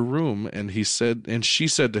entered her room, and she said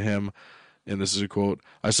to him, and this is a quote,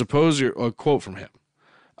 a quote from him.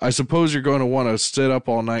 "I suppose you're going to want to sit up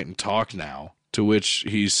all night and talk now," to which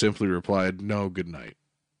he simply replied, "No, good night."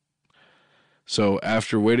 So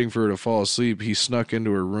after waiting for her to fall asleep, he snuck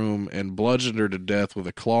into her room and bludgeoned her to death with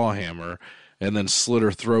a claw hammer and then slit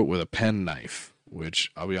her throat with a penknife,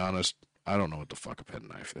 which, I'll be honest, I don't know what the fuck a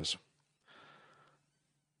penknife is.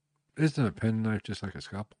 Isn't a penknife just like a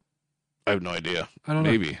scalpel? I have no idea. I don't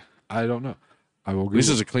know. Maybe. I don't know. I will Google. This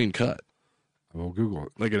is a clean cut. I will Google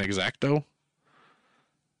it. Like an X-Acto?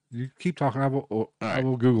 You keep talking. I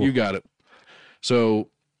will Google. You got it. So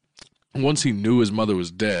once he knew his mother was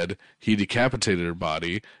dead, he decapitated her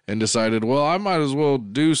body and decided, well, I might as well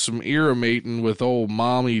do some irrimating with old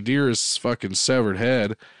Mommy Dearest's fucking severed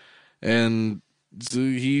head. And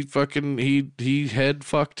he head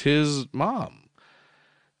fucked his mom.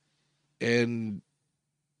 And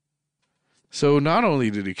so not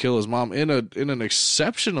only did he kill his mom in an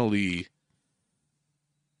exceptionally,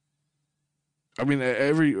 I mean,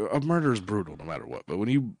 a murder is brutal no matter what, but when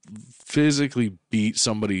you physically beat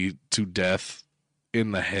somebody to death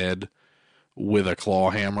in the head with a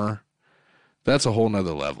claw hammer, that's a whole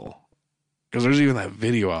nother level. Because there's even that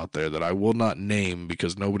video out there that I will not name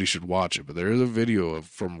because nobody should watch it, but there is a video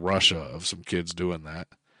from Russia of some kids doing that,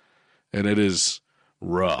 and it is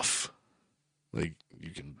rough. Like,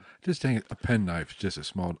 you can just think a penknife, just a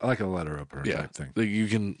small, like a letter opener type thing. Like, you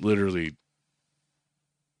can literally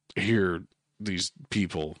hear these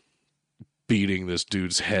people beating this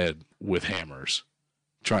dude's head with hammers,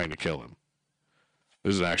 trying to kill him.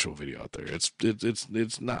 There's an actual video out there.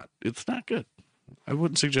 It's not good. I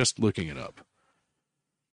wouldn't suggest looking it up.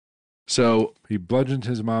 So he bludgeoned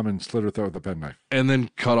his mom and slit her throat with a penknife, and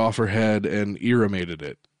then cut off her head and irrimated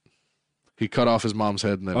it. He cut off his mom's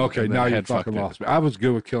head and then now you fucking lost me. I was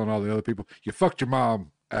good with killing all the other people. You fucked your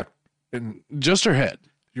mom and just her head.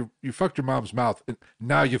 You fucked your mom's mouth, and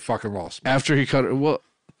now you fucking lost me. After he cut her, well,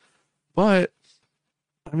 but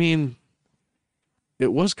I mean,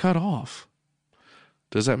 it was cut off.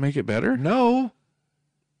 Does that make it better? No.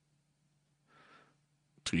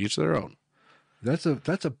 To each their own. That's a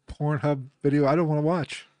Pornhub video I don't want to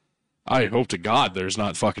watch. I hope to God there's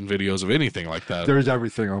not fucking videos of anything like that. There's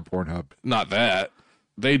everything on Pornhub. Not that.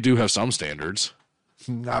 They do have some standards.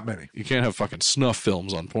 Not many. You can't have fucking snuff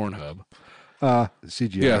films on Pornhub.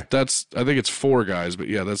 CGI. Yeah, I think it's 4 guys, but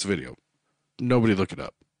yeah, that's video. Nobody look it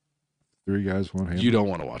up. 3 guys, 1 hand. You don't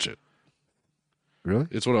want to watch it. Really?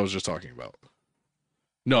 It's what I was just talking about.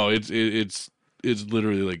 No, it's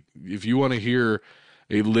literally like, if you want to hear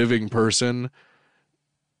a living person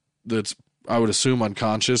that's, I would assume,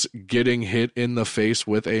 unconscious, getting hit in the face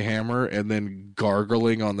with a hammer and then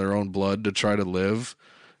gargling on their own blood to try to live,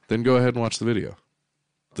 then go ahead and watch the video.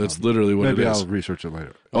 That's literally what it is. Maybe I'll research it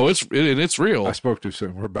later. Oh, it's real. I spoke too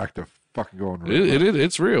soon. We're back to fucking going on.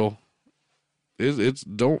 It's real. It's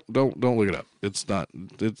don't look it up. It's not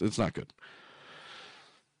good.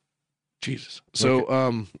 Jesus.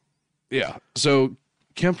 So yeah. So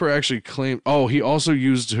Kemper actually claimed. Oh, he also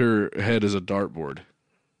used her head as a dartboard.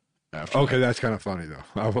 After that's kind of funny though.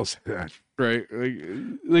 I will say that. Right?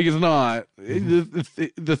 Like it's not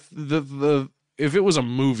the if it was a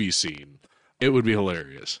movie scene, it would be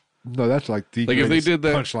hilarious. No, that's like the if they did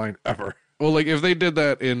that punchline ever. Well, like if they did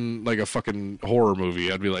that in like a fucking horror movie,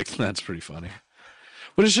 I'd be like, that's pretty funny.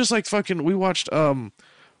 But it's just like fucking. We watched what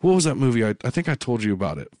was that movie? I think I told you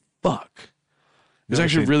about it. Fuck. It's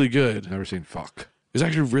actually really good. Never seen Fuck. It's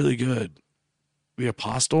actually really good. The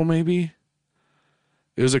Apostle, maybe.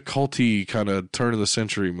 It was a culty kind of turn of the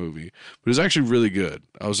century movie, but it's actually really good.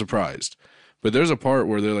 I was surprised. But there's a part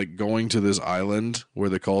where they're like going to this island where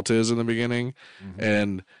the cult is in the beginning,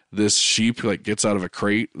 and this sheep like gets out of a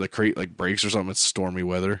crate. The crate like breaks or something. It's stormy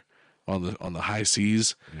weather on the high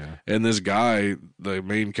seas. Yeah. And this guy, the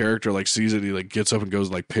main character, like sees it. He like gets up and goes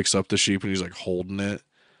and like picks up the sheep, and he's like holding it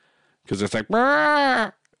because it's like,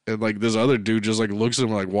 "Burr!" And like this other dude just like looks at him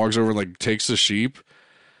and like walks over and like takes the sheep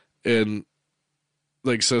and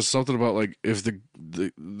like says something about like if the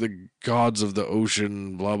gods of the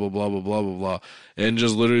ocean blah blah blah blah blah blah blah, and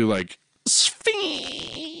just literally like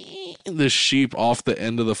the sheep off the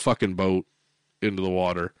end of the fucking boat into the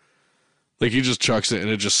water. Like he just chucks it and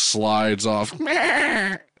it just slides off.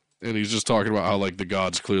 And he's just talking about how like the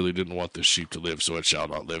gods clearly didn't want this sheep to live, so it shall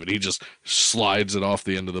not live. And he just slides it off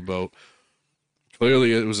the end of the boat.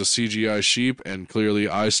 Clearly it was a CGI sheep, and clearly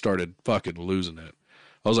I started fucking losing it.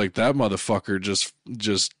 I was like, that motherfucker just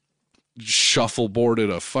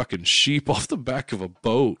shuffleboarded a fucking sheep off the back of a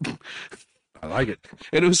boat. I like it.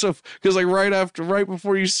 And it was so, because like right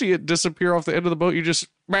before you see it disappear off the end of the boat, you just,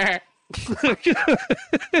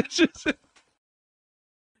 it's just,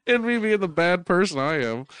 and me being the bad person I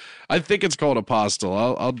am, I think it's called Apostle.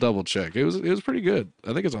 I'll double check. It was pretty good.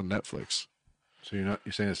 I think it's on Netflix. So you're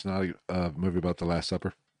saying it's not a movie about the Last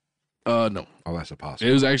Supper? No. Oh, that's Apostle.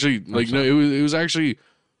 It was actually it was actually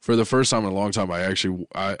for the first time in a long time.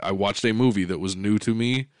 I watched a movie that was new to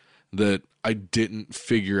me that I didn't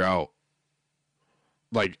figure out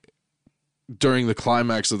like during the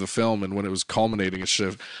climax of the film and when it was culminating and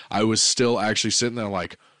shit. I was still actually sitting there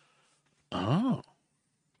like, oh,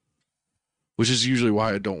 which is usually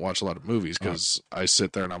why I don't watch a lot of movies because I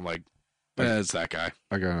sit there and I'm like, it's that guy.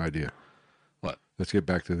 I got an idea. What? Let's get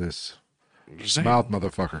back to this. Mouth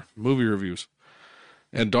motherfucker. Movie reviews.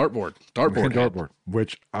 And dartboard,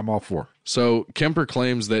 which I'm all for. So Kemper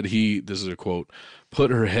claims that this is a quote,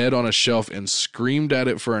 put her head on a shelf and screamed at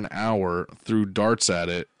it for an hour, threw darts at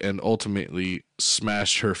it, and ultimately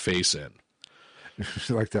smashed her face in.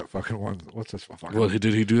 Like that fucking one. What's this fucking? Well,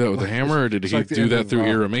 did he do that with a hammer, or did he do that through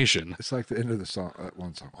irrimation? It's like the end of the song. That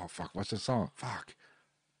one song. Oh fuck! What's the song? Fuck.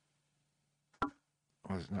 Oh,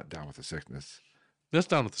 it's not Down with the Sickness. That's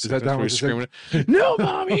Down with the Sickness. Is that Down with the Sickness? No,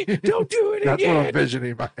 mommy, don't do it again. That's what I'm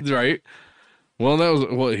envisioning. Right.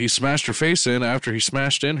 Well, he smashed her face in after he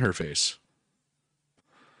smashed in her face.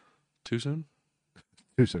 Too soon?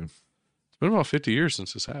 Too soon. It's been about 50 years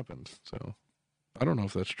since this happened, so I don't know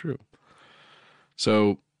if that's true.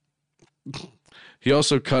 So he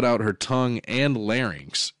also cut out her tongue and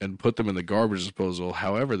larynx and put them in the garbage disposal.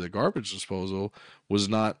 However, the garbage disposal was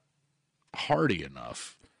not hardy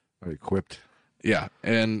enough. Equipped. Yeah,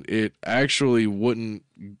 and it actually wouldn't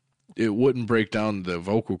break down the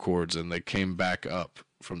vocal cords, and they came back up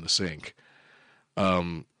from the sink.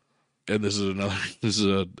 And this is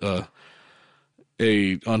a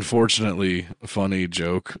unfortunately funny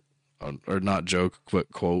joke, or not joke,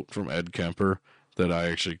 but quote from Ed Kemper that I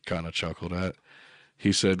actually kind of chuckled at.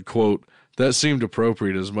 He said, quote, "That seemed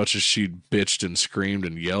appropriate as much as she'd bitched and screamed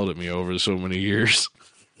and yelled at me over so many years."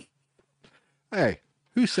 Hey,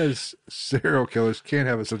 who says serial killers can't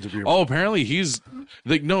have a sense of humor? Oh, apparently he's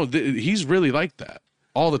like, no, he's really like that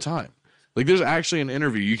all the time. Like, there's actually an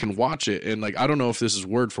interview, you can watch it, and like, I don't know if this is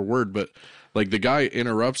word for word, but like the guy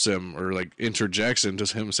interrupts him or like interjects into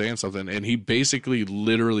him saying something, and he basically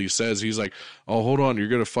literally says, he's like, "Oh, hold on, you're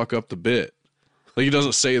gonna fuck up the bit." Like, he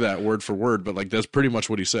doesn't say that word for word, but like that's pretty much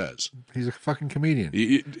what he says. He's a fucking comedian.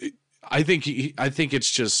 I think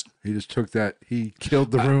it's just he just took that. He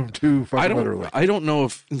killed the room too. Literally. I don't know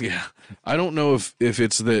if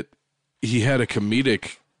it's that he had a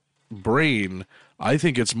comedic brain. I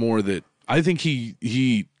think it's more that I think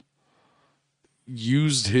he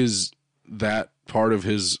used that part of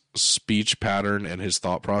his speech pattern and his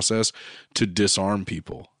thought process to disarm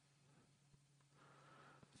people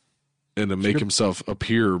and to make himself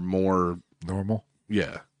appear more normal.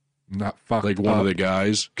 Yeah. Not fucked like one of the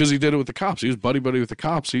guys, because he did it with the cops. He was buddy with the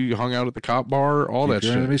cops. He hung out at the cop bar, all Keep that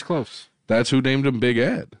your shit. enemies close. That's who named him Big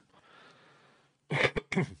Ed.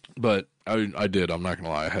 But I did. I'm not gonna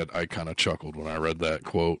lie. I kind of chuckled when I read that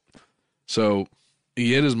quote. So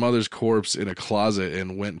he hid his mother's corpse in a closet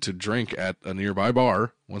and went to drink at a nearby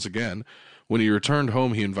bar. Once again, when he returned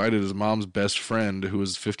home, he invited his mom's best friend, who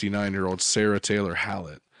was 59-year-old Sarah Taylor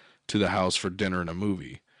Hallett, to the house for dinner and a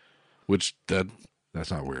movie. Which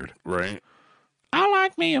that's not weird, right? I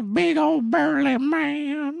like me a big old burly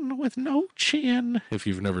man with no chin. If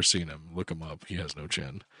you've never seen him, look him up. He has no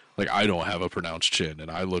chin. Like, I don't have a pronounced chin,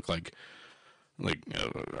 and I look like I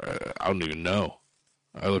don't even know.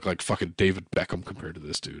 I look like fucking David Beckham compared to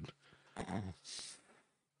this dude.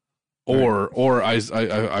 Or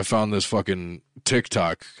I found this fucking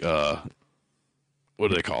TikTok. What do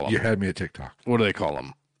they call them? You had me at TikTok. What do they call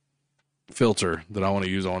them? Filter that I want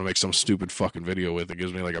to use. I want to make some stupid fucking video with. It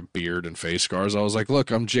gives me like a beard and face scars. I was like, look,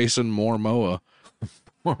 I'm Jason Momoa.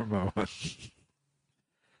 Momoa.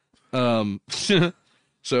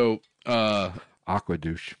 So Aqua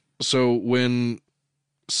douche. So when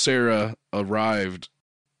Sarah arrived,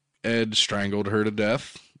 Ed strangled her to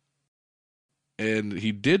death, and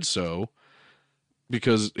he did so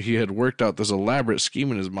because he had worked out this elaborate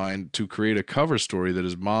scheme in his mind to create a cover story that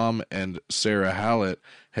his mom and Sarah Hallett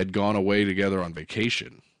had gone away together on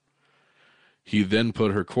vacation. He then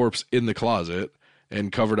put her corpse in the closet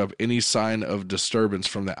and covered up any sign of disturbance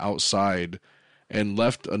from the outside and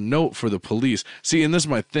left a note for the police. See, and this is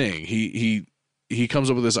my thing. He comes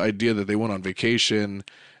up with this idea that they went on vacation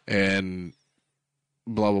and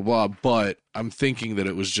blah, blah, blah. But I'm thinking that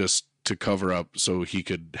it was just to cover up so he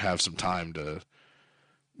could have some time to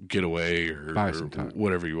get away or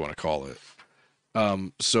whatever you want to call it.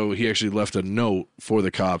 So he actually left a note for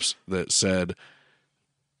the cops that said,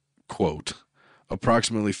 quote,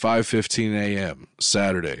 approximately 5:15 a.m.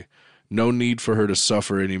 Saturday. No need for her to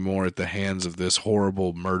suffer anymore at the hands of this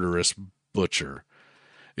horrible, murderous butcher.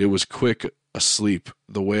 It was quick, asleep,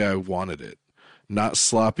 the way I wanted it. Not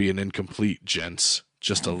sloppy and incomplete, gents.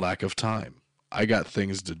 Just a lack of time. I got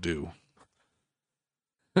things to do.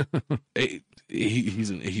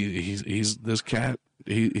 He's this cat.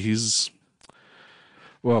 He's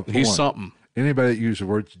something. Anybody that uses the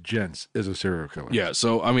words "gents" is a serial killer. Yeah.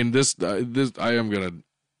 So I mean, this I am gonna.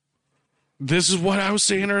 This is what I was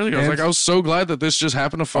saying earlier. I was so glad that this just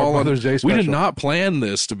happened to fall on Mother's Day special. We did not plan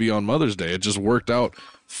this to be on Mother's Day. It just worked out.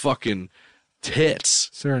 Fucking tits.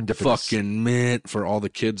 Serendipitous. Fucking mint for all the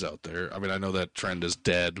kids out there. I mean, I know that trend is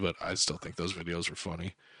dead, but I still think those videos were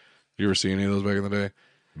funny. You ever see any of those back in the day?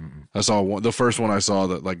 Mm-mm. I saw one. The first one I saw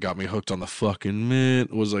that like got me hooked on the fucking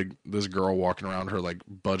mint was like this girl walking around her like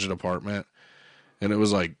budget apartment, and it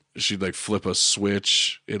was like she'd like flip a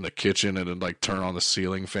switch in the kitchen and it'd like turn on the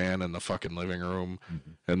ceiling fan in the fucking living room,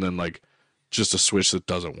 and then like just a switch that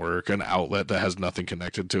doesn't work, an outlet that has nothing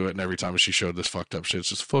connected to it, and every time she showed this fucked up shit, it's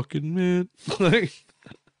just fucking mint. Like,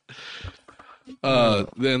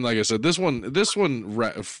 then like I said, this one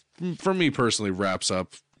for me personally wraps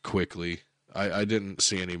up quickly. I didn't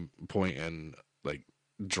see any point in like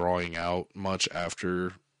drawing out much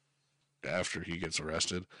after he gets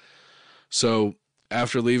arrested. So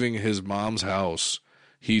after leaving his mom's house,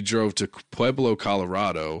 he drove to Pueblo,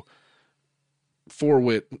 Colorado.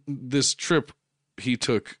 This trip, he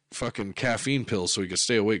took fucking caffeine pills so he could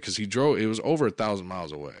stay awake because he drove. It was over 1,000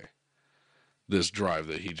 miles away. This drive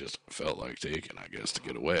that he just felt like taking, I guess, to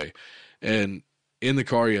get away. And in the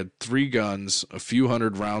car, he had 3 guns, a few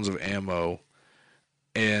hundred rounds of ammo,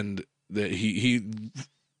 and that he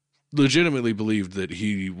legitimately believed that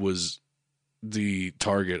he was the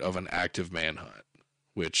target of an active manhunt.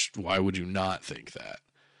 Which, why would you not think that?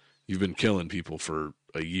 You've been killing people for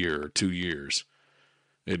a year or 2 years.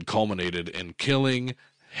 It culminated in killing,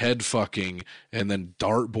 head fucking, and then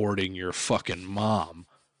dartboarding your fucking mom.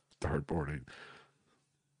 Dartboarding.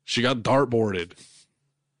 She got dartboarded.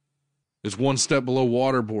 It's one step below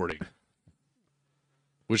waterboarding.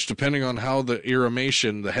 Which, depending on how the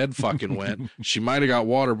irrimation, the head fucking went, she might have got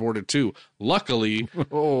waterboarded too. Luckily, you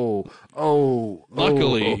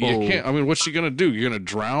can't. I mean, what's she gonna do? You're gonna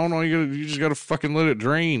drown, or you just gotta fucking let it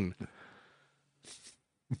drain.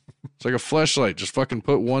 It's like a fleshlight. Just fucking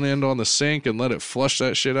put one end on the sink and let it flush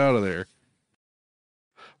that shit out of there.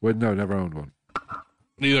 Well, no, never owned one.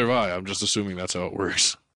 Neither have I. I'm just assuming that's how it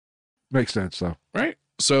works. Makes sense, though. Right?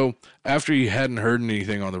 So, after he hadn't heard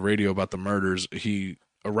anything on the radio about the murders, he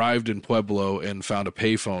arrived in Pueblo and found a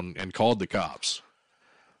payphone and called the cops.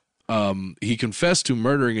 He confessed to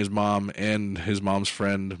murdering his mom and his mom's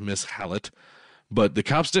friend, Miss Hallett, but the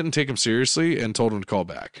cops didn't take him seriously and told him to call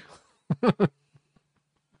back.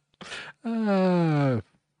 Gotta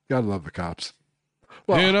love the cops.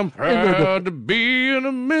 Well, and I'm proud to be an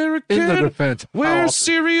American in the defense, where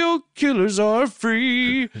serial killers are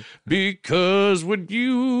free. Because when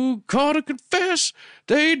you call to confess,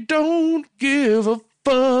 they don't give a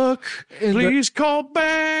fuck. Please call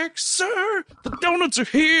back, sir. The donuts are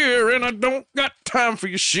here, and I don't got time for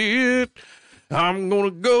your shit. I'm gonna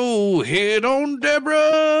go hit on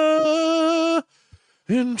Deborah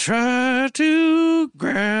and try to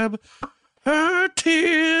grab her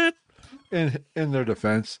tit. In their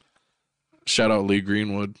defense, shout out Lee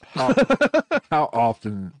Greenwood. How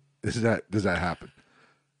often does that happen?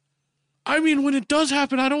 I mean, when it does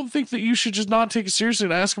happen, I don't think that you should just not take it seriously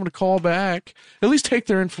and ask them to call back. At least take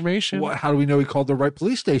their information. Well, how do we know he called the right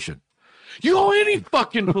police station? You go any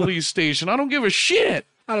fucking police station. I don't give a shit.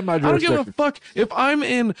 Out of my jurisdiction. I don't give a fuck if I'm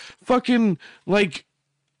in fucking like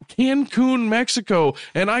Cancun, Mexico,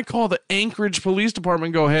 and I call the Anchorage Police Department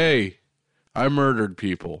and go, hey, I murdered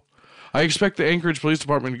people. I expect the Anchorage Police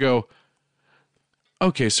Department to go,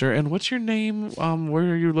 okay, sir, and what's your name? Where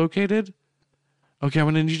are you located? Okay, I'm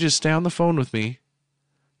going to need you to stay on the phone with me.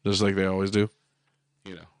 Just like they always do.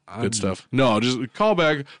 You know, good stuff. No, just call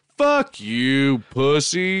back. Fuck you,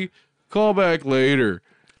 pussy. Call back later.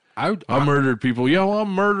 I murdered people. Yo,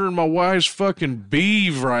 I'm murdering my wife's fucking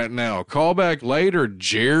beef right now. Call back later,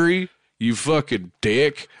 Jerry. You fucking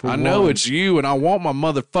dick. I know it's you, and I want my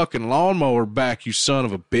motherfucking lawnmower back, you son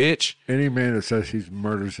of a bitch. Any man that says he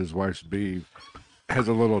murders his wife's beef has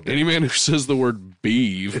a little dick. Any man who says the word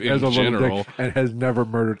beef in general. And has never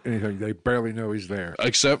murdered anything. They barely know he's there.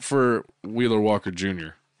 Except for Wheeler Walker Jr.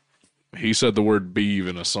 He said the word beef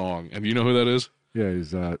in a song. And you know who that is? Yeah,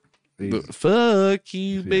 he's fuck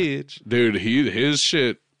you, bitch. Dude, his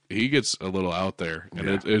shit... He gets a little out there, and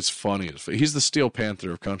it's funny. He's the Steel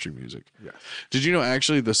Panther of country music. Yeah. Did you know,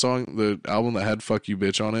 actually, the album that had Fuck You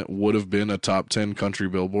Bitch on it would have been a top 10 country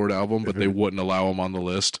Billboard album, but they wouldn't allow him on the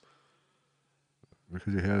list?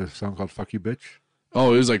 Because he had a song called Fuck You Bitch?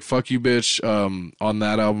 Oh, it was like Fuck You Bitch. On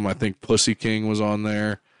that album, I think Pussy King was on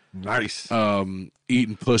there. Nice.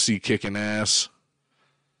 Eating Pussy, Kicking Ass.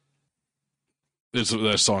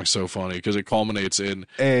 That song's so funny because it culminates in...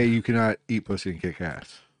 you cannot eat pussy and kick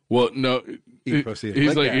ass. Well, no, eat pussy.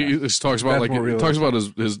 He's like he talks about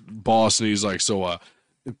his boss, and he's like,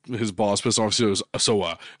 his boss pissed off. He goes,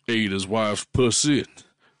 ate his wife's pussy and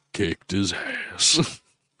kicked his ass,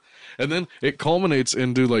 and then it culminates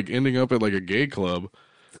into like ending up at like a gay club.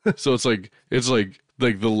 So it's like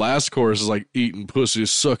the last chorus is like eating pussy,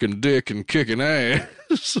 sucking dick, and kicking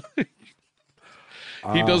ass.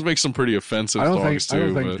 He does make some pretty offensive songs too. I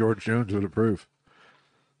don't think George Jones would approve.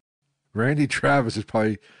 Randy Travis is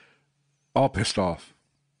probably all pissed off.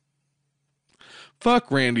 Fuck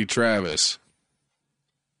Randy Travis.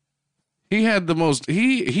 He had the most...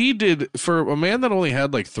 He did... For a man that only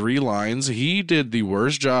had like 3 lines, he did the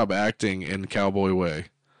worst job acting in Cowboy Way.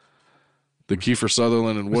 The Kiefer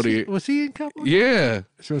Sutherland and Woody... Was he in Cowboy? Yeah.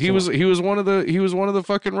 He was one of the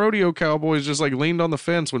fucking rodeo cowboys, just like leaned on the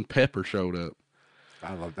fence when Pepper showed up.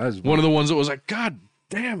 I love that. One of the ones that was like, God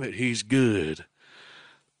damn it, he's good.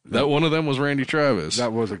 That one of them was Randy Travis.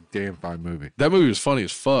 That was a damn fine movie. That movie was funny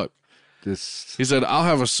as fuck. He said, I'll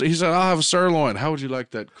have a sirloin. How would you like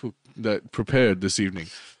that prepared this evening?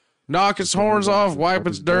 Knock its horns off, wipe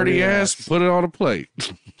its dirty ass, put it on a plate.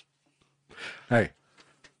 Hey,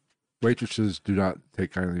 waitresses do not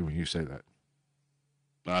take kindly when you say that.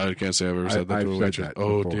 I can't say I've ever said that to a waitress.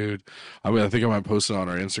 Oh, dude. I mean, I think I might post it on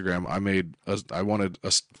our Instagram. I wanted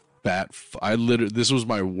a fat. This was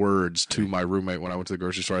my words to my roommate when I went to the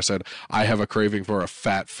grocery store. I said, I have a craving for a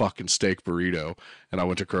fat fucking steak burrito. And I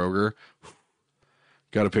went to Kroger.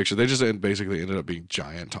 Got a picture. They just basically ended up being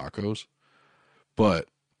giant tacos. But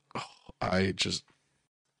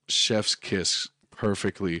chef's kiss,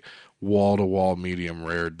 perfectly wall-to-wall medium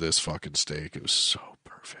rared this fucking steak. It was so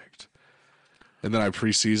perfect. And then I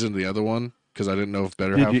pre-seasoned the other one because I didn't know if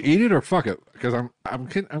better. Did you eat it or fuck it? Because I'm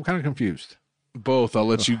kind of confused. Both. I'll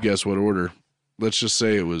let you guess what order. Let's just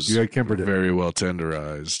say it was very well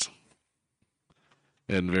tenderized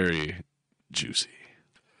and very juicy.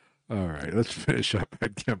 All right, let's finish up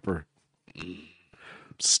at Kemper.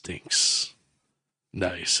 Stinks.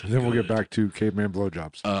 Nice. And then we'll get back to caveman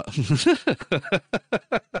blowjobs.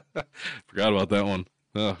 Forgot about that one.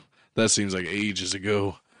 That seems like ages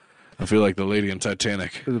ago. I feel like the lady in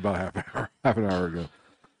Titanic. It was about half an hour ago.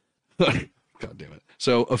 God damn it.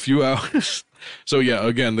 So a few hours. So yeah,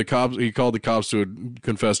 again, he called the cops to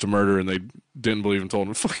confess to murder, and they didn't believe him, told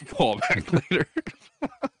him to fucking call back later.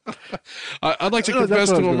 I'd like to confess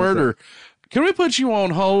to a murder. Can we put you on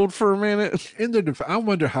hold for a minute? I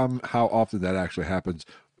wonder how often that actually happens.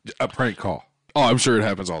 A prank call. Oh, I'm sure it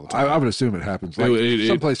happens all the time. I would assume it happens. Like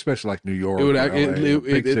someplace special like New York,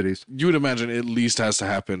 big cities. You would imagine it at least has to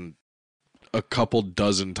happen a couple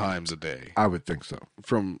dozen times a day. I would think so.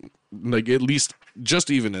 From like at least just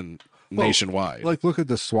even in nationwide. Like look at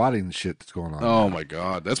the swatting shit that's going on. Oh my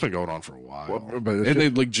God, that's been going on for a while. But and they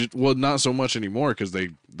like not so much anymore because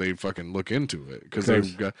they fucking look into it because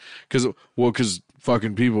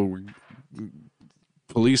fucking people.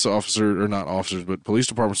 Police officer or not officers, but police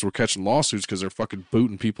departments were catching lawsuits because they're fucking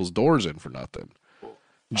booting people's doors in for nothing.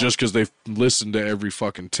 Just because they've listened to every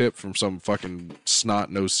fucking tip from some fucking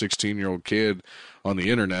snot-nosed 16-year-old kid on the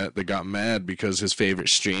internet that got mad because his favorite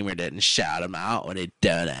streamer didn't shout him out when he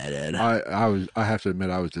donated. I have to admit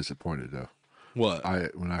I was disappointed though. What?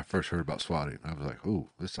 When I first heard about swatting, I was like, "Ooh,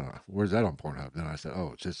 where's that on Pornhub?" Then I said,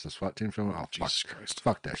 "Oh, it's just a SWAT team film." Oh, Jesus Christ!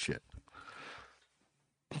 Fuck that shit.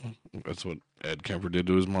 That's what Ed Kemper did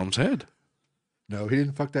to his mom's head. No, he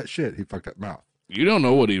didn't fuck that shit. He fucked that mouth. You don't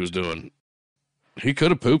know what he was doing. He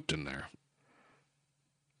could have pooped in there.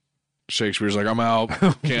 Shakespeare's like, I'm out.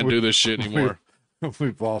 Can't do this shit anymore.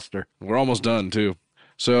 We've lost her. We're almost done, too.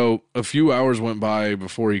 So a few hours went by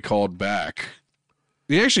before he called back.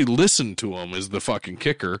 He actually listened to him is the fucking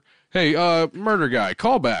kicker. Hey, murder guy,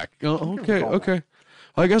 call back. Okay.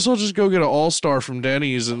 I guess I'll just go get an All-Star from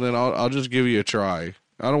Denny's and then I'll just give you a try.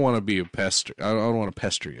 I don't want to be a pester. I don't want to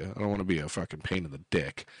pester you. I don't want to be a fucking pain in the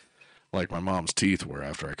dick, like my mom's teeth were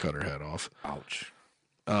after I cut her head off. Ouch.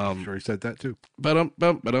 I'm sure he said that too.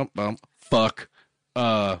 Fuck.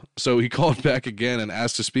 So he called back again and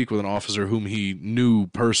asked to speak with an officer whom he knew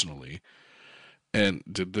personally. And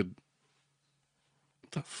what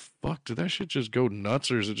the fuck? Did that shit just go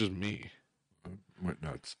nuts, or is it just me? Went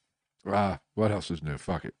nuts. What else is new?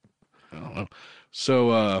 Fuck it. I don't know.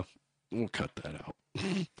 So we'll cut that out.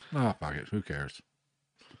 Fuck it. Who cares?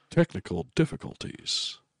 Technical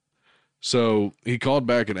difficulties. So he called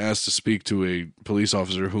back and asked to speak to a police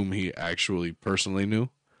officer whom he actually personally knew.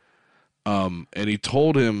 And he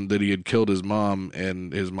told him that he had killed his mom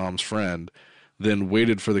and his mom's friend, then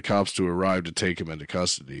waited for the cops to arrive to take him into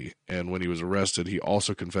custody. And when he was arrested, he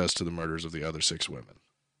also confessed to the murders of the other 6 women.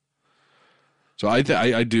 So I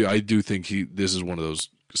do think this is one of those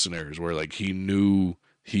scenarios where like he knew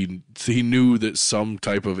that some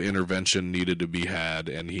type of intervention needed to be had,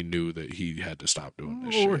 and he knew that he had to stop doing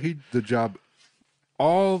this shit.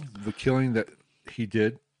 All the killing that he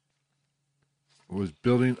did was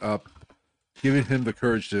building up, giving him the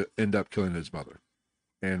courage to end up killing his mother.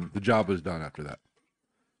 And the job was done after that.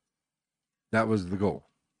 That was the goal.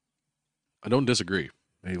 I don't disagree.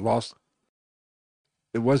 And he lost.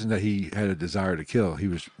 It wasn't that he had a desire to kill.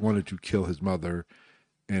 He wanted to kill his mother.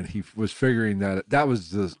 And he was figuring that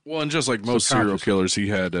was the... Well, and just like most serial killers, he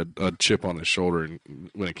had a chip on his shoulder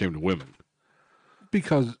when it came to women.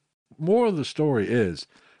 Because more of the story is,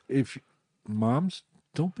 if moms,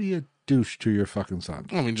 don't be a douche to your fucking son.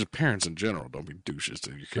 I mean, just parents in general, don't be douches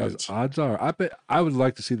to your kids. Odds are, I would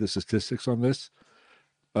like to see the statistics on this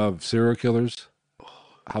of serial killers.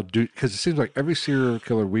 Because it seems like every serial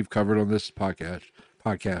killer we've covered on this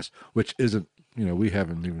podcast, which isn't, we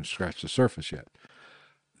haven't even scratched the surface yet.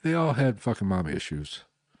 They all had fucking mommy issues.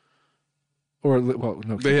 Or, well,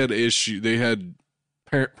 no. They had They had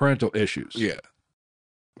parental issues. Yeah.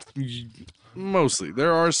 Mostly.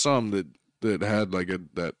 There are some that had like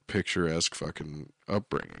that picturesque fucking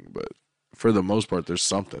upbringing, but for the most part, there's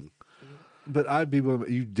something. But I'd be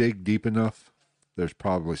willing, you dig deep enough, there's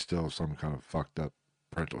probably still some kind of fucked up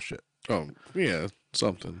parental shit. Oh, yeah,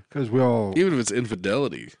 something. Because we all... Even if it's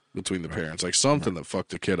infidelity between the parents, like something that fucked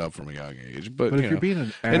the kid up from a young age. But if you're being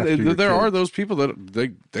an ass and there are those people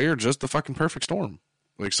that they are just the fucking perfect storm.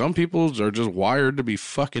 Like some people are just wired to be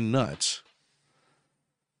fucking nuts.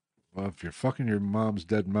 Well, if you're fucking your mom's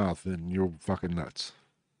dead mouth, then you're fucking nuts.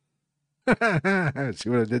 See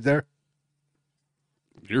what I did there?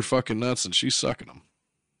 You're fucking nuts and she's sucking them.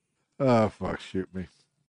 Oh, fuck, shoot me.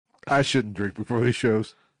 I shouldn't drink before these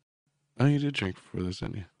shows. Oh, you did drink before this,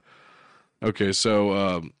 didn't you? Okay,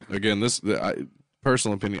 so again,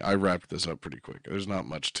 personal opinion, I wrapped this up pretty quick. There's not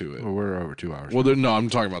much to it. Well, we're over 2 hours. Well, no, I'm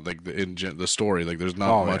talking about like the story. Like, there's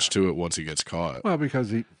not much to it once he gets caught. Well,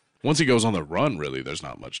 because once he goes on the run, really, there's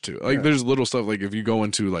not much to it. Like, there's little stuff. Like, if you go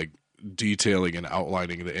into like detailing and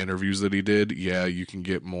outlining the interviews that he did, yeah, you can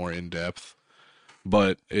get more in depth.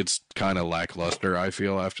 But it's kind of lackluster, I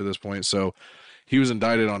feel, after this point. So he was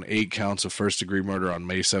indicted on 8 counts of first-degree murder on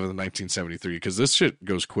May 7th, 1973. Because this shit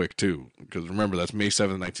goes quick, too. Because remember, that's May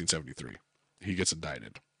 7th, 1973. He gets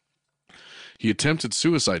indicted. He attempted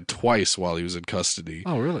suicide twice while he was in custody.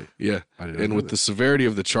 Oh, really? Yeah. And with the severity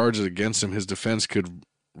of the charges against him, his defense could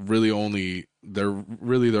their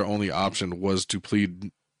only option was to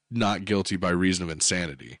plead not guilty by reason of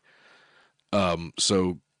insanity.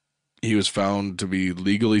 So he was found to be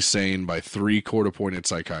legally sane by 3 court-appointed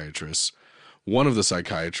psychiatrists. One of the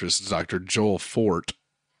psychiatrists, Dr. Joel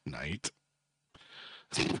Fortnight,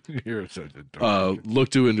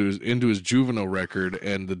 looked into his juvenile record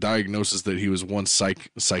and the diagnosis that he was once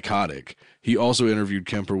psychotic. He also interviewed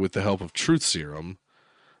Kemper with the help of truth serum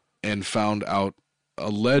and found out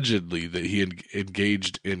allegedly that he had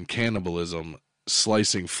engaged in cannibalism,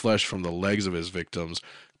 slicing flesh from the legs of his victims,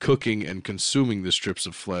 cooking and consuming the strips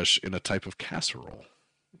of flesh in a type of casserole.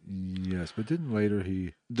 Yes, but didn't later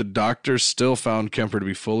The doctors still found Kemper to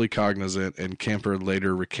be fully cognizant, and Kemper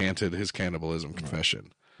later recanted his cannibalism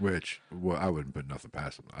confession. Which, well, I wouldn't put nothing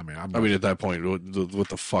past him. I mean, at that point, what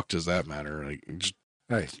the fuck does that matter? Like,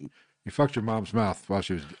 hey, you fucked your mom's mouth while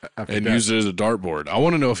she was and used it as a dartboard. I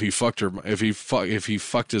want to know if he fucked her, if he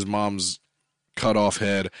fucked his mom's cut off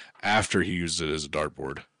head after he used it as a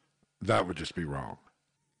dartboard. That would just be wrong.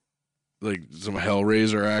 Like some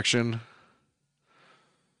Hellraiser action.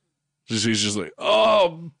 He's just like,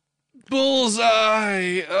 oh,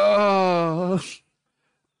 bullseye.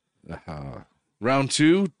 Round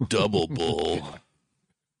 2, double bull.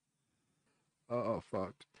 Oh,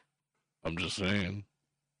 fuck. I'm just saying.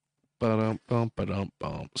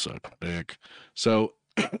 Ba-dum-bum, suck dick. So,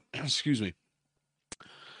 excuse me.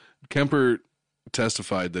 Kemper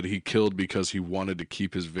testified that he killed because he wanted to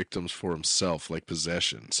keep his victims for himself, like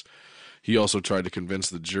possessions. He also tried to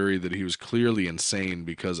convince the jury that he was clearly insane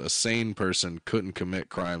because a sane person couldn't commit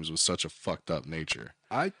crimes with such a fucked up nature.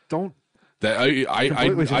 I don't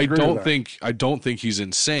think he's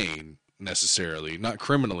insane necessarily, not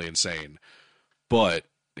criminally insane, but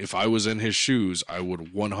if I was in his shoes, I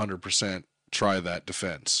would 100% try that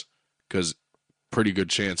defense because pretty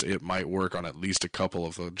good chance it might work on at least a couple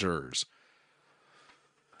of the jurors.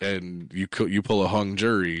 And you pull a hung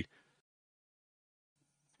jury,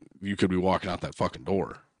 you could be walking out that fucking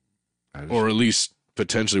door, or at least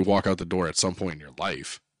potentially walk out the door at some point in your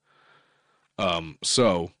life.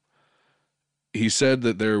 So he said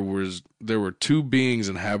that there were 2 beings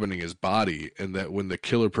inhabiting his body, and that when the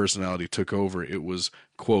killer personality took over, it was,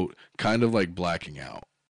 quote, kind of like blacking out.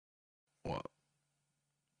 What?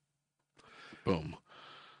 Boom.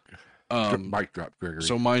 Mic drop, Gregory.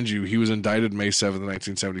 So mind you, he was indicted May 7th,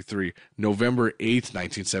 1973. November 8th,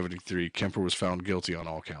 1973, Kemper was found guilty on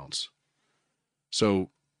all counts. So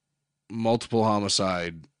multiple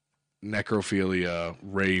homicide, necrophilia,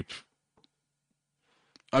 rape.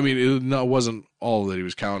 I mean, it wasn't all that he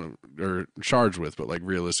was counted or charged with, but like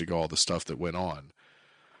realistic, all the stuff that went on.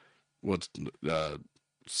 What's that?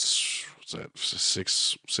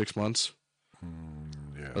 6 months?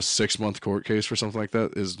 Yeah. A 6-month court case for something like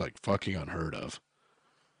that is like fucking unheard of.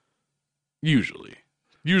 Usually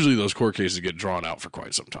those court cases get drawn out for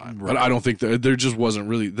quite some time. Right. But I don't think there wasn't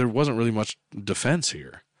really much defense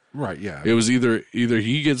here. Right. Yeah. It was either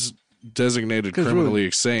he gets designated criminally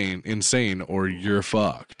insane, or you're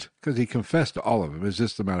fucked. Because he confessed to all of them. It's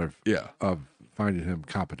just a matter of finding him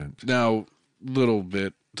competent. Now, little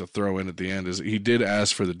bit to throw in at the end is he did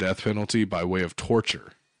ask for the death penalty by way of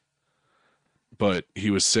torture. But he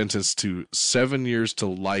was sentenced to 7 years to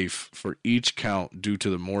life for each count due to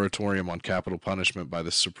the moratorium on capital punishment by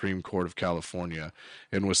the Supreme Court of California,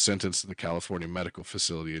 and was sentenced to the California Medical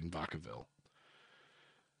Facility in Vacaville.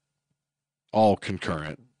 All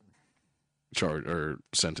concurrent charge or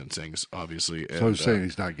sentencings, obviously. So he's saying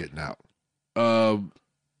he's not getting out. Well,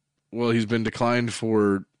 he's been declined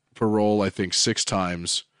for parole, I think, 6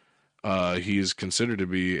 times. He is considered to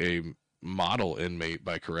be a model inmate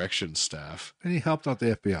by corrections staff. And he helped out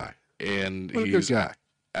the FBI. And what a he's good guy.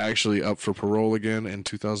 Actually up for parole again in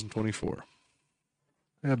 2024.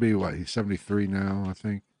 That'll be what? He's 73 now, I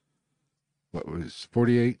think. What was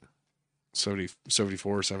 48?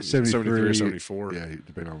 74, 73 or 74. Yeah,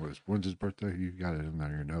 depending on when's his birthday. You got it in there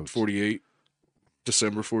in your notes. 48.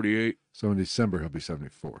 December 48. So in December, he'll be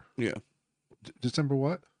 74. Yeah. December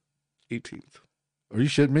what? 18th. Are you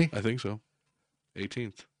shitting me? I think so.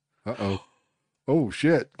 18th. Uh-oh. Oh,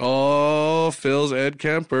 shit. Oh, Phil's Ed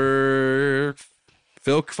Kemper.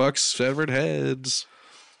 Phil fucks severed heads.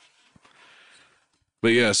 But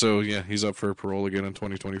yeah, so yeah, he's up for parole again in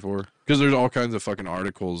 2024. Because there's all kinds of fucking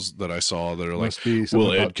articles that I saw that are like,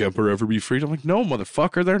 will Ed Kemper ever be freed? I'm like, no,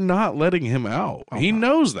 motherfucker, they're not letting him out. He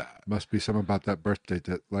knows that. Must be something about that birthday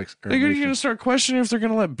that likes... Are you going to start questioning if they're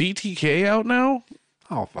going to let BTK out now?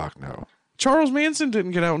 Oh, fuck no. Charles Manson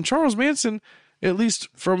didn't get out, and Charles Manson at least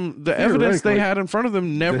from the evidence they had in front of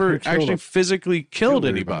them, never actually physically killed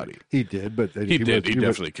anybody. He did, but he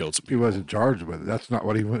definitely killed some people. He wasn't charged with it. That's not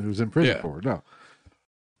what he was in prison for. No.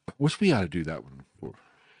 Wish we ought to do that one for.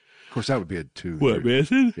 Of course, that would be a 2. What,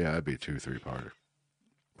 Method? Yeah, that'd be a 2-3-parter.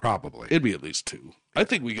 Probably. It'd be at least 2. I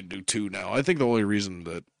think we could do 2 now. I think the only reason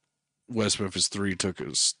that West Memphis 3 took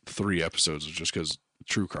us 3 episodes is just because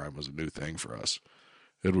true crime was a new thing for us.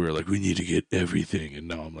 And we were like, we need to get everything. And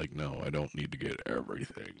now I'm like, no, I don't need to get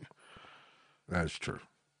everything. That's true.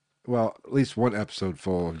 Well, at least one episode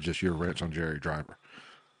full of just your rants on Jerry Driver.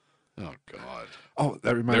 Oh, God. Oh,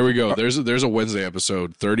 that reminds me. There we go. There's a Wednesday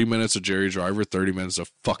episode. 30 minutes of Jerry Driver, 30 minutes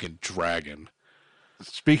of fucking Dragon.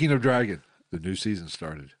 Speaking of Dragon, the new season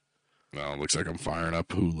started. Well, it looks like I'm firing up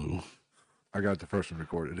Hulu. I got the first one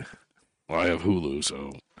recorded. Well, I have Hulu,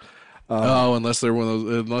 so... unless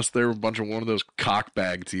they're a bunch of one of those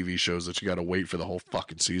cockbag TV shows that you got to wait for the whole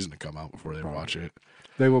fucking season to come out before they watch it.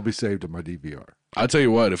 They will be saved on my DVR. I'll tell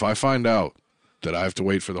you what, if I find out that I have to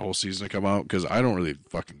wait for the whole season to come out, because I don't really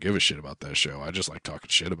fucking give a shit about that show. I just like talking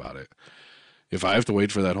shit about it. If I have to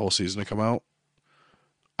wait for that whole season to come out,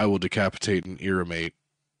 I will decapitate and irrimate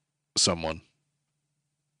someone.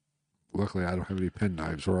 Luckily, I don't have any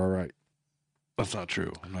penknives. We're all right. That's not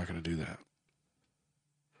true. I'm not going to do that.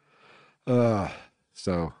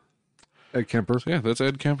 So Ed Kemper. So yeah, that's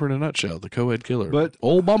Ed Kemper in a nutshell, the co-ed killer. But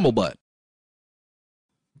old Bumblebutt.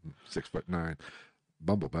 6'9",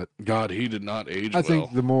 Bumblebutt. God, he did not age I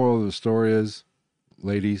think the moral of the story is,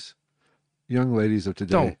 ladies, young ladies of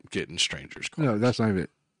today, don't get in strangers' cars. No, that's not even it.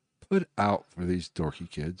 Put out for these dorky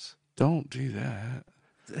kids. Don't do that.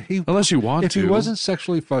 Unless you want to. If he wasn't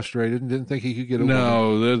sexually frustrated and didn't think he could get away.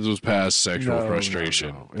 No, this was past sexual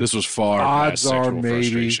frustration. No. This was far past sexual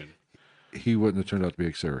frustration. He wouldn't have turned out to be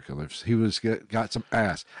a serial killer. He was got some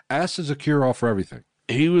ass. Ass is a cure-all for everything.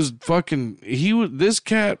 This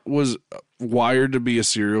cat was wired to be a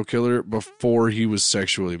serial killer before he was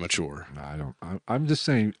sexually mature. No, I'm just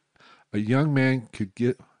saying a young man could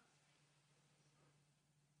get...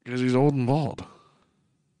 Because he's old and bald.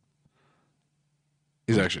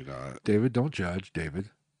 He's actually not. David, don't judge, David.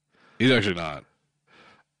 He's actually not.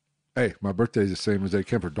 Hey, my birthday's the same as Ed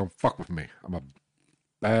Kemper. Don't fuck with me. I'm a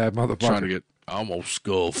bad motherfucker. I'm gonna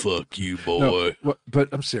skull fuck you, boy. No, but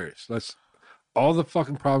I'm serious. All the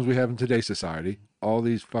fucking problems we have in today's society, all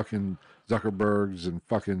these fucking Zuckerbergs and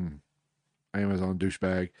fucking Amazon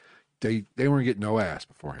douchebag, they weren't getting no ass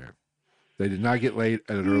beforehand. They did not get laid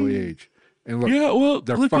at an early age. And look,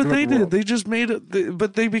 look what they did. They just made it,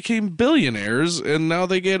 but they became billionaires, and now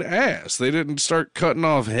they get ass. They didn't start cutting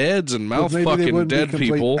off heads and mouth fucking dead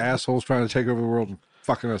people. Assholes trying to take over the world and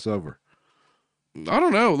fucking us over. I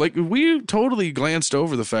don't know. Like, we totally glanced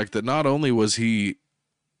over the fact that not only was he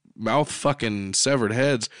mouth fucking severed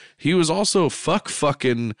heads, he was also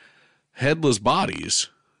fucking headless bodies.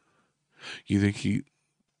 You think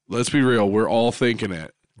let's be real, we're all thinking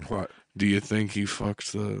it. What? Do you think he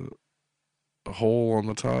fucked the hole on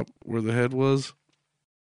the top where the head was?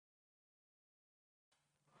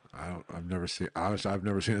 I've never seen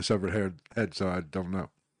a severed head, so I don't know.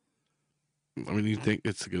 I mean, you think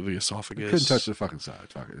it's the esophagus? Couldn't touch the fucking side.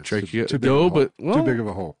 Trachea. Too big of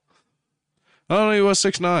a hole. I don't know. He was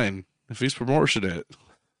 6'9". If he's proportionate.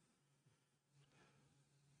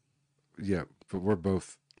 Yeah, but we're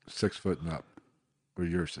both 6 foot and up. Or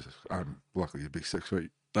you're I'm lucky to be 6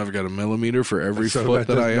 foot. I've got a millimeter for every foot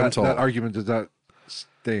that I am tall. That argument does not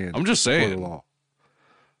stand. I'm just saying. The law.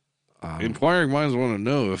 Inquiring minds want to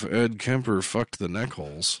know if Ed Kemper fucked the neck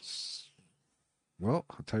holes. Well,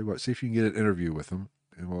 I'll tell you what. See if you can get an interview with him,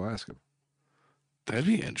 and we'll ask him. That'd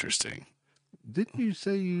be interesting. Didn't you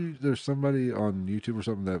say there's somebody on YouTube or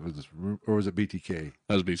something that was, or was it BTK?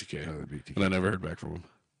 That was BTK. Oh, BTK. And I never heard back from him.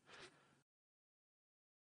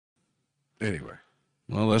 Anyway.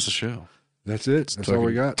 Well, that's the show. That's it. That's all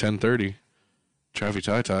we got. 10:30. Traffy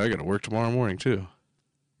Tie. I got to work tomorrow morning, too.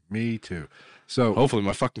 Me, too. So hopefully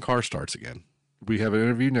my fucking car starts again. We have an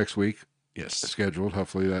interview next week. Yes. Scheduled.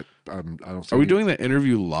 Hopefully that, I don't see. Are we doing that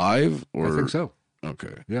interview live? Or? I think so.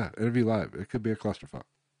 Okay. Yeah, interview live. It could be a clusterfuck.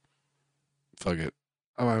 Fuck it.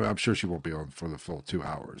 I'm sure she won't be on for the full 2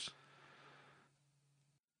 hours.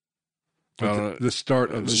 The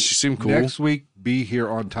start of she seemed cool. Next week, be here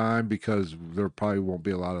on time because there probably won't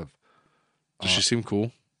be a lot of. Does she seem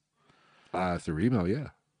cool? Through email, yeah.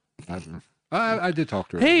 I did talk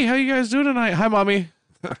to her. Hey, how you guys doing tonight? Hi, Mommy.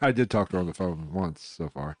 I did talk to her on the phone once so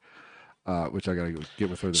far, which I got to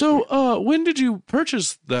get with her this week. So, when did you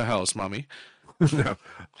purchase the house, Mommy? No.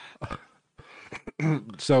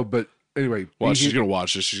 So, but anyway. Well, she's going to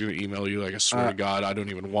watch this. She's going to email you like, I swear to God, I don't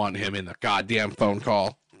even want him in the goddamn phone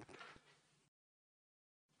call.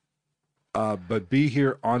 But be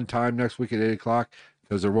here on time next week at 8 o'clock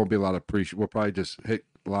because there won't be a lot of We'll probably just hit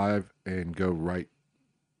live and go right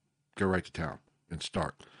to town and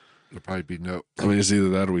start. There'll probably be no. I mean, it's either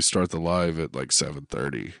that or we start the live at like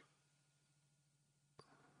 7:30.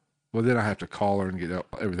 Well, then I have to call her and get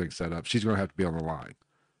everything set up. She's going to have to be on the line.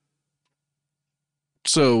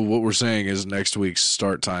 So what we're saying is next week's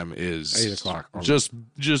start time is 8 o'clock.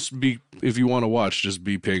 Just be, if you want to watch, just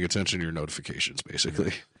be paying attention to your notifications,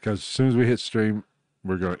 basically. Because as soon as we hit stream,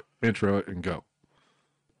 we're going to intro it and go.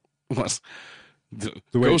 The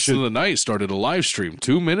Ghost of the Night started a live stream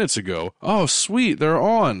 2 minutes ago. Oh, sweet. They're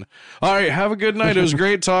on. All right. Have a good night. It was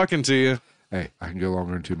great talking to you. Hey, I can go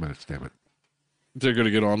longer than 2 minutes, damn it. They're going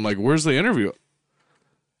to get on like, where's the interview?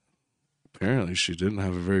 Apparently she didn't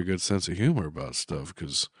have a very good sense of humor about stuff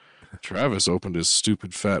because Travis opened his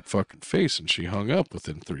stupid fat fucking face and she hung up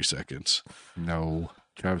within 3 seconds. No,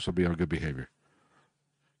 Travis will be on good behavior.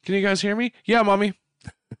 Can you guys hear me? Yeah, mommy.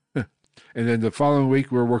 And then the following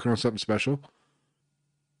week, we're working on something special.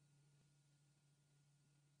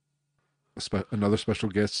 Another special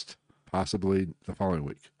guest, possibly the following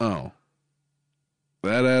week. Oh.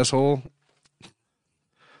 That asshole?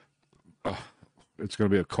 It's going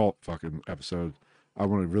to be a cult fucking episode. I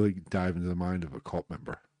want to really dive into the mind of a cult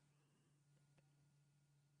member.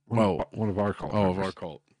 One of our cult members. Of our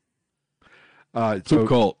cult. So,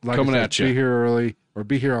 cult like coming I said, at you. Be here early or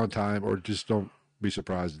be here on time or just don't be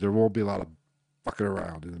surprised. There won't be a lot of fucking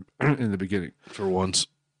around in the beginning. For once.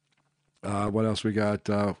 What else we got?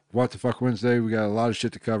 What the Fuck Wednesday. We got a lot of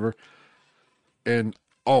shit to cover. And,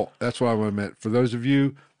 that's what I meant. For those of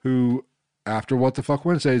you who, after What the Fuck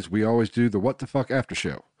Wednesdays, we always do the What the Fuck After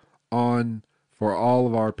Show for all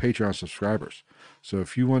of our Patreon subscribers. So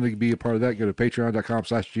if you want to be a part of that, go to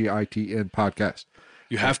patreon.com/GITN podcast.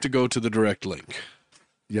 You have to go to the direct link.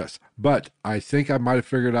 Yes. But I think I might have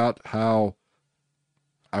figured out how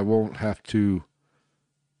I won't have to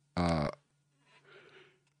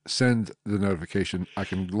send the notification. I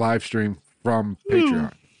can live stream from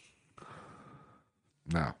Patreon.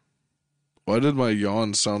 Now. Why did my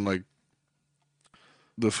yawn sound like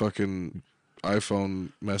the fucking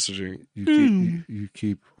iPhone messaging? You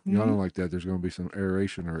keep yawning like that. There's going to be some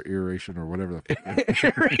aeration or whatever the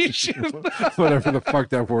fuck. Aeration. Whatever the fuck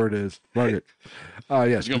that word is. Fuck it. Yes.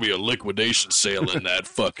 There's going to be a liquidation sale in that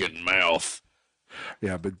fucking mouth.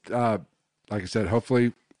 Yeah, but like I said,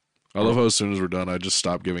 hopefully. I love how as soon as we're done, I just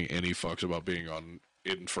stop giving any fucks about being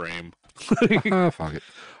in frame. Fuck it.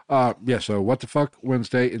 So What the Fuck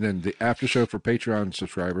Wednesday, and then the after show for Patreon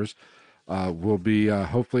subscribers will be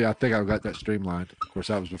hopefully. I think I've got that streamlined. Of course,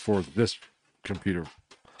 that was before this computer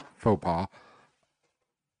faux pas.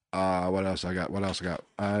 What else I got?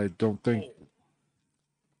 I don't think.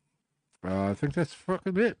 I think that's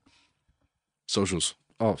fucking it. Socials.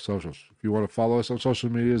 Oh, socials. If you want to follow us on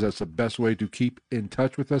social medias, that's the best way to keep in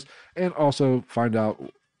touch with us and also find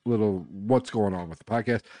out what's going on with the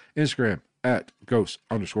podcast. Instagram at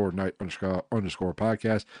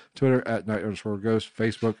ghost_night_podcast. Twitter at night_ghost.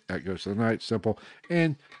 Facebook at ghost of the night. Simple.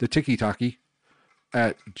 And the tiki-taki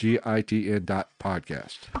at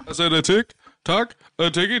gitn.podcast. I said a tick tock,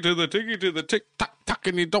 a ticky to the tick tock,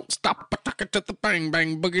 and you don't stop. A tuck it to the bang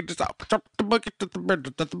bang boogie to stop. Drop the bucket to the bird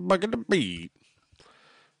to the bucket to beat.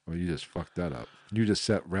 Well, you just fucked that up. You just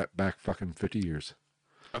set rap back fucking 50 years.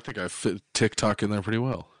 I think I fit TikTok in there pretty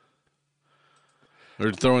well.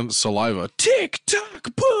 They're throwing saliva. Tick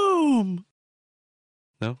tock, boom.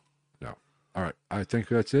 No. All right. I think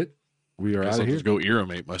that's it. We are out of here. Just go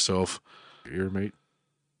earmate myself. Earmate.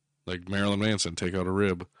 Like Marilyn Manson, take out a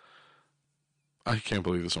rib. I can't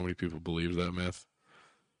believe that so many people believe that myth.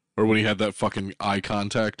 Or when he had that fucking eye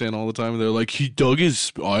contact in all the time, they're like, he dug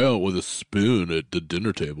his eye out with a spoon at the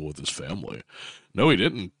dinner table with his family. No, he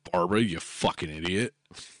didn't, Barbara, you fucking idiot.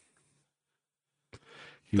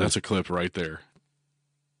 That's a clip right there.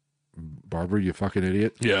 Barbara, you fucking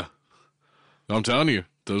idiot. Yeah. I'm telling you,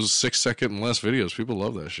 those 6 second and less videos, people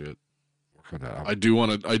love that shit. I do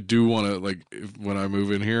want to like, when I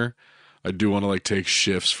move in here, I do want to like take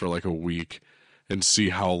shifts for like a week and see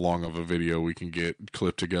how long of a video we can get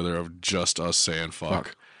clipped together of just us saying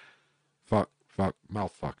fuck. Fuck,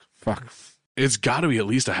 mouth fuck. It's got to be at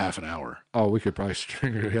least a half an hour. Oh, we could probably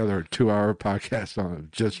string together a 2-hour podcast on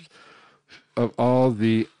it just of all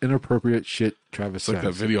the inappropriate shit Travis says. Like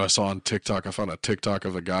that video I saw on TikTok. I found a TikTok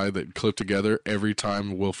of a guy that clipped together every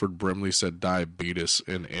time Wilford Brimley said diabetes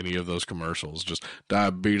in any of those commercials. Just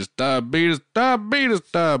diabetes. And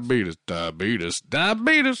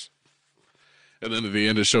then at the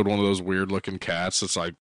end, it showed one of those weird looking cats. It's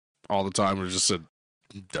like all the time it just said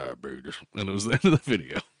diabetes. And it was the end of the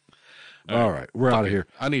video. All right. We're out of here.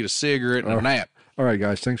 I need a cigarette and a nap. All right,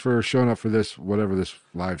 guys. Thanks for showing up for this, whatever this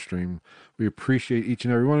live stream. We appreciate each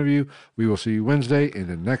and every one of you. We will see you Wednesday and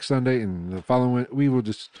then next Sunday and the following.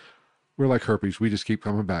 We're like herpes. We just keep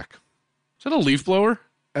coming back. Is that a leaf blower?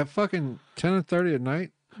 At fucking 10:30 at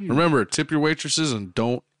night? Remember, tip your waitresses and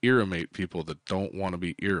don't irritate people that don't want to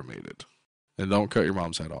be irritated. And don't cut your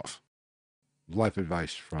mom's head off. Life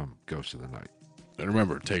advice from Ghost of the Night. And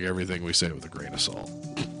remember, take everything we say with a grain of salt.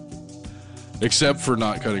 Except for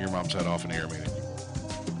not cutting your mom's head off and irritating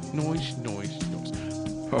you. Noise, noise,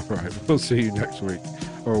 noise. All right. We'll see you next week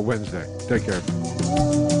or Wednesday. Take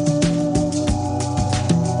care.